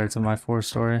the ladder to my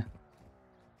 4-story.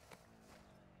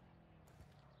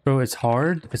 Bro, it's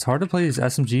hard. It's hard to play these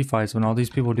SMG fights when all these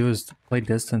people do is play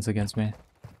distance against me.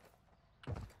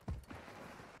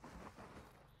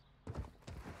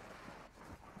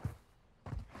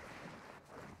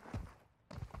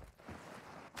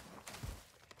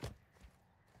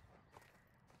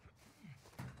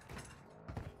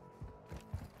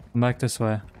 Come back this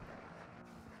way.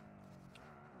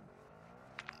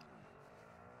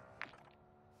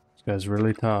 This guy's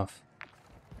really tough.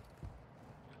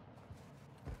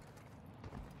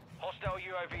 Hostile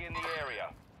UAV in the area.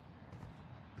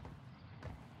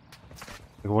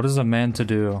 Like, what is a man to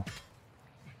do?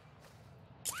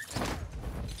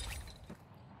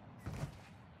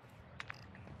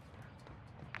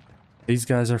 These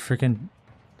guys are freaking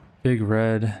big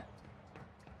red.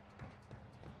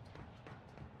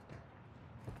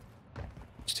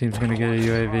 This team's gonna get a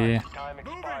UAV. Time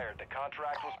expired. The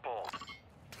contract was pulled.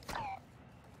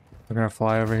 We're gonna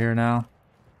fly over here now.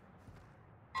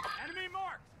 Enemy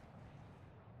marked!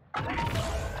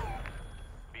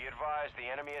 Be advised, the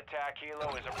enemy attack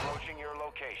helo is approaching your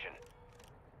location.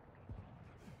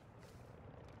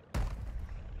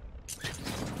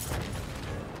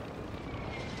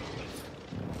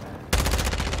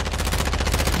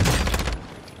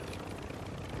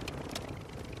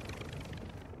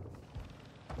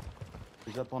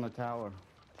 He's up on a tower.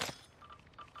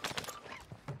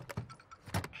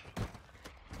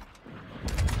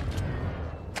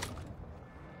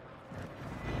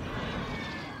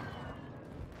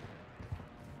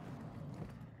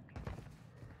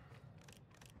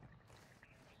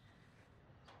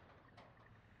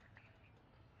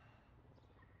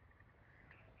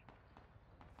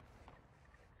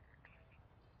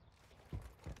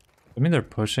 I mean they're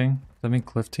pushing. I mean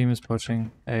Cliff team is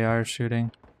pushing. AI is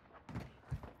shooting.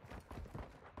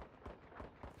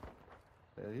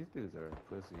 Yeah, these dudes are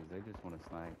pussies. They just want to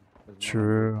snipe. There's one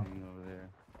True. over there.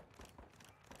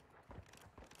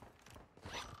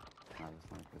 Not a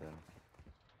sniper though.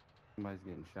 Somebody's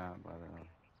getting shot by the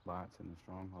bots in the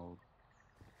stronghold.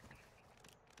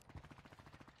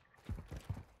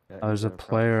 Yeah, Oh, there's they're a across the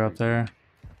player up street from there. me.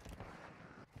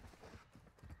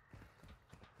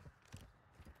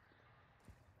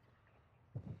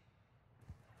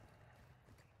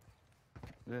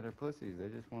 Yeah, they're pussies. They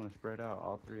just want to spread out.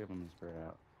 All three of them to spread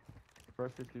out.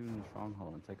 First, this dude in the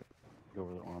stronghold and take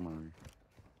over the armory.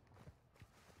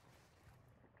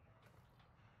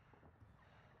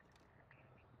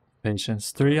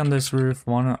 Patience. 3 on this roof,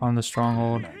 1 on the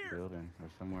stronghold. Back building or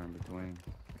somewhere in between.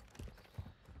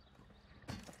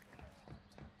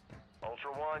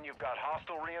 Ultra One, you've got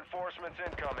hostile reinforcements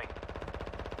incoming.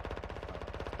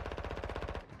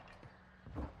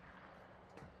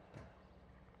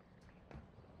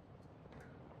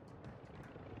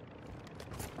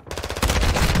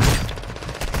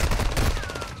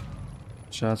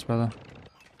 Shots, brother.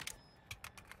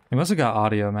 He must have got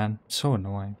audio, man. So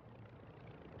annoying.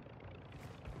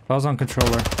 If I was on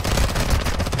controller.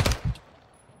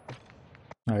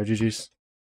 Alright, GG's.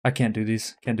 I can't do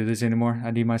these. Can't do this anymore. I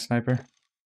need my sniper.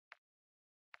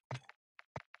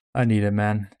 I need it,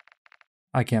 man.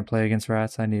 I can't play against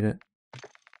rats. I need it.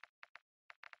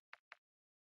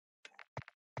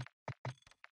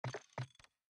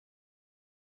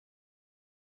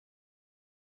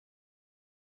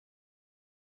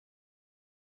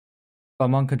 If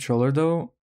I'm on controller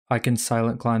though, I can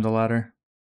silent climb the ladder.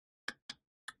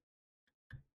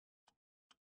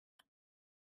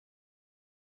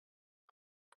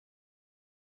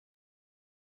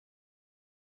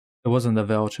 It wasn't the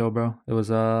Veil chill, bro. It was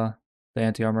the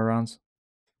anti-armor rounds.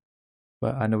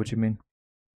 But I know what you mean.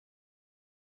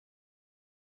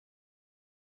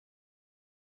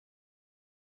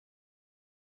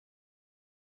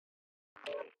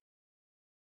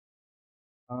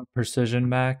 Precision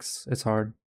max, it's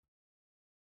hard.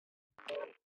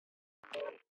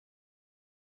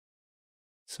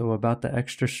 So about the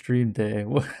extra stream day,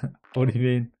 what do you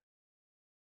mean?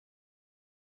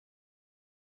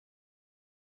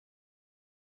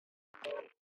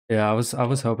 Yeah, I was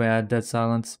hoping I had dead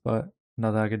silence, but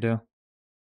nothing I could do.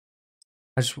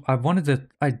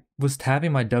 I was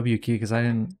tabbing my W key because I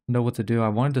didn't know what to do. I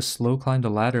wanted to slow climb the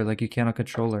ladder like you can on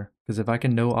controller. Because if I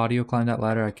can no audio climb that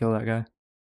ladder, I kill that guy.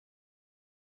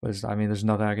 But I mean, there's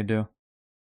nothing I can do.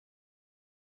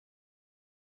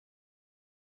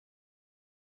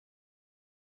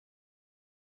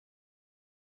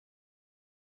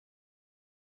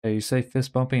 Hey, you say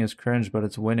fist bumping is cringe, but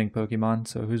it's winning Pokemon,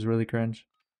 so who's really cringe?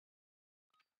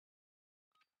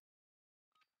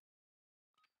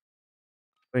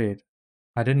 Wait,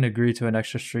 I didn't agree to an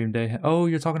extra stream day. Oh,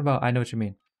 you're talking about, I know what you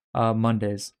mean.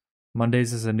 Mondays.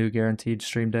 Mondays is a new guaranteed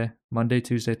stream day. Monday,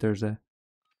 Tuesday, Thursday.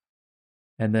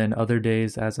 And then other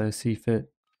days as I see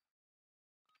fit.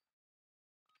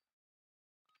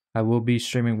 I will be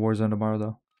streaming Warzone tomorrow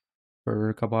though. For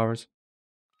a couple hours.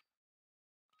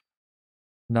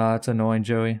 Nah, it's annoying,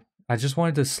 Joey. I just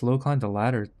wanted to slow climb the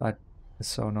ladder. It's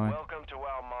so annoying. Welcome to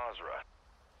Al Mazrah.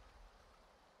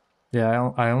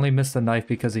 Yeah, I only missed the knife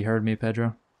because he heard me,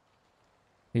 Pedro.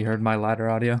 He heard my ladder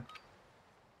audio.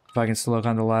 If I can slow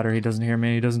climb the ladder, he doesn't hear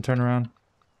me, he doesn't turn around.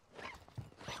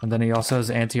 And then he also has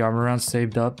anti-armor rounds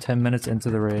saved up 10 minutes into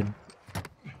the raid.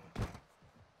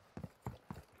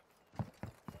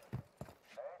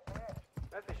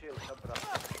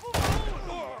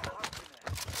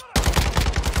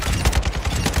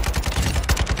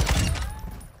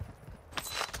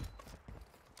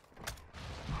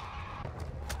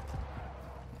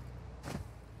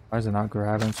 Why is it not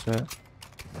grabbing shit?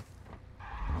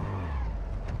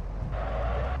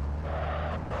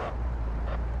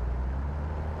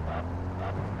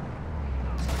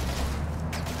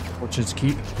 Fortune's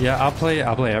Keep. Yeah, I'll play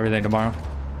everything tomorrow.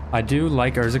 I do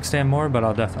like Urzikstan more, but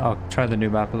I'll try the new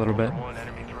map a little bit.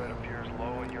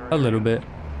 A little bit.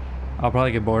 I'll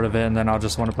probably get bored of it and then I'll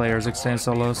just want to play Urzikstan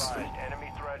solos.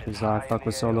 Because I fuck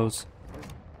with solos.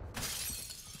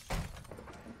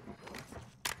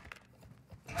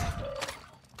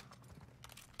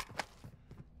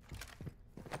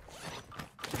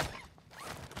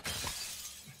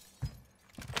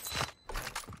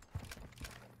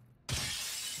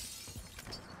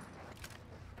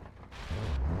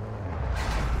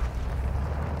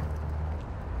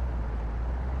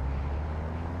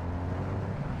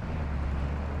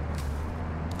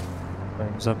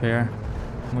 Up here.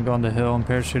 I'm gonna go on the hill and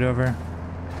parachute over.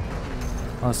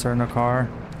 Unless they're in a car.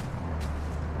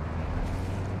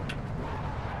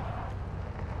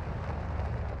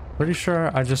 Pretty sure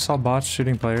I just saw bots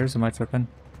shooting players. Am I tripping?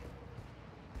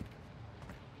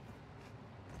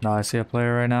 No, I see a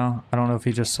player right now. I don't know if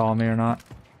he just saw me or not.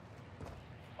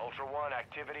 Ultra One,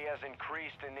 activity has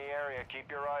increased in the area. Keep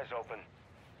your eyes open.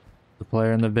 The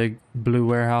player in the big blue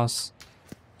warehouse.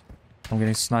 I'm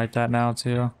getting sniped at now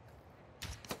too.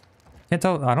 Can't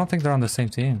tell. I don't think they're on the same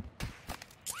team.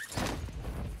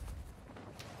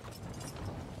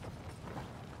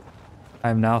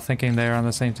 I'm now thinking they are on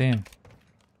the same team.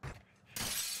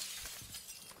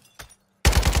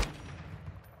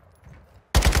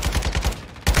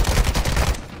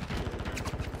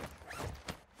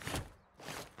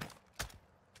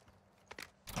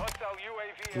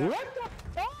 What the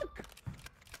fuck? Did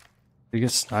you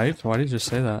get sniped? Why did you just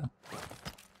say that?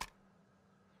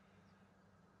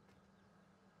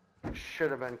 Should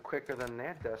have been quicker than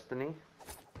that, Destiny.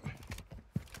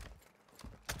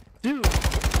 Dude.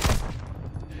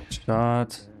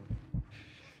 Shot.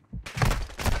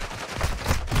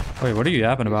 Wait, what are you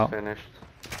yapping about? Finished.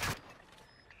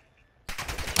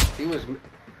 He was,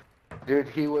 dude.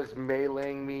 He was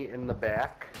meleeing me in the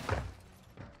back.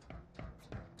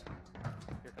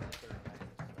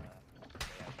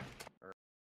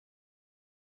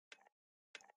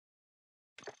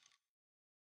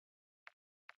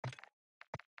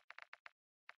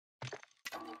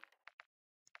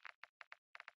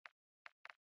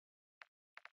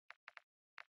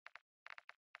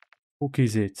 Fuck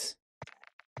is it?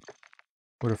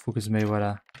 What the fuck is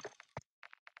Mayweather?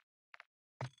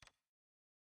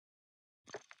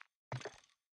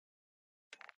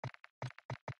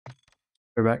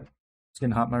 We're back. It's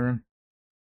getting hot in my room.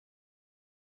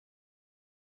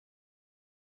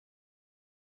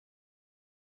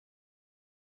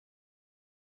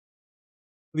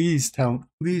 Please tell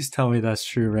me that's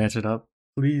true, Ranch It Up.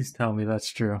 Please tell me that's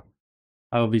true.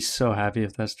 I will be so happy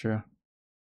if that's true.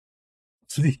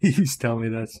 Please tell me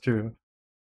that's true.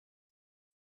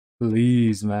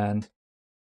 Please, man.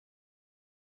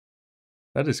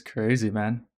 That is crazy,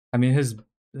 man. I mean, his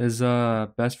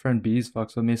best friend Bees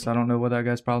fucks with me, so I don't know what that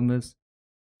guy's problem is.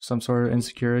 Some sort of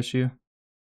insecure issue.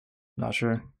 Not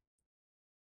sure.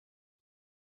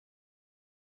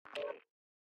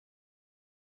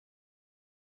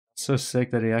 So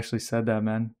sick that he actually said that,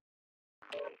 man.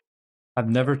 I've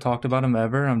never talked about him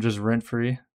ever. I'm just rent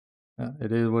free.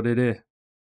 It is what it is.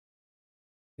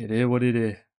 It is what it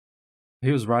is.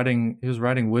 He was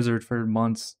writing Wizard for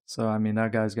months, so I mean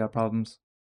that guy's got problems.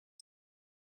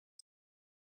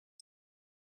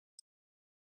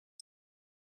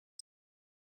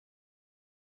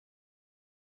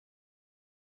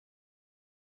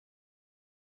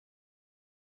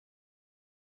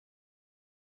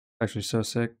 Actually so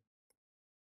sick.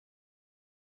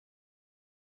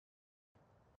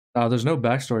 There's no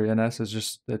backstory in S,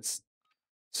 it's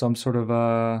some sort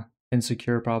of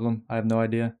insecure problem. I have no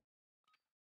idea.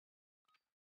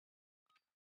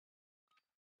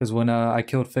 Because when I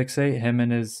killed Fixate, him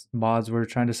and his mods were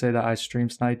trying to say that I stream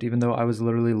sniped, even though I was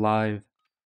literally live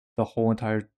the whole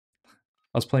entire.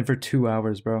 I was playing for 2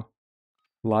 hours, bro,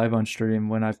 live on stream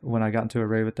when I got into a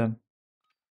raid with them.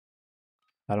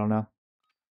 I don't know.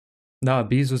 No,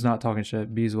 Bees was not talking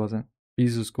shit. Bees wasn't.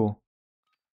 Bees was cool.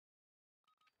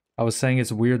 I was saying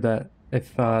it's weird that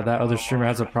if that other streamer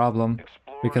has a problem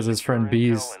because his friend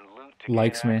Bees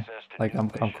likes me, like I'm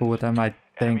cool with him. I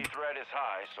think,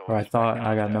 or I thought.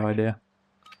 I got no idea.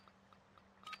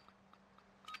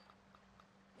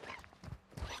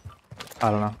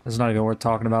 I don't know. It's not even worth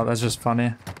talking about. That's just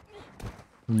funny.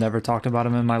 Never talked about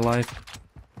him in my life.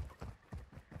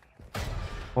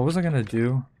 What was I gonna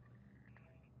do?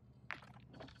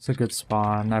 It's a good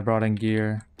spawn. I brought in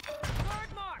gear.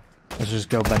 Let's just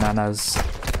go bananas.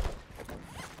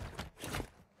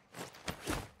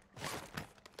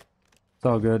 It's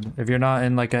all good. If you're not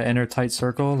in like an inner tight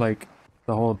circle, like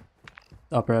the whole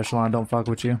upper echelon don't fuck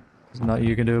with you. There's nothing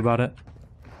you can do about it.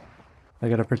 They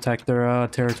gotta protect their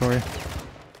territory.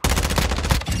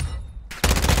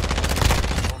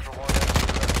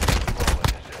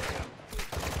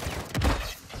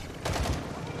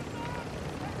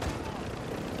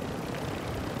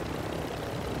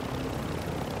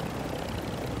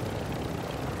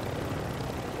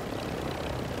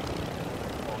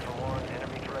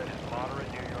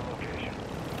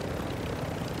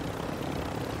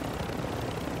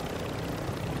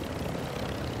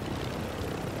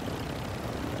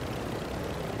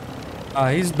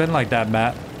 He's been like that,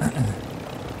 Matt.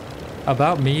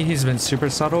 About me, he's been super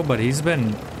subtle, but he's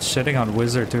been shitting on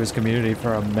Wizard to his community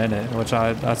for a minute, which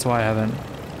that's why I don't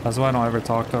ever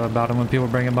talk about him when people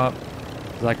bring him up.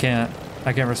 'Cause I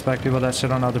can't respect people that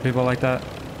shit on other people like that.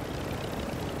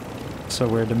 So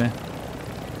weird to me.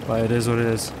 But it is what it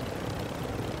is.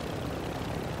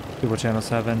 People channel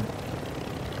 7.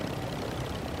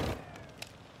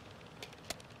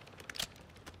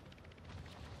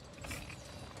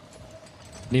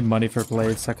 Need money for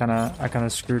blades. I kind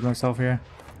of screwed myself here.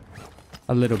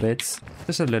 A little bit,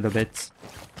 just a little bit.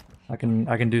 I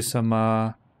can do some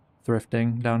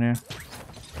thrifting down here.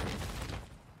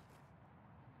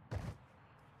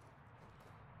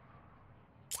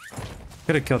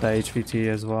 Could have killed that HVT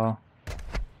as well.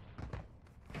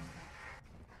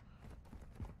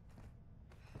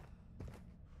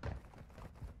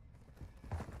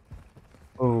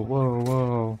 Oh, whoa,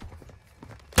 whoa.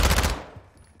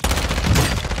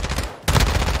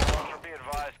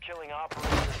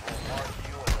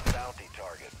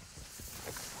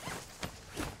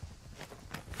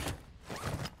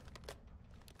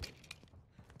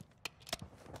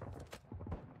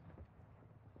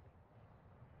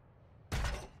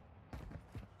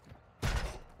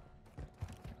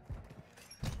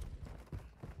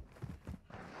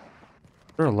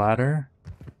 Is there a ladder?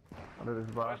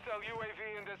 Hostile UAV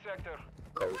in this sector.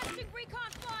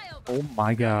 Oh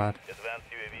my god. Advanced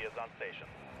UAV is on station.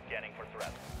 Scanning for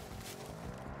threats.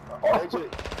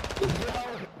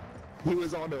 He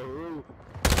was on the roof.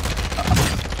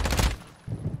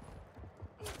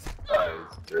 That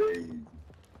is crazy.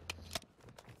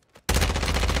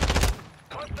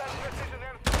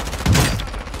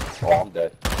 Oh, I'm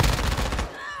dead.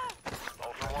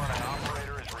 Ultra One, an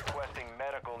operator is requesting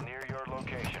medical near your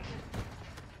location.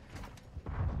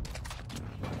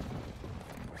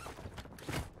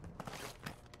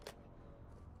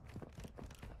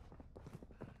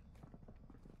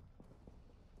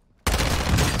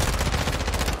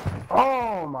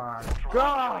 Oh my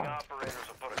god! Operators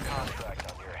will put a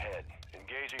contract on your head.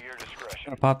 Engage at your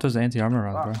discretion. I popped those anti-armor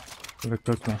rounds, bro. Would have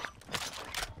cooked me.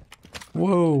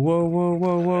 Whoa, whoa, whoa,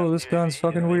 whoa, whoa! This gun's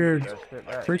fucking weird.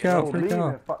 Freak out, freak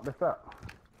out. Fuck this up.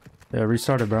 Yeah,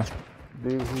 restart it, bro.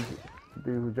 Dude,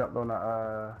 Dude who jumped on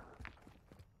the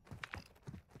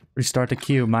Restart the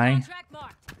queue, man. Contract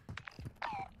marked.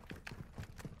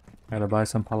 Gotta buy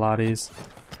some Pilates.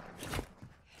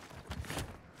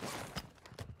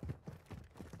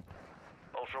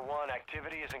 Ultra One,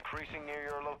 activity is increasing near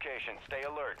your location. Stay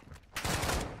alert.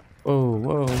 Whoa,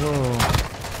 whoa, whoa.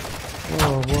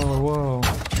 Whoa, whoa, whoa.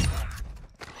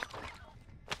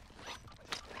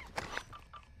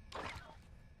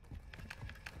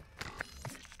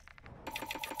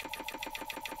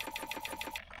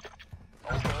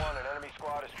 Ultra One, an enemy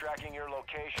squad is tracking your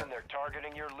location. They're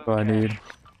targeting your loot What I need. cache.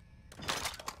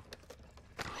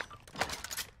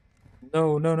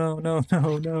 No, no, no, no,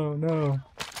 no, no, no.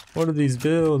 What are these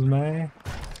bills, man?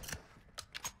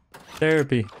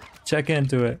 Therapy. Check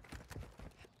into it.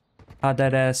 Hot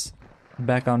that ass.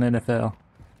 Back on NFL.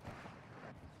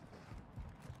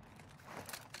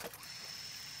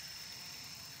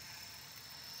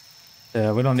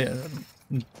 Yeah, we don't need...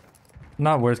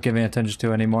 Not worth giving attention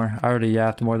to anymore. I already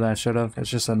yapped more than I should have. It's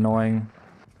just annoying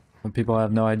when people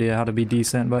have no idea how to be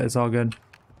decent, but it's all good.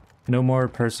 No more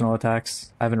personal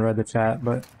attacks. I haven't read the chat,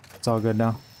 but it's all good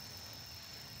now.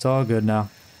 It's all good now.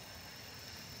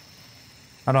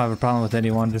 I don't have a problem with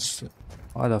anyone, just...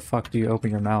 Why the fuck do you open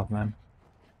your mouth, man?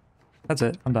 That's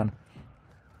it. I'm done.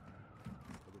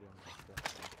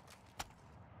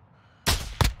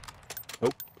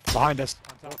 Behind us.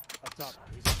 On top. Up top.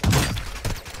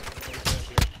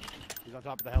 He's on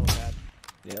top of the helipad.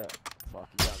 Yeah. Fuck,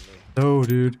 you got me. No,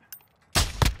 dude.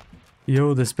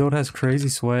 Yo, this build has crazy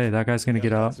sway. That guy's gonna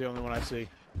get up. That's the only one I see.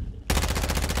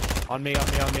 On me,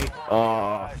 on me, on me.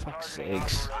 Oh, fuck's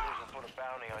sakes.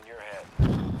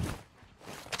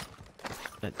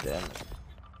 God damn it.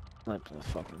 Right to the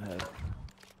fucking head.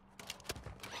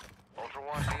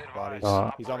 Bodies.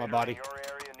 Uh, He's on my body. You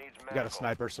got a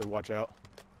sniper, so watch out.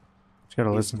 Just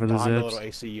gotta listen for the behind the zips. little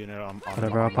AC unit on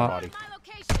Whatever, I'll my pop. body. My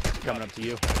location. Coming up to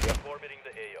you. Yep. Orbiting the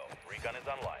AO. Recon is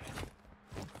online.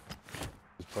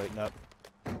 He's plating up.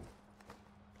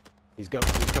 He's coming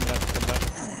up, coming up.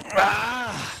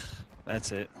 Ah!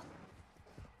 That's it.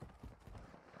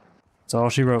 That's all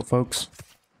she wrote, folks.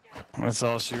 That's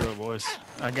all she wrote, boys.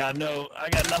 I got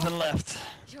nothing left.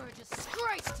 You're a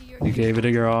disgrace to your You gave it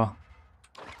a girl.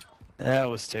 That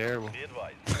was terrible. Be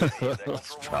advised. That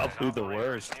was probably the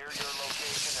worst.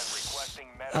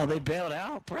 Oh, they bailed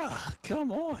out, bruh.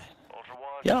 Come on.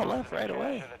 Y'all left right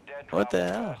away. What the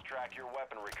hell? Track your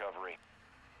weapon recovery.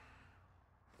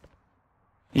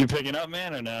 You picking up,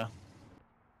 man, or no?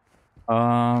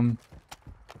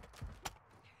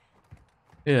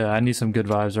 Yeah, I need some good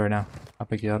vibes right now. I'll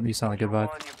pick you up. You sound like good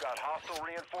vibes. You've got hostile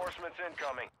reinforcements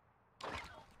incoming.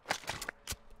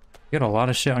 You got a lot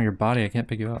of shit on your body. I can't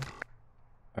pick you up.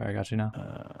 Alright, I got you now.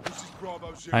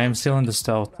 I am still into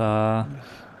stealth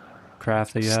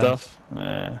craft that you have. Stuff?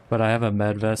 Yeah. But I have a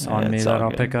med vest Yeah, on me it's that all I'll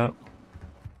good. pick up.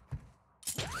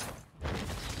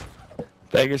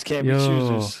 Beggars can't be Yo,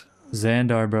 choosers.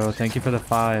 Xandar, bro. Thank you for the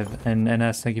 5. And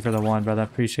NS, thank you for the 1, brother.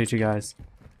 Appreciate you guys.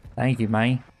 Thank you,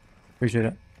 man. Appreciate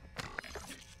it.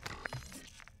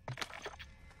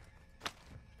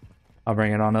 I'll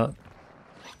bring it on up.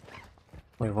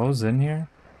 Wait, what was in here?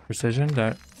 Precision?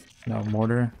 That... No,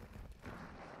 mortar.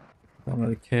 Don't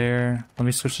really care. Let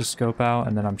me switch the scope out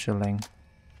and then I'm chilling.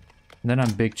 And then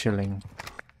I'm big chilling.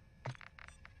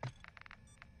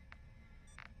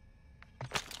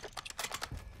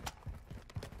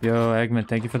 Yo, Eggman,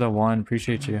 thank you for the 1.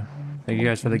 Appreciate you. Thank you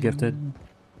guys for the gifted.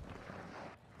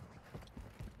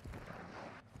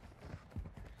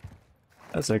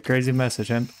 That's a crazy message,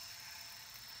 Hemp.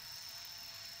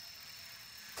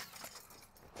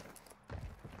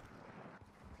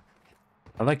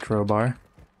 I like Crowbar.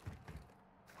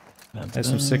 That's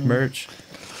some sick merch.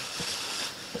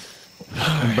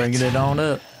 I'm bringing it on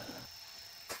up.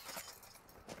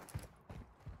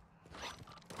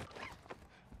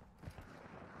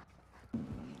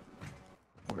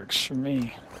 Works for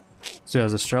me. So yeah,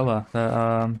 there's Estrella.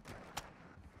 That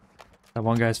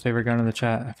one guy's favorite gun in the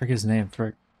chat. I forget his name.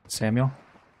 Samuel.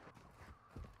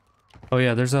 Oh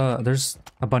yeah, there's a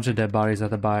bunch of dead bodies at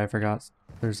the buy. I forgot.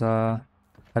 There's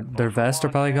their vests are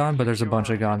probably gone, but there's a bunch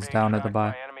of guns down at the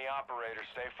buy.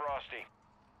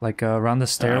 Like around the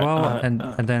stairwell, and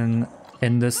then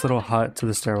in this little hut to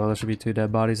the stairwell, there should be 2 dead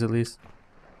bodies at least.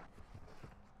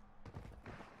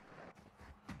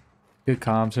 Good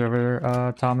comms,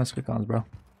 whoever, Thomas. Good comms, bro.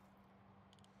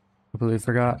 Completely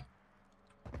forgot.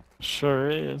 Sure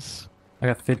is. I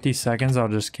got 50 seconds. I'll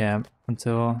just camp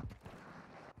until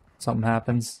something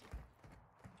happens.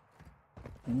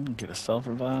 Get a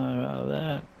self-revive out of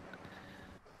that.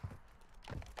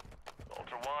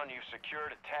 Ultra One, you've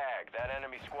secured a tag. That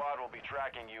enemy squad will be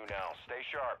tracking you now. Stay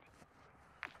sharp.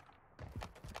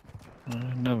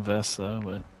 No vests though,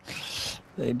 but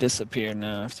they disappear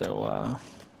now after a while.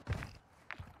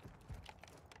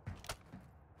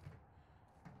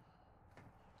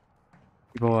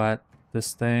 People at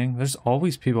this thing. There's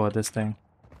always people at this thing.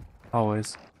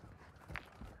 Always.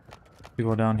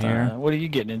 People down here. What are you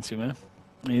getting into, man?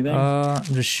 Anything? I'm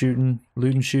just shooting,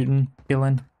 looting, shooting,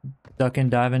 killing, ducking,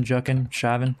 diving, jucking,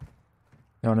 shoving.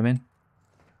 You know what I mean?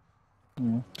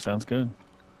 Sounds good.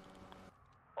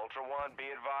 Ultra One, be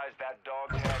advised that dog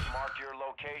tag marked your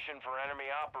location for enemy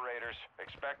operators.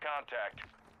 Expect contact.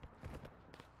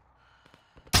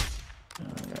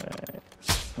 Alright.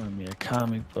 Find me a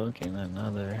comic book and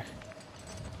another.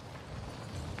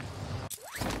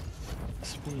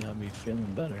 Speed, I'll be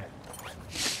feeling better.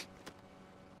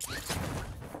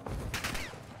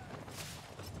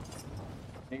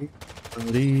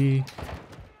 Ready.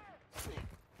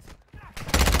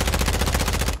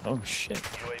 Oh shit.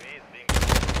 Put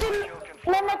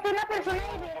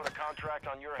a contract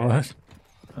on your head. What?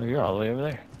 Oh, you're all the way over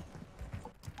there.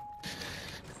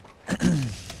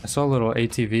 I saw a little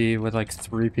ATV with like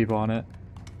 3 people on it.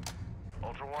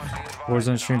 Ultra One, be advised Warzone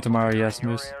that stream tomorrow, yes,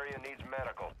 your Moose. area needs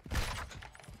medical.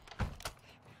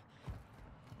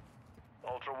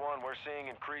 Ultra One, we're seeing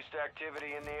increased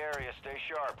activity in the area. Stay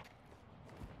sharp.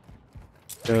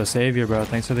 Yo, Savior, bro.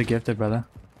 Thanks for the gifted, brother.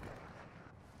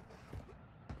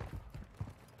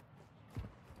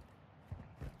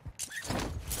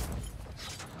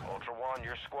 Ultra One,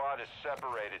 your squad is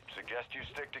separated. Suggest you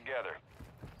stick together.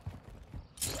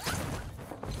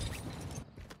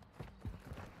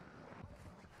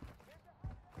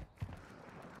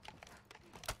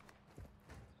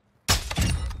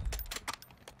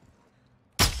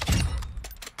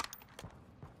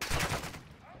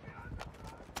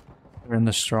 We're in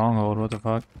the stronghold. What the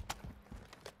fuck?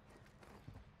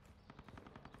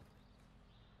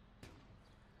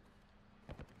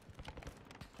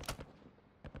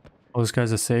 Oh, this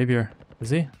guy's a savior. Is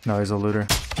he? No, he's a looter.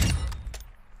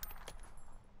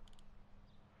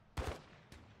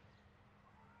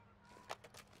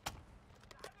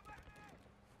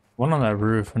 One on that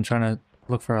roof. I'm trying to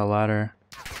look for a ladder.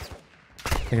 I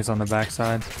think it's on the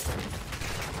backside.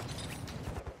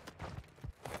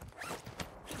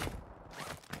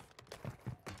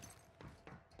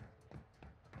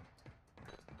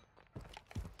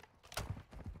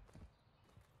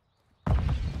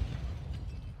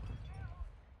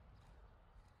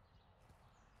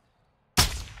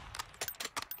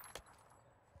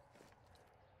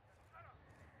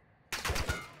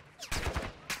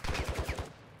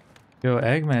 Yo,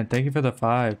 Eggman, thank you for the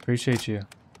 5. Appreciate you.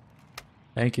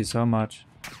 Thank you so much.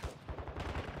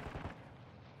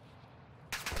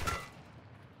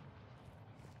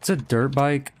 It's a dirt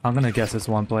bike. I'm gonna guess it's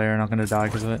one player and I'm gonna die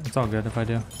because of it. It's all good if I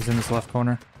do. He's in this left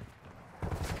corner.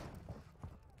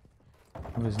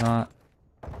 No, he's not.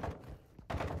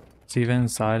 Is he even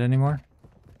inside anymore?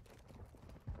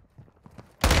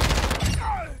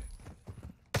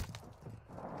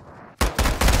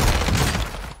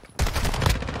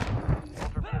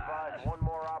 One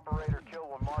more operator kill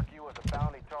will mark you as a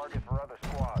bounty target for other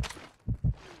squads.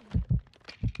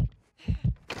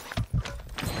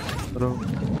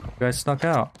 You guys snuck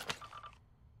out.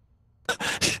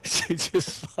 You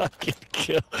just fucking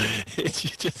kill. You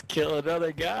just kill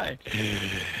another guy.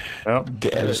 Yep.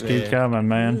 Damn Just it, keep coming,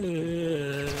 man.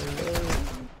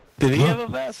 Did he have a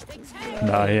vest?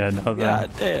 Nah, he had nothing. God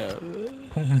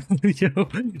damn.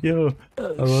 yo. I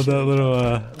love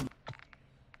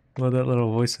that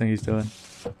little voice thing he's doing.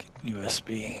 Fucking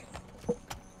USB.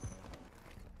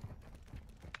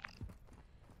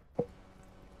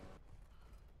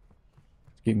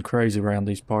 It's getting crazy around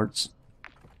these parts.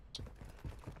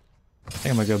 I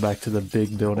think I'm gonna go back to the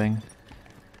big building.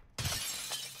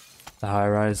 The high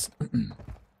rise.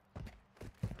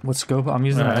 What scope? I'm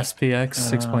using an SPX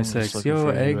 6.6.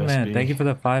 Yo, Eggman, USB. thank you for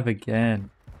the 5 again.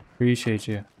 Appreciate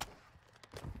you.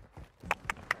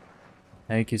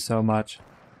 Thank you so much.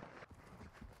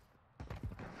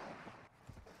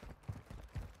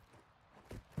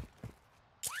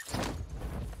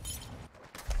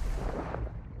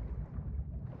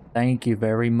 Thank you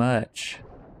very much.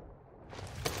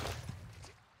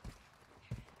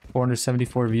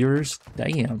 474 viewers.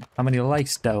 Damn. How many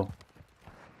likes though?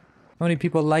 How many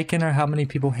people liking or how many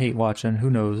people hate watching? Who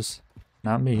knows?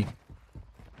 Not me.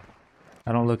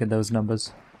 I don't look at those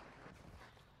numbers.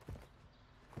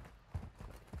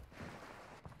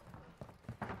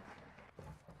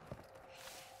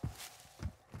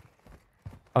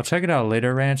 I'll check it out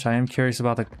later, Ranch. I am curious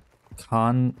about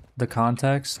the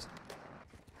context.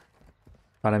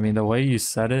 But I mean, the way you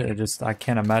said it, I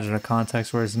can't imagine a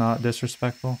context where it's not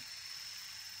disrespectful.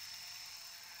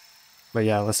 But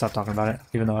yeah, let's stop talking about it.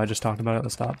 Even though I just talked about it,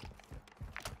 let's stop.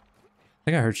 I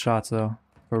think I heard shots though,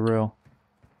 for real.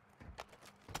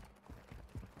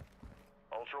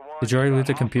 Did you already loot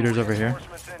the computers over here?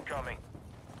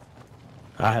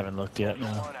 I haven't looked yet,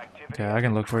 no. Okay, I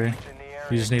can look for you.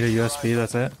 You just need a USB,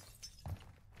 that's it?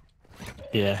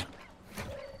 Yeah.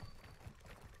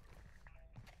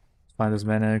 Find this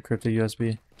man and encrypt the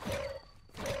USB.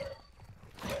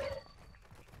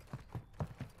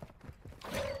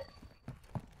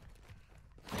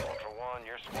 Ultra One,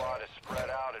 your squad is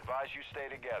spread out. Advise you stay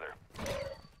together.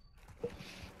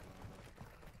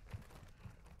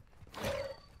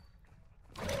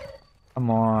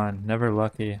 Come on, never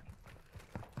lucky.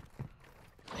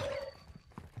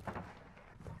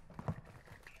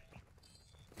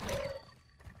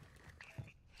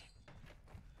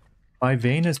 My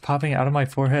vein is popping out of my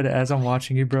forehead as I'm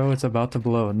watching you, bro. It's about to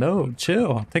blow. No,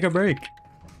 chill. Take a break.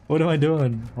 What am I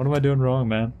doing? What am I doing wrong,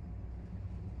 man?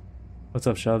 What's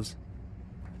up, Shoves?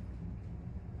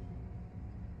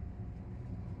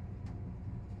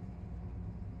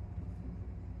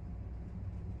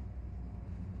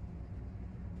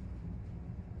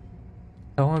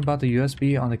 Tell him about the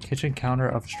USB on the kitchen counter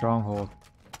of Stronghold.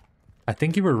 I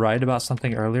think you were right about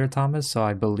something earlier, Thomas, so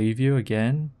I believe you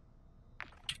again.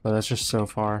 But that's just so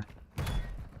far.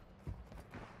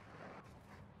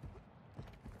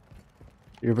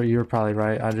 You're probably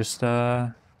right. I just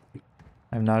I'm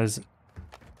not as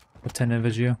attentive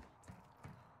as you.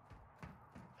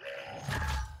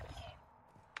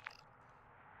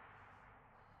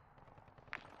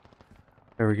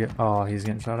 There we go. Oh, he's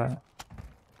getting shot at.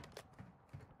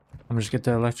 I'm just get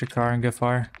the electric car and go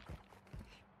fire.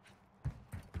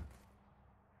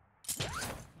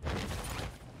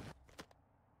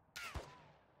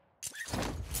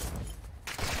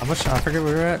 How much? I forget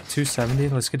we were at 270.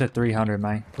 Let's get to 300,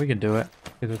 man. We can do it.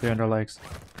 Get to 300 likes.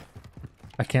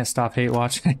 I can't stop hate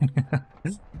watching.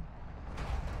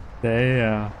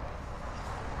 Damn.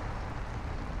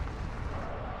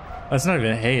 That's not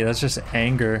even hate. That's just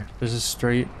anger. There's just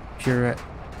straight, pure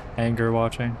anger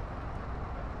watching.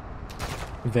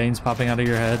 Veins popping out of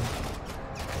your head.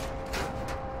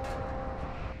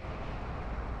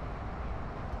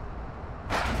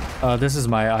 This is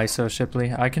my ISO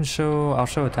Shipley. I'll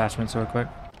show attachments real quick.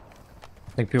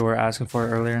 I think people were asking for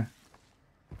it earlier.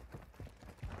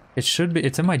 It should be,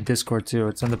 it's in my Discord too.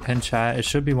 It's in the pin chat. It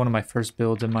should be one of my first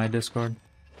builds in my Discord.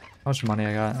 How much money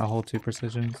I got? A whole 2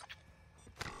 precisions.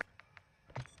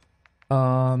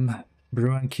 Bruin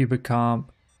Cubic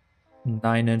Comp,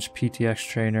 9-inch PTX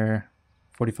trainer,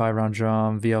 45 round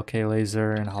drum, VLK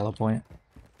laser, and hollow point.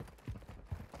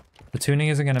 The tuning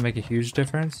isn't going to make a huge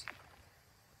difference.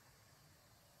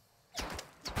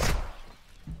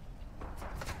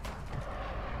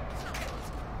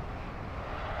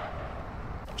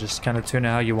 Just kind of tune it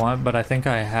how you want, but I think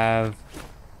I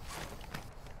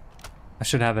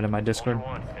should have it in my Discord.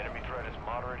 Enemy threat is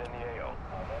moderate in the AO.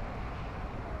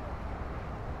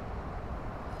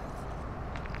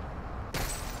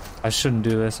 I shouldn't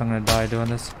do this. I'm gonna die doing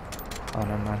this. Oh,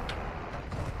 never mind.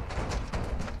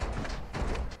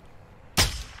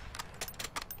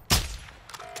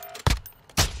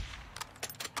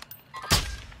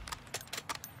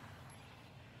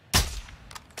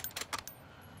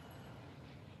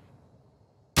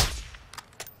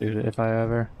 Dude, if I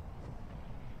ever...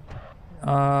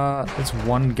 it's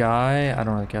one guy. I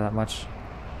don't really care that much.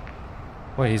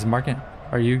 Wait, he's marking.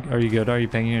 Are you good? Are you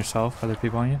pinging yourself? Other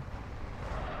people on you?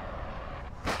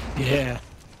 Yeah.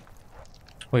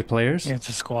 Wait, players? Yeah, it's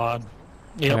a squad.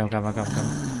 Yep. Okay,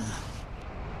 come.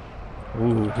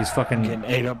 Ooh, he's fucking getting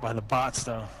ate up by the bots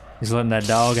though. He's letting that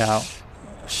dog out.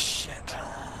 Shit.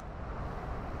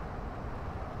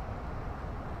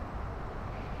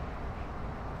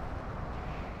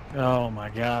 Oh my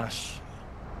gosh.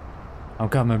 I'm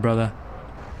coming, brother.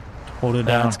 Hold it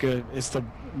down. That's good. It's the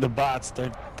bots.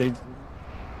 The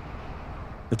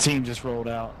team just rolled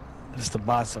out. It's the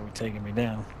bots that were taking me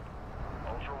down.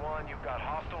 Ultra One, you've got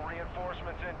hostile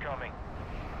reinforcements incoming.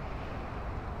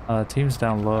 Team's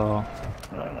down low.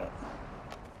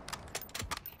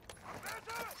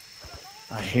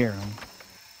 I hear him.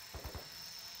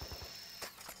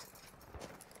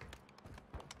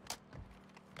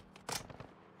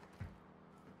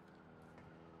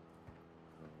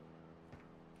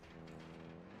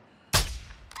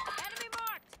 Enemy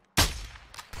marked.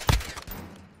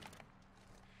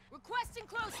 Requesting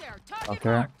close air. Target Okay.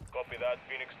 marked. Copy that.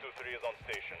 Phoenix 2-3 is on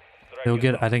station. Strike He'll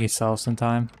get. inbound. I think he sells some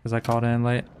time because I called in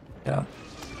late. Yeah.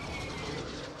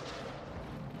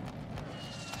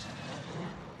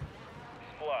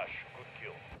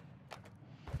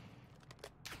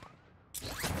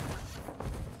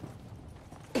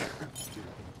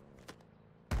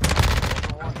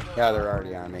 Yeah, they're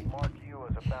already on me. Mark you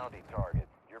as a bounty target.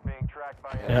 You're being tracked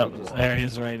by Yep, there he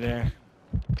is right there.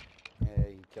 Yeah,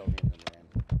 he killed me and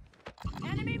then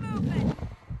ran. Enemy movement.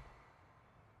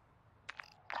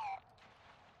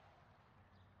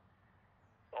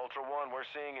 Ultra One, we're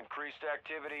seeing increased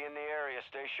activity in the area.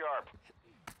 Stay sharp.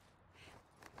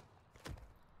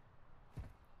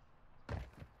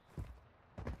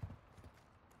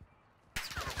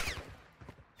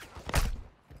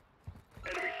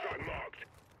 Enemy front marked.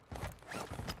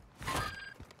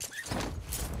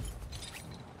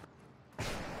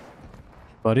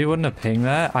 Buddy wouldn't have pinged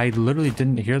that. I literally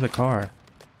didn't hear the car.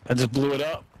 I just blew it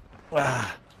up.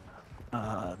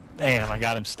 Damn, I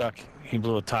got him stuck. He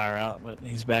blew a tire out, but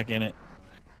he's back in it.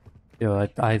 Yo,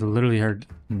 I literally heard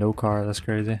no car. That's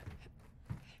crazy.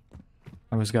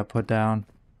 I just got put down.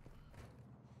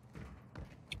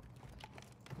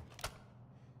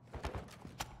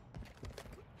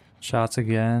 Shots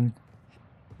again.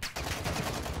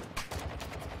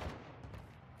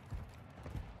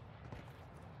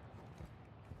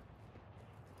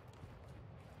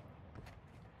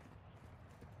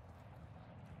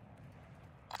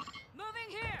 Moving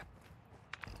here.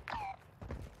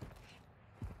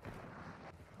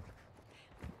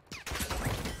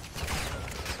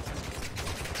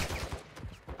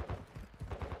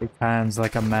 Big hands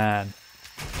like a man.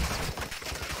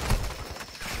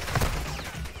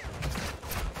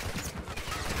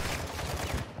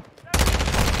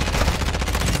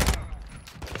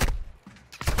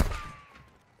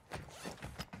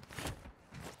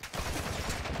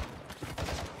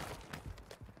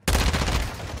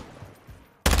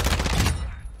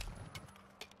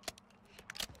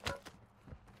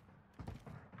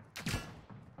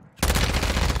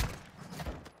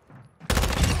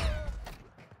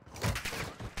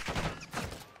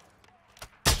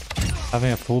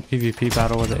 Having a full PvP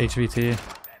battle with the HVT.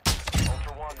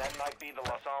 Ultra One, that might be the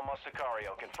Los Alamos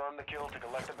Sicario. Confirm the kill to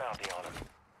collect a bounty on him.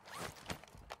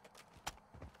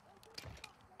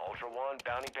 Ultra One,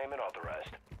 bounty payment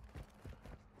authorized.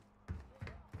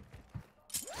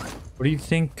 What do you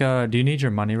think? Do you need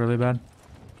your money really bad?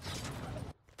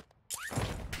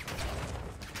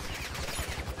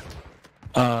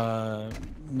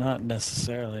 Not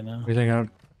necessarily, no. What do you think?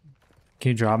 Can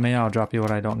you drop me? I'll drop you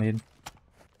what I don't need.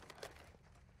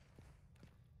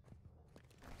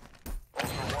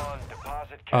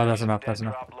 Oh, that's enough. That's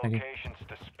enough. Thank you.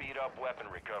 To speed up weapon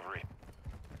recovery.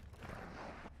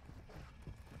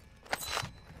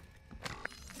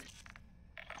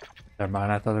 Never mind.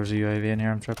 I thought there was a UAV in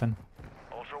here. I'm tripping.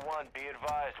 Ultra One, be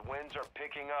advised, winds are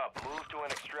picking up. Move to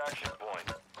an extraction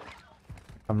point.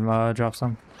 I'm drop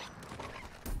some.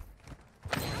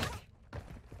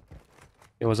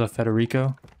 It was a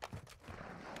Federico.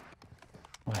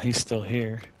 Well, he's still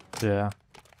here. Yeah.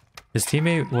 His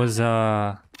teammate was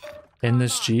in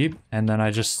this Jeep, and then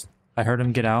I heard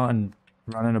him get out and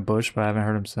run in a bush, but I haven't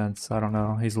heard him since. I don't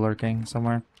know. He's lurking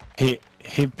somewhere. He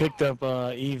picked up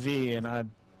EV, and I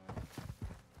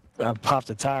popped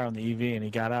a tire on the EV, and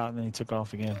he got out, and then he took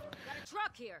off again.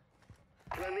 Truck here.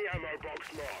 Friendly ammo box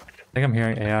marked. I think I'm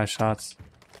hearing AI shots.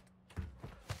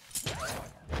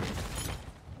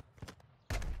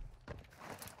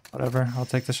 Whatever. I'll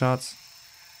take the shots.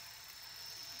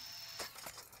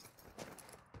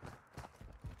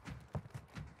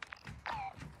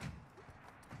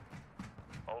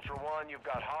 Ultra One, you've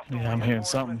got hostile Yeah, I'm hearing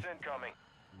something. incoming.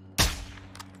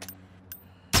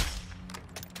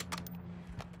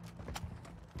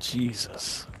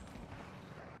 Jesus.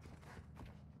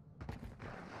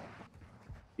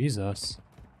 Jesus.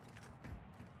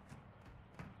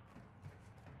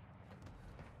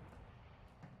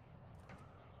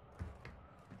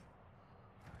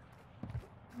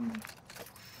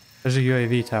 There's a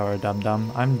UAV tower,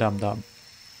 dum-dum. I'm dum-dum.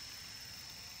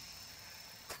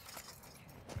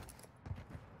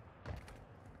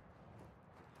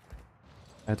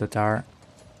 At the tower.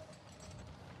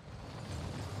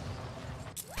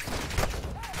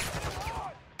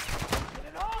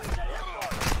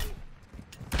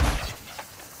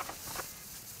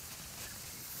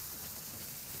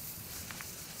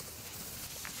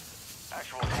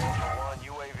 Actual to Ultra One,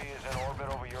 UAV is in orbit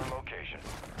over your location.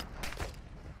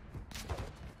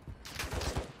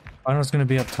 I know it's gonna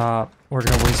be up top. We're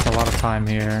gonna waste a lot of time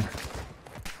here.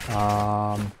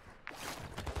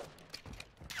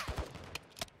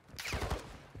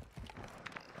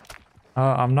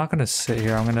 I'm not gonna sit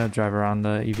here. I'm gonna drive around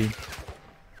the EV.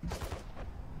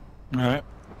 All right.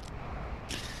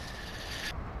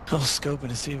 I'll scope it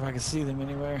to see if I can see them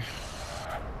anywhere.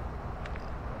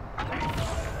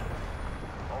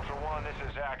 Ultra One, this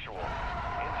is actual.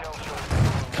 Intel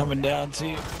shows Coming down to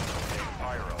you.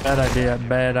 pyro. Bad idea,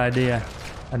 bad idea.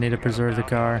 I need to preserve the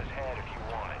car. His head if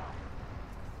you want it.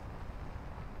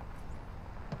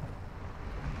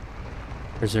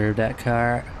 Preserve that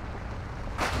car.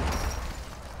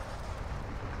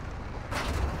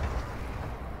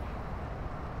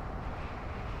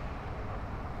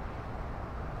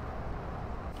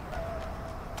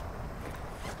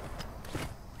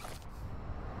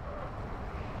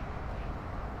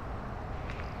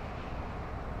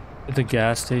 At the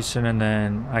gas station and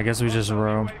then I guess we just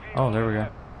roam. Oh, there we go.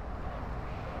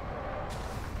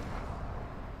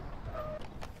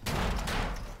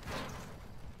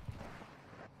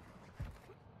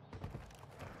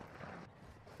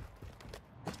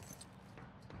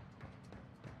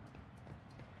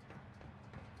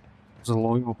 There's a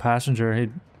loyal passenger. He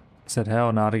said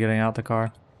hell no to getting out the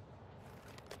car.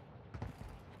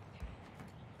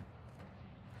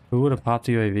 Who would have popped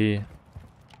the UAV?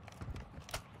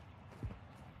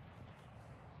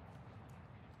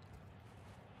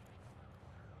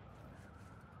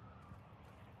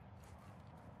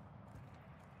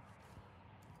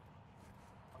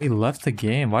 He left the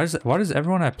game. Why does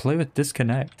everyone I play with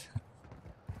disconnect?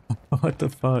 What the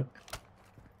fuck?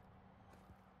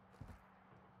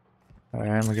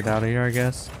 Alright, I'm gonna get out of here, I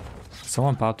guess.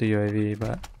 Someone popped the UAV,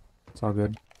 but it's all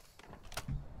good.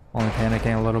 Only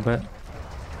panicking a little bit.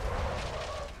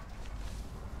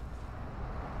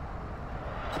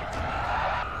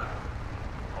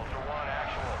 Ultra One,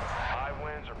 actual. High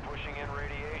winds are pushing in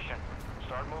radiation.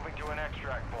 Start moving to an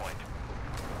extract point.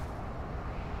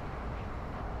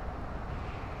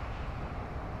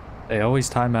 They always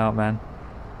time out, man.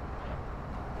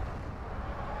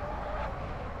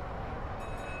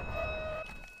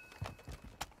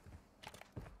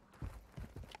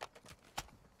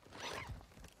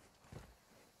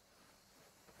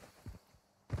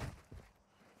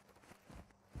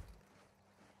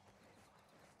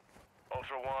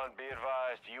 Ultra One, be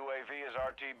advised, UAV is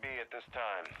RTB at this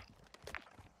time.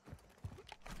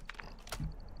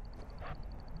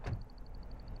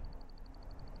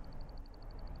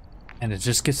 And it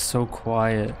just gets so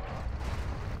quiet.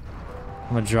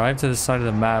 I'm gonna drive to the side of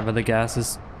the map, but the gas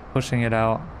is pushing it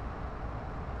out.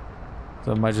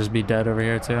 So it might just be dead over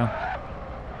here too. I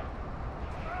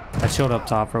chilled up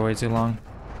top for way too long.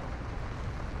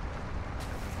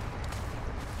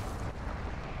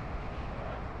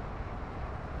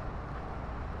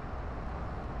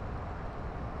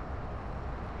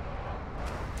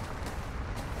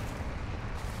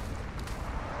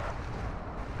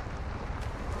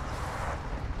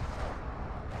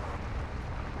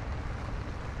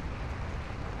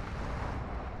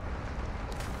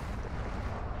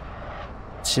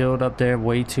 Chilled up there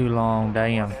way too long,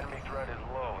 damn. Enemy threat is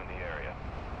low in the area.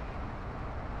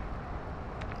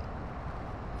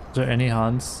 Is there any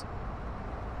Huns?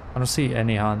 I don't see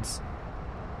any Huns.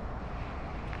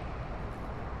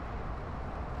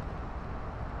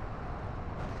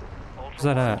 Where's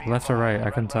that at? Left or right? I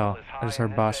couldn't tell. I just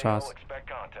heard boss shots. Expect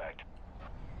contact.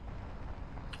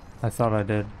 I thought I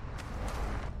did.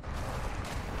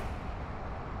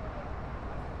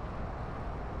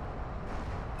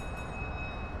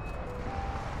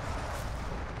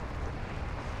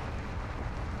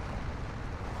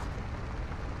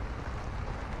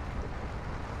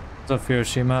 What's up,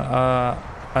 Hiroshima?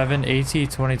 I have an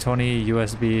AT2020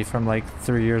 USB from like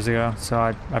 3 years ago, so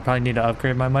I probably need to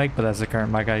upgrade my mic, but that's the current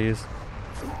mic I use.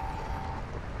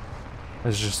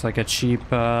 It's just like a cheap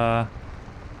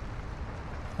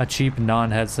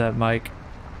non-headset mic,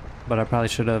 but I probably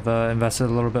should have invested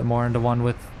a little bit more into one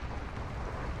with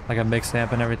like a mix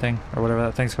amp and everything, or whatever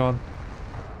that thing's called.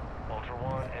 Ultra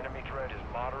One, enemy threat is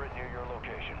moderate near your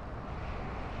location.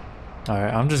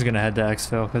 Alright, I'm just gonna head to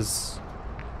exfil because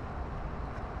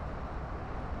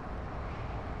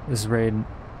this raid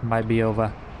might be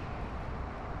over.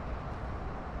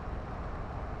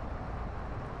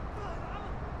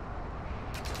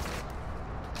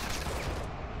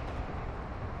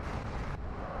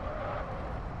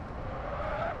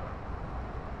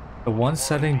 The one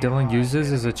setting Dylan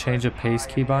uses is a change of pace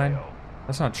keybind.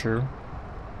 That's not true.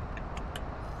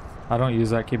 I don't use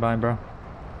that keybind, bro.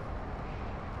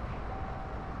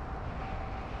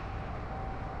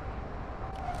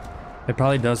 It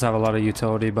probably does have a lot of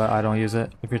utility, but I don't use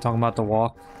it. If you're talking about the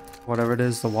walk, whatever it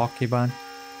is, the walk keybind.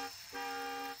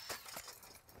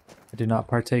 I do not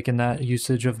partake in that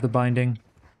usage of the binding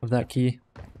of that key.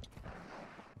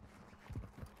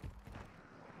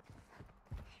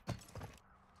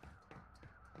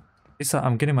 Lisa,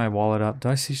 I'm getting my wallet up. Do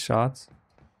I see shots?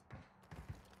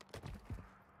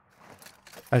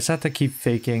 I just have to keep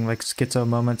faking like schizo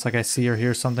moments, like I see or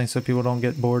hear something so people don't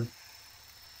get bored.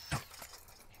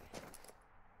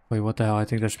 Wait, what the hell? I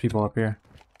think there's people up here.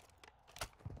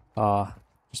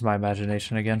 Just my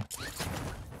imagination again.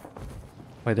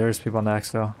 Wait, there's people on the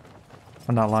X though.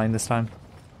 I'm not lying this time.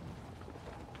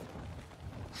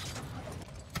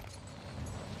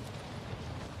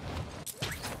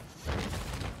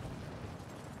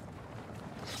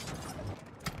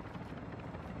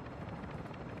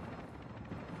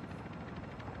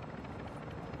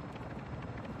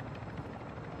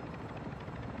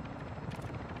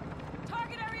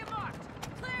 Target area marked.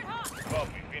 Cleared hot.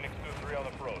 Copy. Phoenix 2-3 on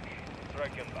approach.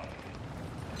 Strike inbound.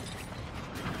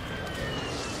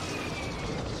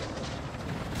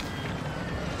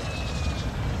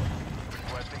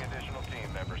 Requesting additional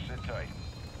team members. Sit tight.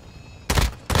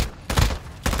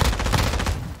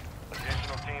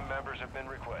 Additional team members have been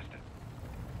requested.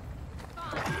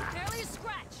 Barely a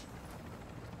scratch.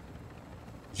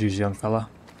 GG, young fella.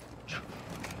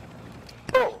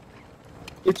 Oh,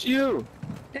 it's you,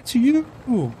 It's you!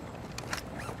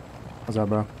 What's up,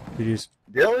 bro? GG's.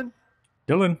 Dylan.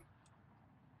 Dylan.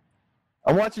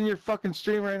 I'm watching your fucking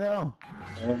stream right now.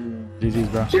 GG's,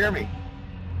 bro. Jeremy.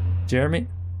 Jeremy?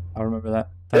 I'll remember that.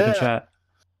 Type in Yeah. chat.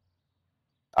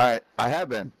 I have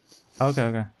been. Okay,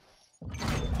 okay.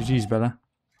 GG's, brother.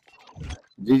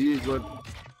 GG's, bud.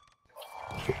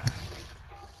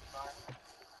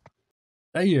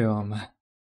 Damn.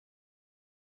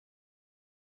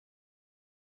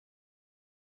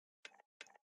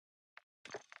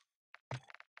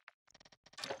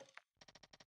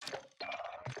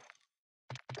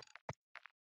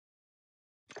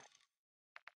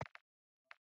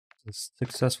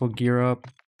 Successful gear up.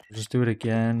 Just do it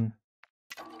again.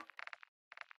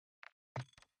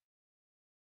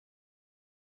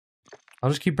 I'll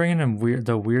just keep bringing in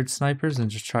the weird snipers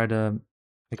and just try to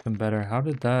make them better. How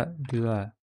did that do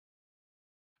that?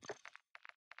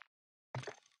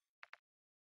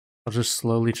 I'll just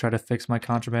slowly try to fix my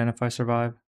contraband if I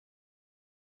survive.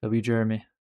 W Jeremy.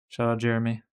 Shout out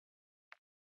Jeremy.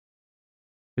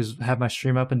 He's had my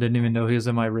stream up and didn't even know he was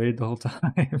in my raid the whole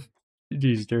time.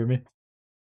 Jeez, Jeremy.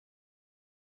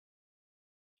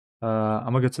 I'm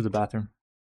gonna go to the bathroom.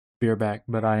 Be right back,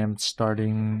 but I am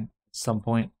starting at some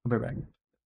point. I'll be right back.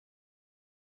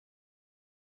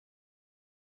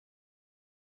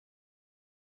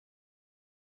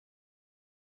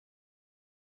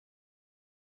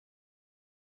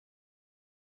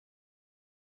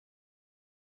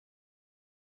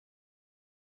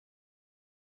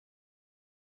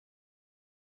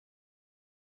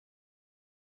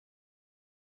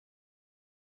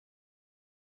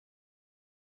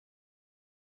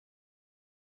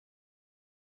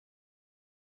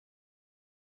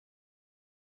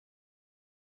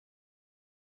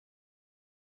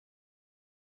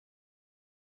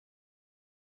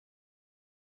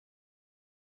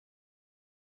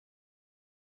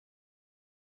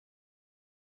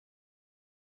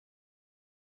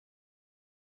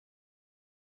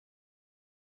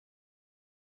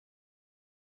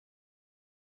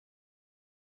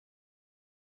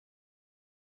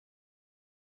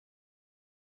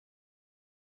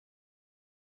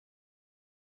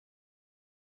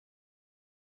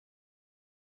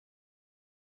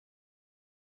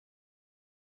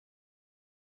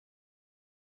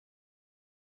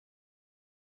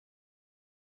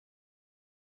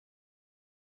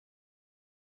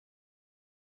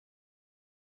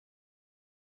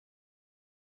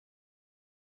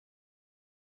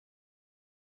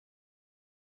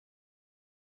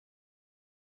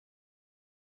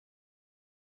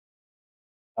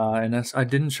 And I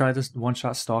didn't try this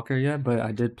one-shot stalker yet, but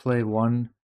I did play one.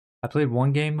 I played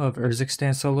one game of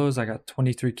Urzikstan solos. I got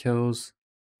 23 kills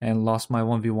and lost my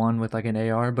 1v1 with like an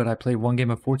AR. But I played one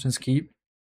game of Fortune's Keep,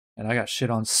 and I got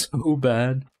shit on so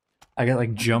bad. I got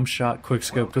like jump shot quick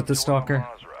scoped with the stalker.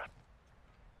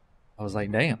 I was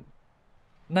like, damn.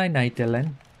 Night night,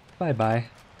 Dylan. Bye bye.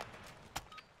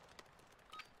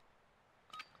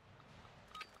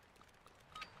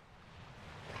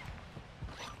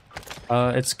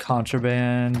 It's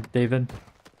contraband, David.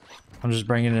 I'm just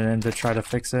bringing it in to try to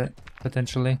fix it,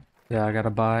 potentially. Yeah, I gotta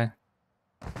buy.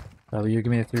 Will you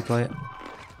give me a 3-plate?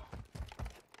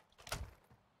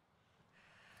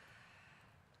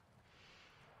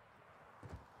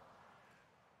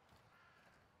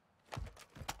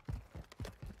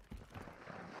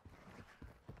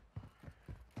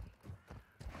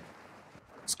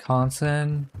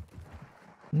 Wisconsin.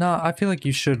 No, I feel like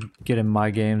you should get in my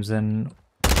games and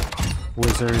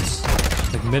Wizards.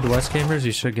 Like Midwest gamers,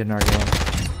 you should get in our game,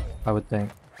 I would think.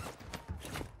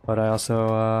 But I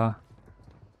also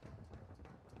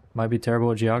might be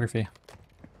terrible at geography.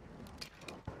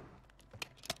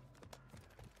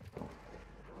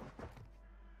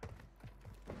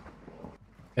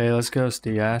 Hey, let's go,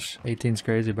 Steve Ash. 18's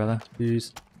crazy, brother.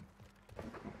 Jeez.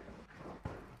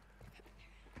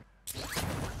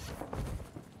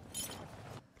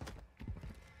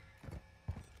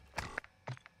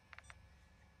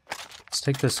 Let's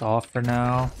take this off for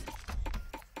now.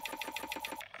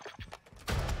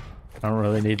 I don't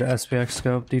really need the SPX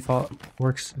scope. Default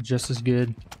works just as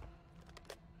good.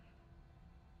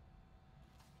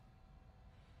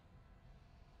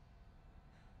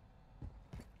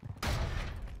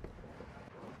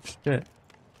 Shit.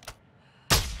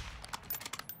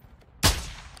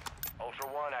 Ultra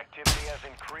One, activity has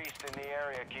increased in the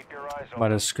area. Keep your eyes open.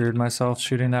 Might have screwed myself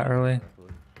shooting that early.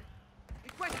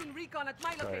 Requesting recon at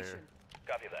my location.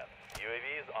 Copy that.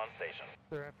 UAV is on station.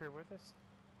 They're up here with us.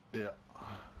 Yeah.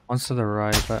 One's to the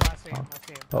right, but I see him. I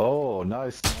see him. Oh,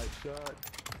 nice shot.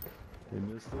 He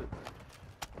missed it.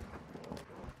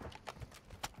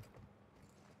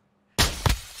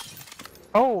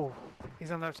 Oh,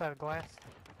 he's on the other side of glass.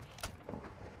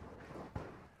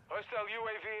 Hostile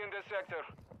UAV in this sector.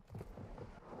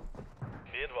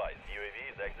 Be advised,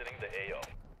 UAV is exiting the AO.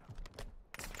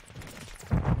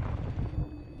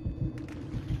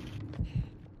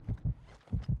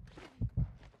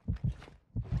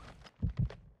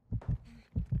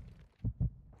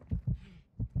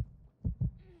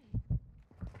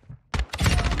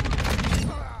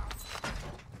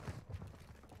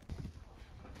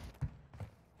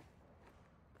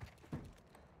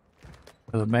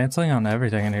 the mantling on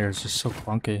everything in here is just so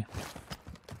clunky.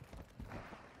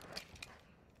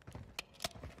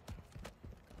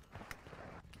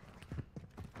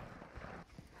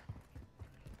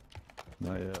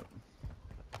 Not yet.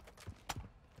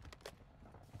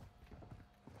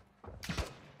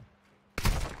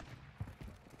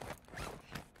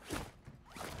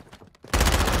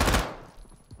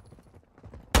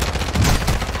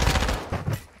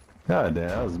 God damn,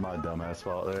 that was my dumbass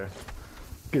fault there.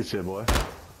 Good shit, boy.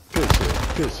 Good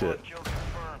shit. Good shit. Kill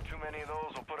confirmed. Too many of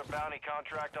those will put a bounty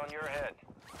contract on your head.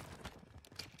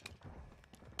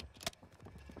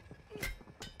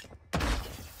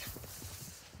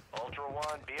 Ultra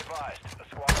One, be advised. A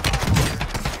squad of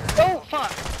operators Oh,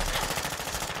 fuck!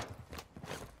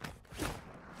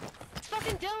 It's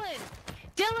fucking Dylan!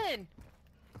 Dylan!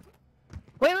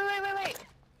 Wait!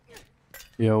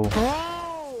 Yo.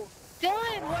 Bro!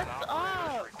 Dylan, what's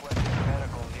up? requesting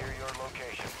medical near your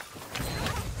location.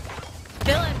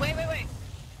 Dylan, wait.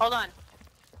 Hold on.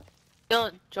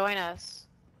 Dylan, join us.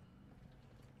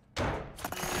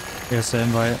 Yes,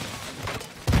 invite.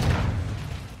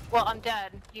 Well, I'm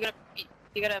dead. You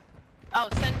gotta... Oh,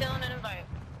 send Dylan an invite.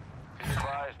 Be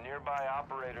advised, nearby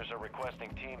operators are requesting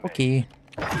teammates. Okay.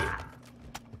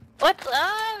 What's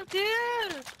up,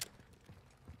 dude?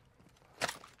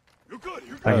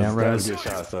 I That can't was res. good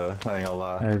shots, though. I ain't gonna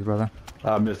lie. Hey, brother.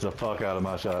 I missed the fuck out of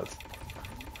my shots.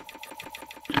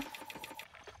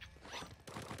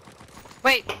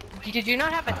 Wait, did you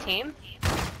not have a team?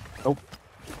 Nope.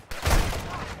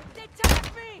 They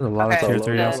tagged me! There's a lot Okay. of tier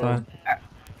 3 Then- outside.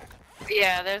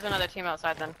 Yeah, there's another team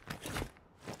outside then.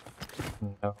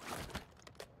 No.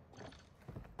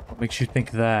 What makes you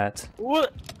think that?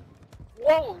 What?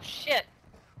 Whoa, shit.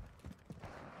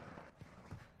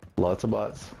 Lots of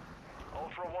bots.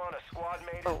 Ultra One, a squad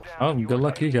mate is down. Oh, good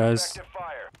luck you guys. Effective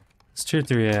fire. It's tier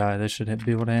 3 AI. They should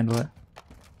be able to handle it.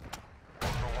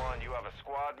 Ultra One, you have a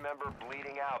squad member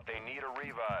bleeding out. They need a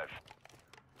revive.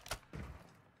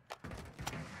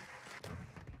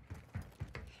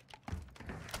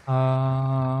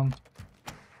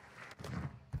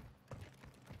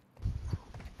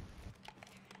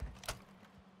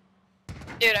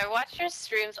 Dude, I watch your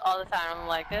streams all the time. I'm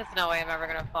like, there's no way I'm ever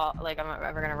gonna fall. Like, I'm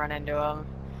ever gonna run into him.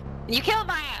 You killed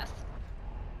my ass.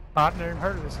 I've never even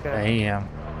heard of this guy. Damn.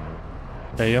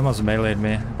 Yeah, you almost meleeed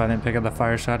me. If I didn't pick up the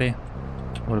fire shotty,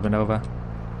 would have been over.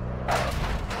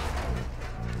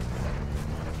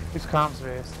 Who's comms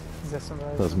vest? Is that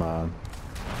somebody? That's mine.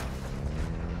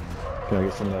 Can I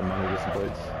get some of that money, get some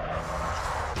plates?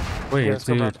 Wait, Yeah, let's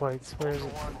go buy dude. plates. Where is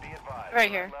it? One, be advised. Right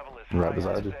here. Level is Right high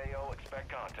beside you. SAO. Expect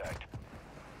contact.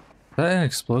 Is that an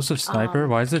explosive sniper?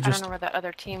 Why is it I don't just... know where that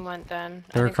other team went then.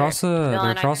 I They're think across the... Dylan, They're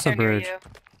I across the think I hear bridge.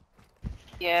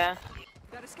 you. Yeah.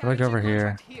 Got a They're like over scavenger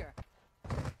here. contract here.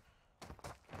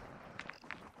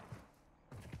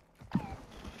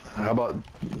 How about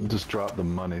just drop the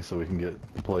money so we can get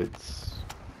the plates?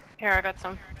 Here, I got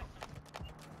some.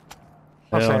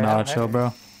 I'll say Hell I nah, don't chill, have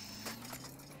bro.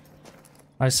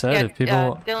 I said Yeah, if people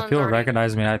Dylan's if people already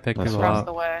recognize me, I pick That's people fine. Across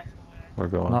the up. way. We're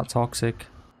going. I'm not toxic.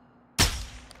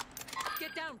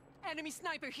 Get down! Enemy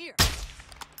sniper here!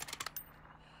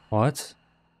 What?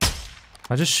 Am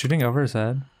I just shooting over his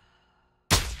head?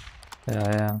 Yeah,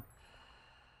 I am.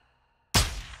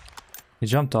 He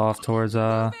jumped off towards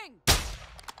Moving.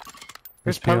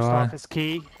 This POI. post office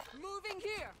key. Moving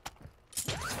here.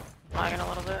 Lagging a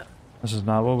little bit. This is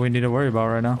not what we need to worry about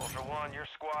right now. Ultra One, your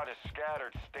squad is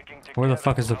scattered. Sticking together Where the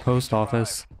fuck is the will help you post survive.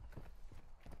 office?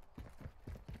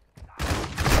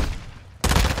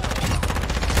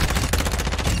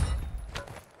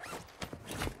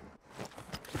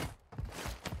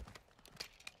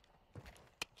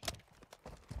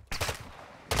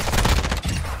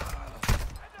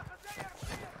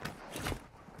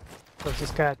 So is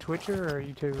this guy a Twitcher or a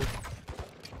YouTuber?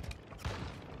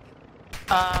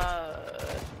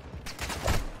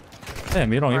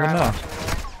 Damn, you don't even know.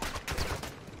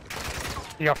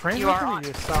 You got friends You with are him or on.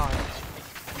 you just saw him?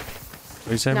 What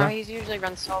do you say, No, bro? he's usually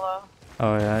run solo.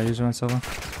 Oh yeah, I usually went solo.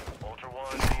 Ultra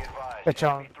One, be advised. But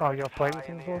y'all, enemy oh, threat y'all is played high with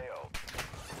him in the before?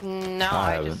 AO. No,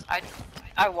 I I just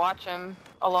I watch him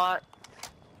a lot.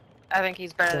 I think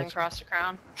he's better than Gotcha. Cross the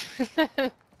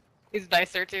Crown. He's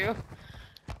nicer too.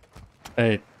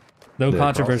 Hey, no Yeah,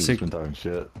 controversy. Crossy's been talking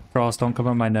shit. Cross, don't come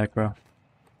on my neck, bro.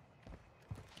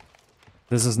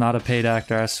 This is not a paid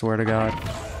actor, I swear to God.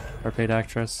 Or paid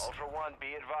actress. Ultra One, be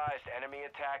advised. Enemy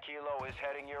attack helo is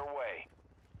heading your way.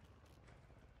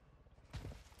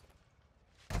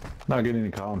 Not getting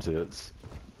any comms hits.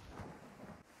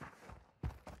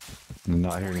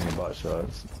 Not hearing any bot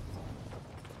shots.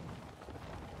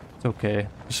 It's okay.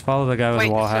 Just follow the guy with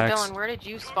Wait, wall so hacks Dylan, where did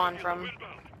you spawn from? Moving.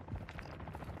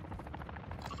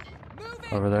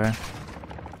 over there.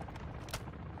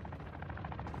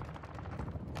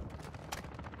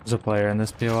 There's a player in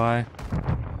this POI.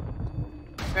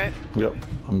 Right? Yep,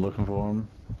 I'm looking for him.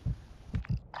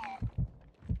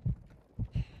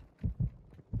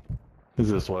 He's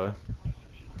this way.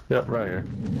 Yep, right here.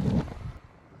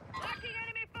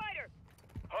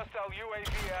 Hostile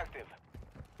UAV active.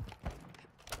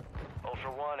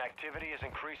 Ultra One, activity is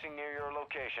increasing near your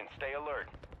location. Stay alert.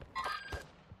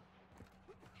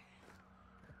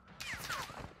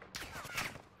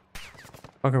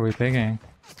 Fuck are we pinging?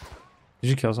 Did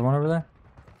you kill someone over there?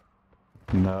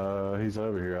 No, he's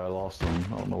over here. I lost him.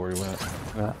 I don't know where he went.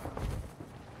 Yeah.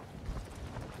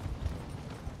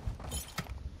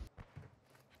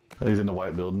 He's in the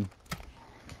white building.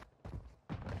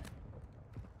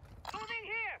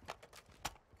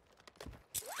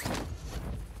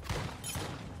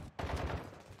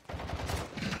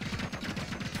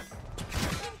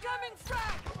 Incoming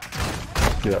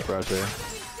frag. Yep, right there.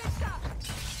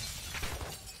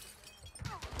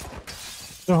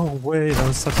 No way, that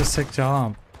was such a sick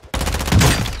jump.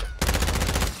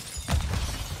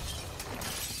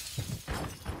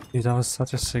 Dude, that was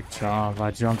such a sick jump.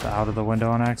 I jumped out of the window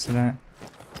on accident.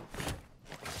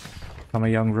 I'm a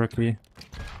young rookie.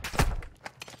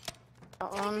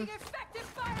 That one. Effective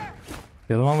fire.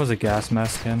 The other one was a gas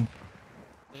mask skin.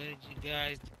 Where did you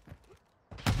guys?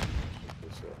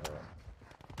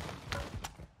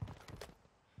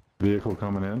 Vehicle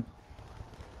coming in.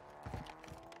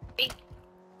 Hey,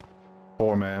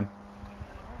 4-man.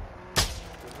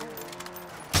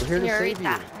 We're here to you're save you.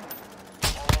 that.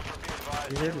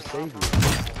 We're here to save you.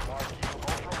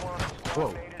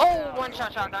 Whoa. Oh, one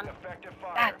shot shotgun.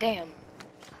 God damn.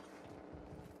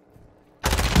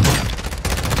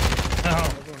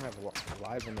 Doesn't have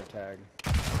live in the tag.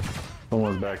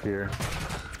 Someone's back here.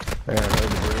 And I heard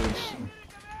the bridge.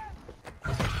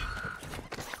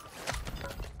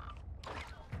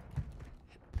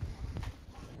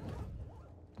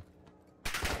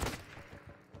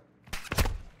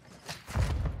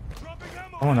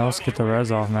 Someone else get the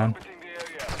res off, man.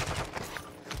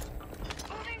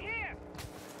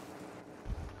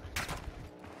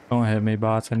 Don't hit me,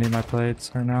 bots. I need my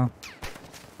plates right now.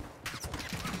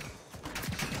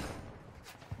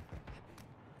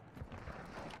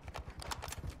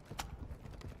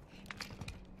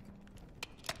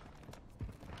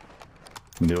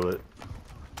 Do it.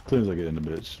 As soon as I get in the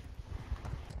bitch.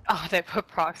 Oh, they put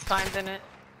proc spines in it.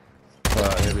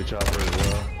 Heavy chopper as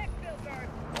well.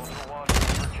 Ultra One,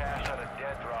 look for cash on a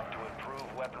dead drop to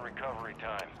improve weapon recovery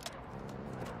time.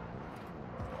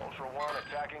 Ultra One,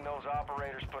 attacking those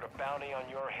operators put a bounty on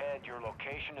your head. Your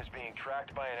location is being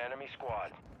tracked by an enemy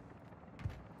squad.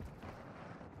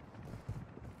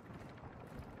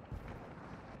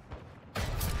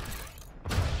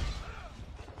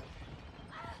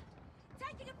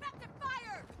 Taking effective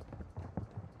fire.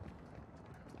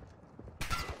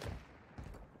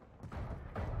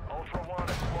 Ultra One,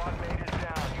 a squad mate is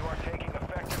down. You are taking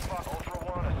effective fire. Ultra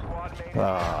One, a squad mate is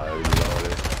Ah, down. he's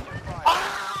loaded.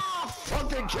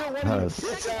 Fucking kill one Nice. of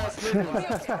these bitch ass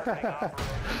niggas.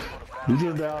 You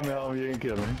just down now, you ain't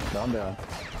kidding me. Calm down.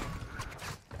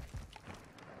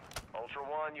 Ultra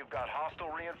One, 1, you've got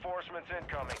hostile reinforcements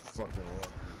incoming.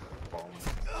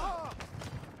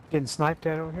 Getting sniped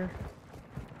at over here.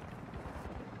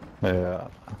 Yeah.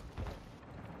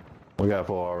 We got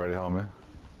full already, homie.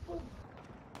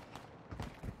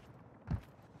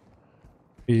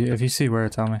 If you see where,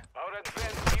 tell me. Out at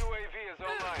vent, UAV is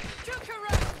online.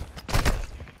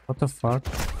 What the fuck?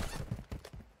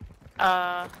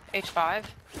 H5.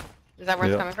 Is that where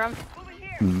it's coming from?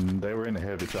 They were in a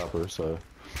heavy chopper, so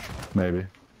maybe.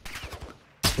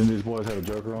 Didn't these boys have a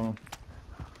joker on them?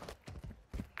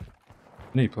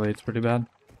 Knee plate's pretty bad.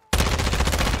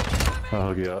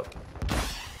 I'll hook you up.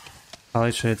 I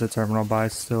like shade the terminal buy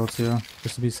still too,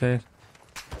 just to be safe.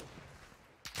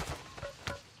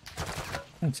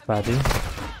 Thanks, buddy.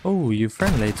 Oh, you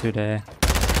friendly today.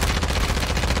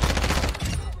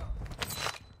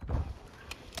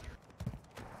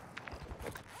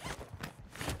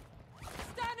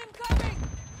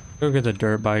 Go get the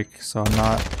dirt bike, so I'm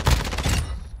not.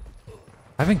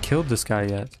 I haven't killed this guy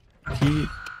yet. I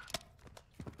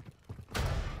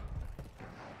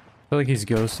feel like he's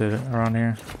ghosted around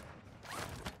here.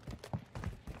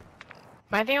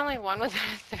 Am I the only one with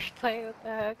a third play? What the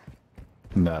heck?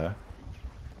 No.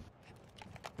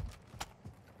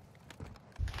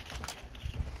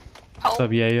 What's up,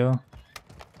 Yayo?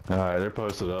 Alright, they're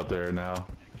posted up there now.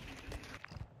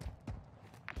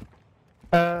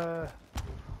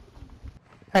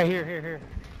 Hey, here.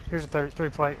 Here's a three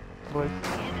plate, blue.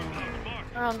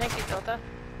 Oh, thank you, Delta.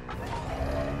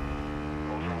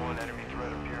 Ultra One, enemy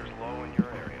threat appears low in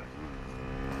your area.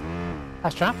 I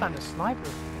was trying to find a sniper.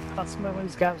 I thought somebody of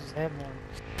these guys was having one.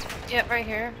 Yep, right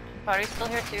here. Body's still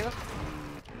here too.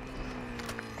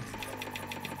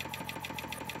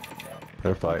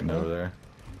 They're fighting over there.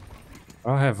 I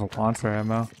don't have a launcher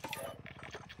ammo.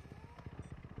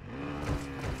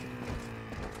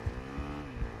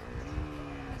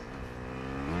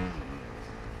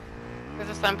 Is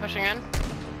this them pushing in?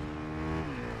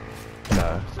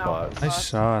 No, spots. Nice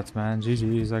shots, man.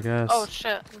 GG's, I guess. Oh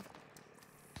shit.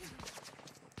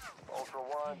 Ultra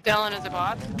One. Dylan is a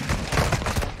bot.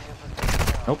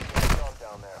 Nope.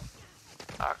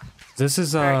 Fuck. This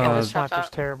is This sniper's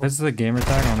terrible. this is the gamer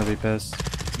tag. I'm gonna be pissed.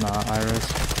 Nah, Iris.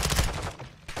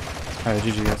 Alright,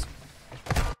 GG guys.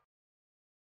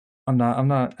 I'm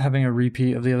not having a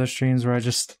repeat of the other streams where I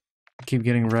just keep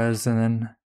getting res and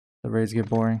then the raids get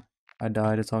boring. I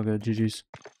died, it's all good, GG's.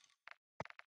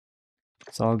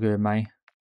 It's all good, mate.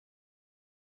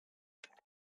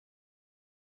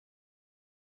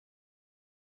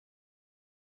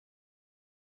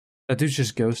 That dude's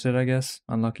just ghosted, I guess.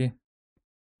 Unlucky.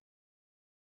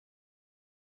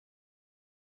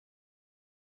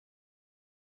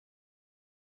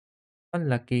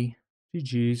 Unlucky.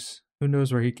 GG's. Who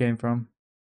knows where he came from?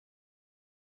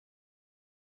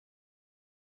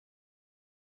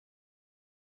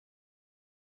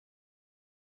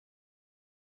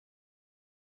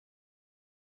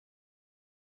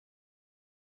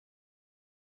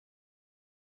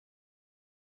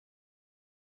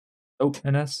 Oh,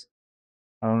 NS?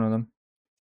 I don't know them.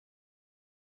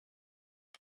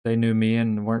 They knew me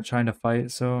and weren't trying to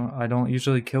fight, so I don't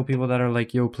usually kill people that are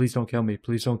like, yo, please don't kill me.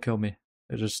 Please don't kill me.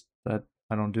 It's just that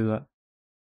I don't do that.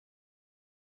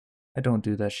 I don't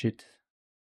do that shit.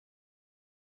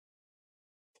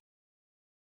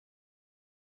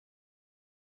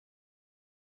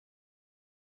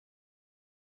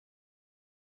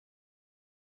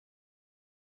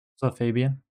 What's up,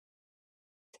 Fabian?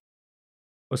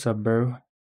 What's up, bro?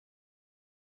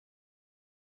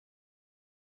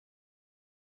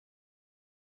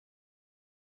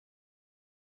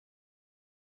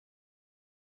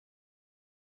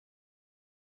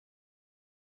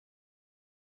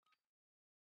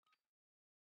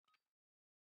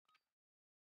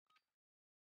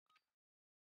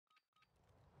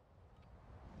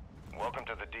 Welcome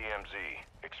to the DMZ.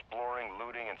 Exploring,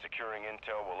 looting, and securing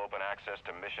intel will open access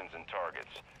to missions and targets.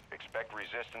 Expect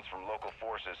resistance from local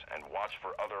forces and watch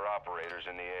for other operators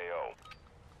in the AO.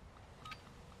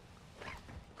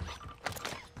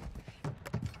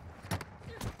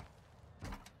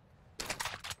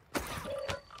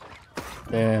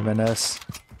 Damn, NS.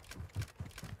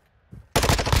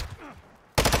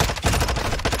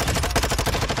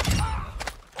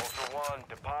 Ultra One,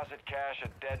 deposit cash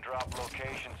at dead drop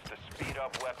locations to speed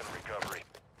up weapon recovery.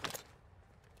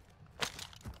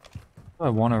 I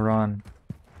want to run.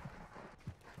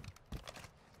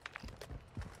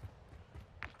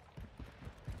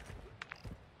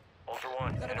 Ultra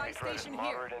One, enemy threat is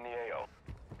moderate in the AO.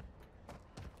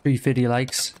 350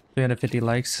 likes. 350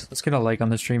 likes. Let's get a like on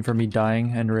the stream for me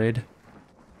dying and raid.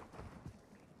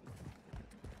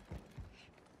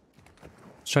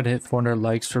 Let's try to hit 400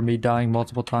 likes for me dying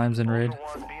multiple times in raid.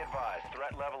 Ultra One, be advised.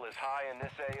 Threat level is high in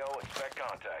this AO. Expect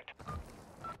contact.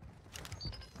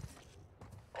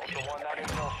 Ultra One, that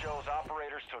intel shows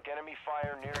operators took enemy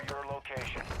fire near your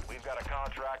location. We've got a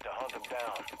contract to hunt them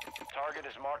down. Target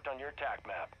is marked on your TAC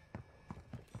map.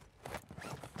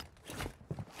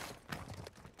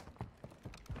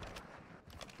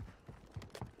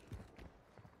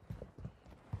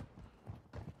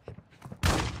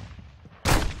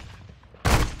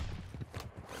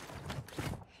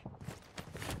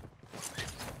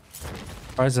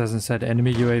 Ours hasn't said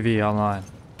enemy UAV online.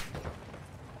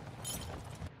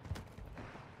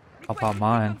 I'll pop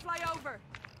mine.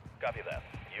 Copy that.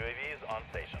 UAV is on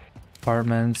station.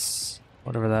 Apartments,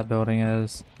 whatever that building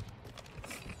is.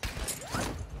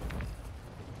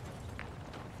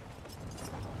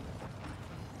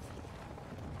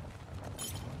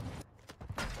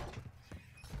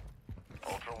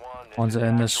 Ultra One, this One's is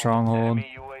in the actual. stronghold.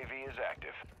 Enemy UAV is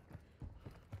active.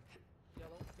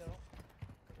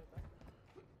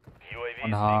 UAV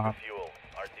One is hop. being fuel.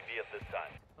 RTB at this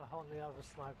time. I hardly have a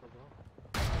sniper, bro.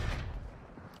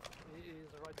 He is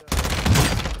right there.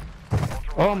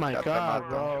 Ultra Oh One, my that's god, too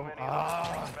bro. many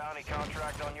Ah. bounty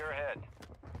contract on your head.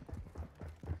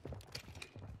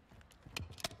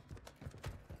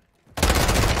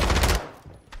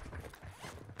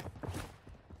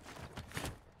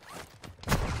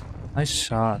 Nice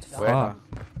shot. Wait, Fuck.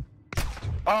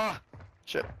 Ah!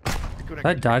 Shit.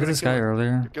 I died to this guy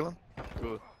earlier. Kill him?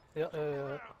 Good. Yeah,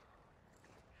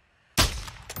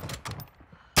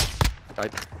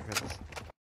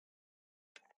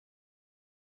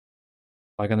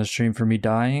 Like on the stream for me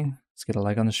dying. Let's get a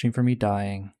like on the stream for me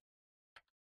dying.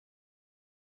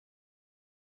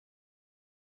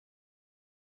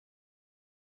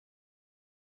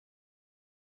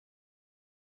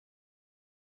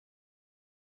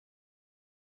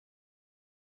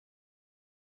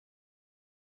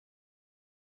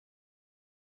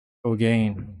 Go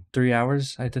gain. 3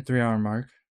 hours? I hit the 3 hour mark.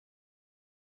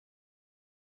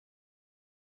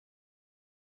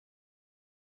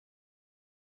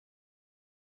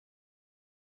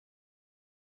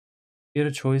 If you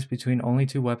had a choice between only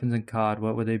 2 weapons in COD,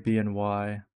 what would they be and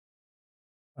why?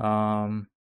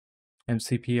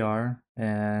 MCPR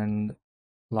and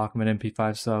Lockman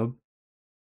MP5 sub.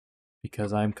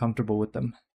 Because I'm comfortable with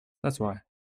them. That's why.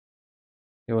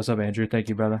 Hey, what's up, Andrew? Thank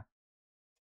you, brother.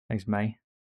 Thanks, May.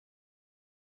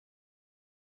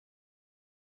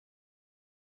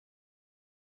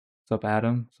 What's up,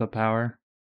 Adam? What's up, Power?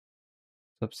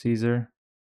 What's up, Caesar?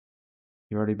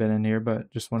 You've already been in here, but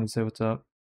just wanted to say what's up.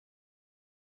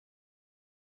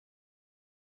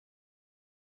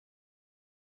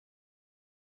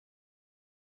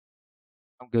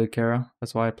 I'm good, Kara.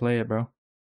 That's why I play it, bro.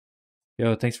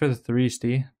 Yo, thanks for the 3,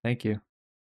 Steve. Thank you.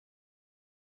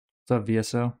 What's up,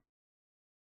 VSO?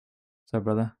 What's up,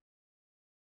 brother?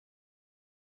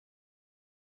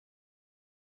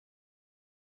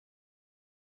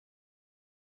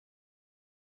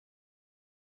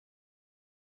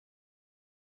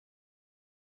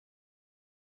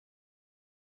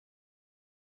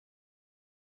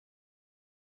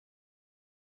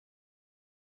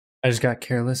 I just got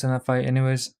careless in that fight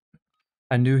anyways.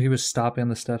 I knew he was stopping on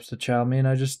the steps to chow me, and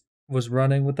I just was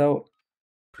running without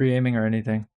pre-aiming or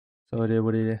anything. So I did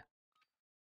what he did.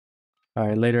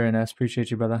 Alright, later, NS.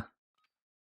 Appreciate you, brother.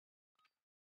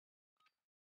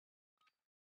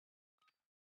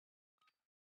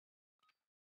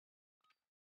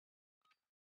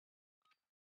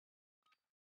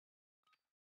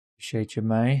 Appreciate you,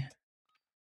 May.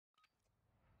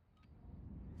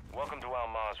 Welcome to Al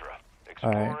Mazrah.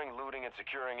 Alright. Exploring, looting, and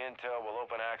securing intel will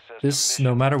open access This, to no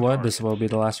missions matter and what, this targets. will be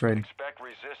the last raid. Expect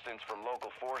resistance from local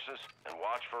forces and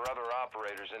watch for other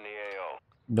operators in the AO.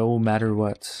 No matter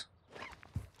what.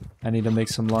 I need to make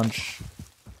some lunch.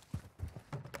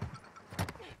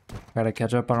 Gotta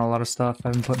catch up on a lot of stuff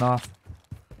I've been putting off.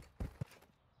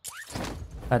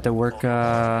 I had to work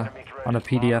on a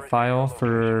PDF file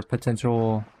for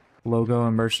potential logo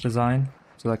and merch design,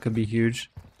 so that could be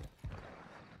huge.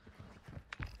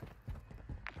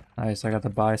 Nice, I got the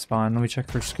buy spawn. Let me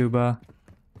check for scuba.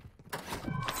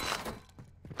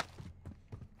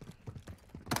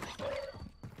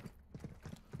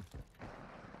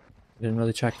 Didn't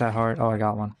really check that hard. Oh, I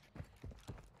got one.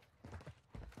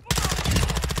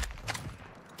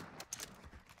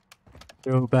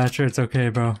 Yo, Batcher, it's okay,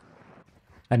 bro.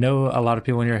 I know a lot of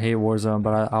people in here hate Warzone,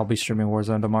 but I'll be streaming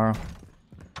Warzone tomorrow.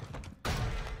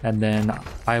 And then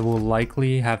I will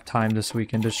likely have time this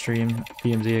weekend to stream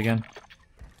DMZ again.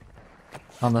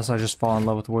 Unless I just fall in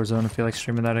love with Warzone and feel like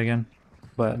streaming that again.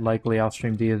 But likely I'll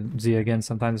stream DMZ again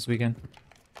sometime this weekend.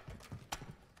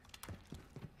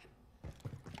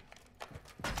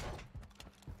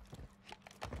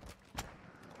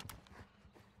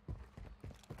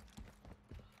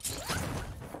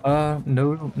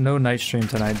 No night stream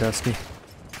tonight, Dusty.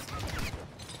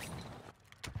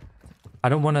 I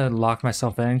don't want to lock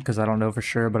myself in because I don't know for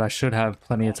sure, but I should have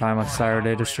plenty of time on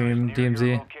Saturday to stream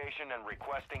DMZ.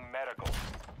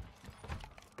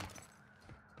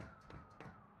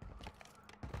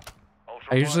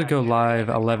 I usually go live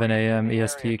 11 a.m.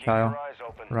 EST, Kyle,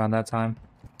 around that time.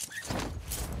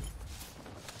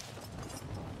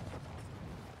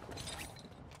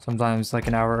 Sometimes like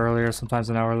an hour earlier, sometimes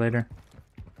an hour later.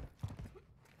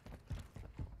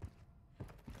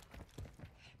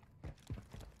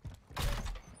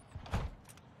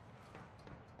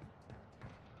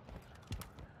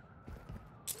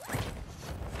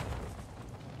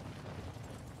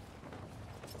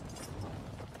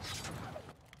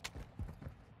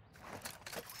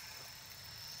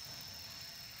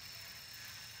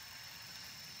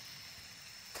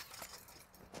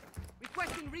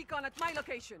 Requesting recon at my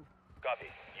location. Copy.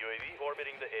 UAV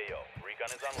orbiting the AO. Recon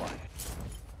is online.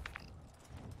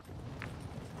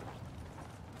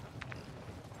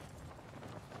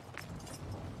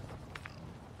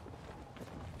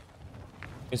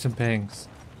 Get some pings.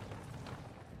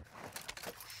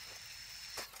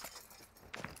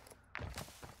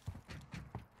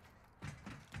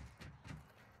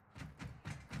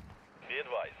 Be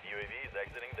advised, UAV is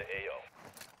exiting the AO.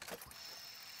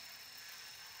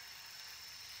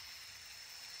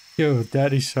 Yo,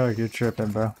 Daddy Shark, you're tripping,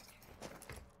 bro.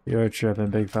 You're tripping,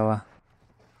 big fella.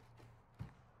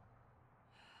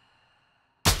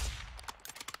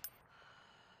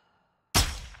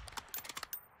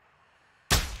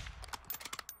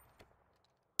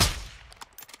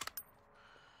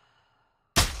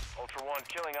 Ultra One,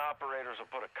 killing operators will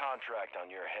put a contract on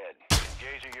your head.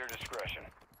 Engage at your discretion.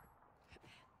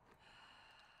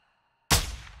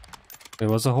 Wait,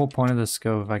 what's the whole point of the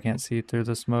scope if I can't see through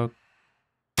the smoke?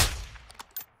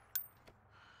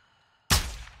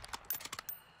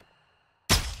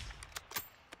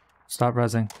 Stop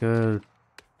resing. Good.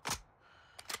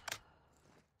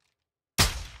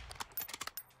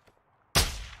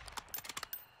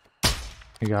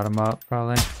 You got him up,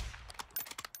 probably.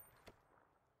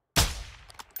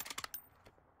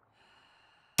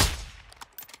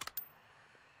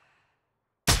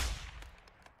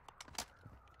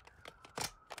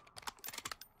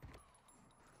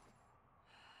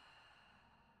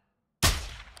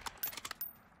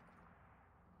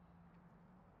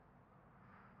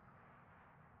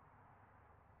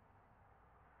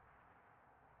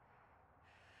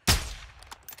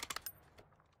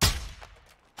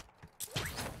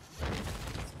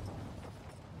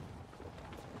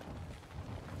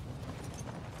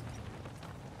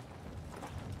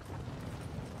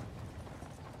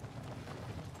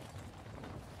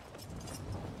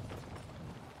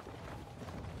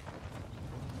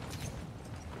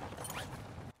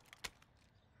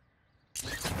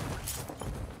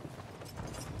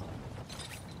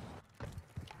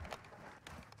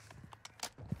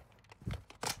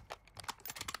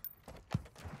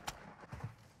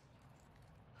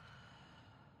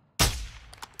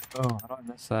 Oh, how do I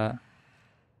miss that?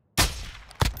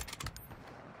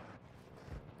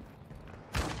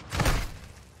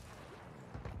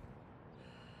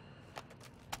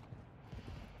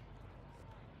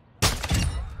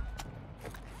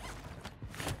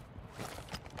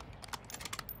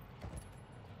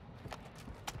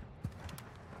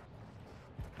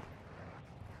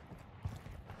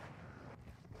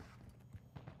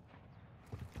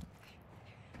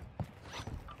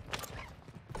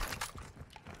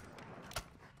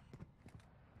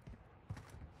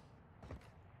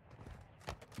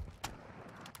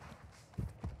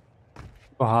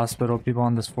 People hospital, people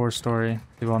on this 4-story,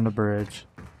 people on the bridge.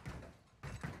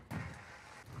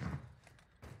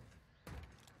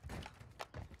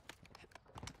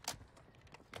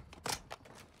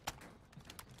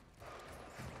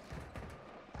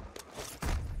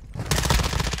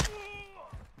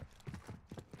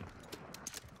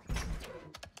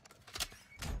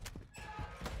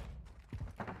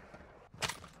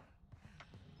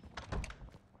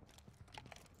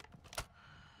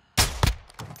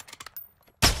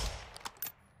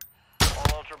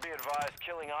 Be advised,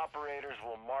 killing operators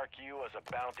will mark you as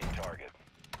a bounty target.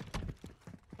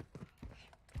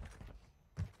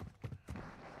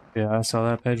 Yeah, I saw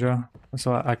that, Pedro.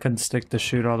 So I couldn't stick the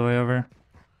shoot all the way over.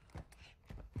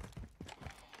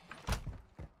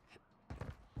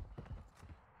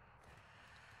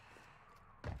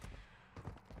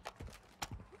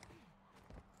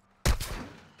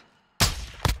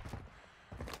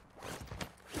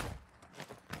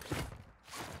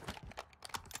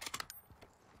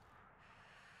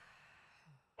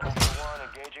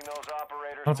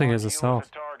 I don't think it's a self.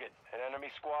 An enemy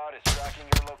squad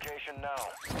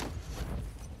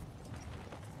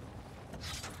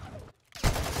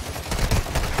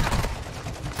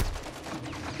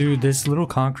Dude, this little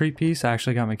concrete piece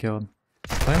actually got me killed.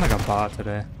 Playing like a bot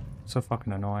today. So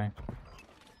fucking annoying.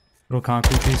 Little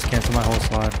concrete piece cancel my whole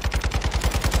slide.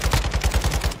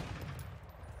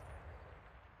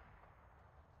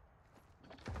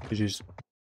 GG's.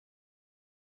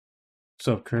 What's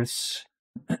up, Chris?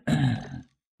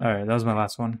 Alright, that was my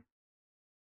last one.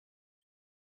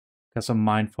 Got some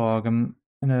mind fog. I'm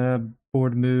in a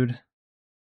bored mood.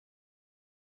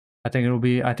 I think it'll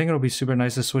be super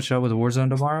nice to switch up with Warzone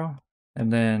tomorrow.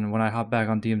 And then when I hop back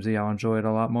on DMZ, I'll enjoy it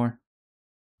a lot more.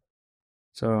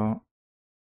 So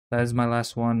that is my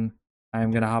last one. I am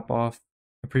gonna hop off.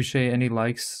 Appreciate any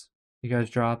likes you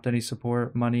guys dropped, any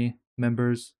support, money,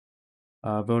 members,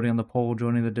 voting on the poll,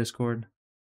 joining the Discord.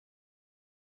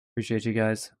 Appreciate you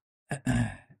guys.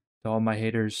 To all my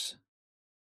haters,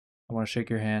 I want to shake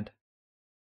your hand.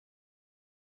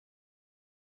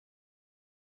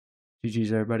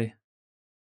 GG's, everybody.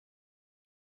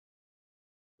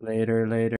 Later.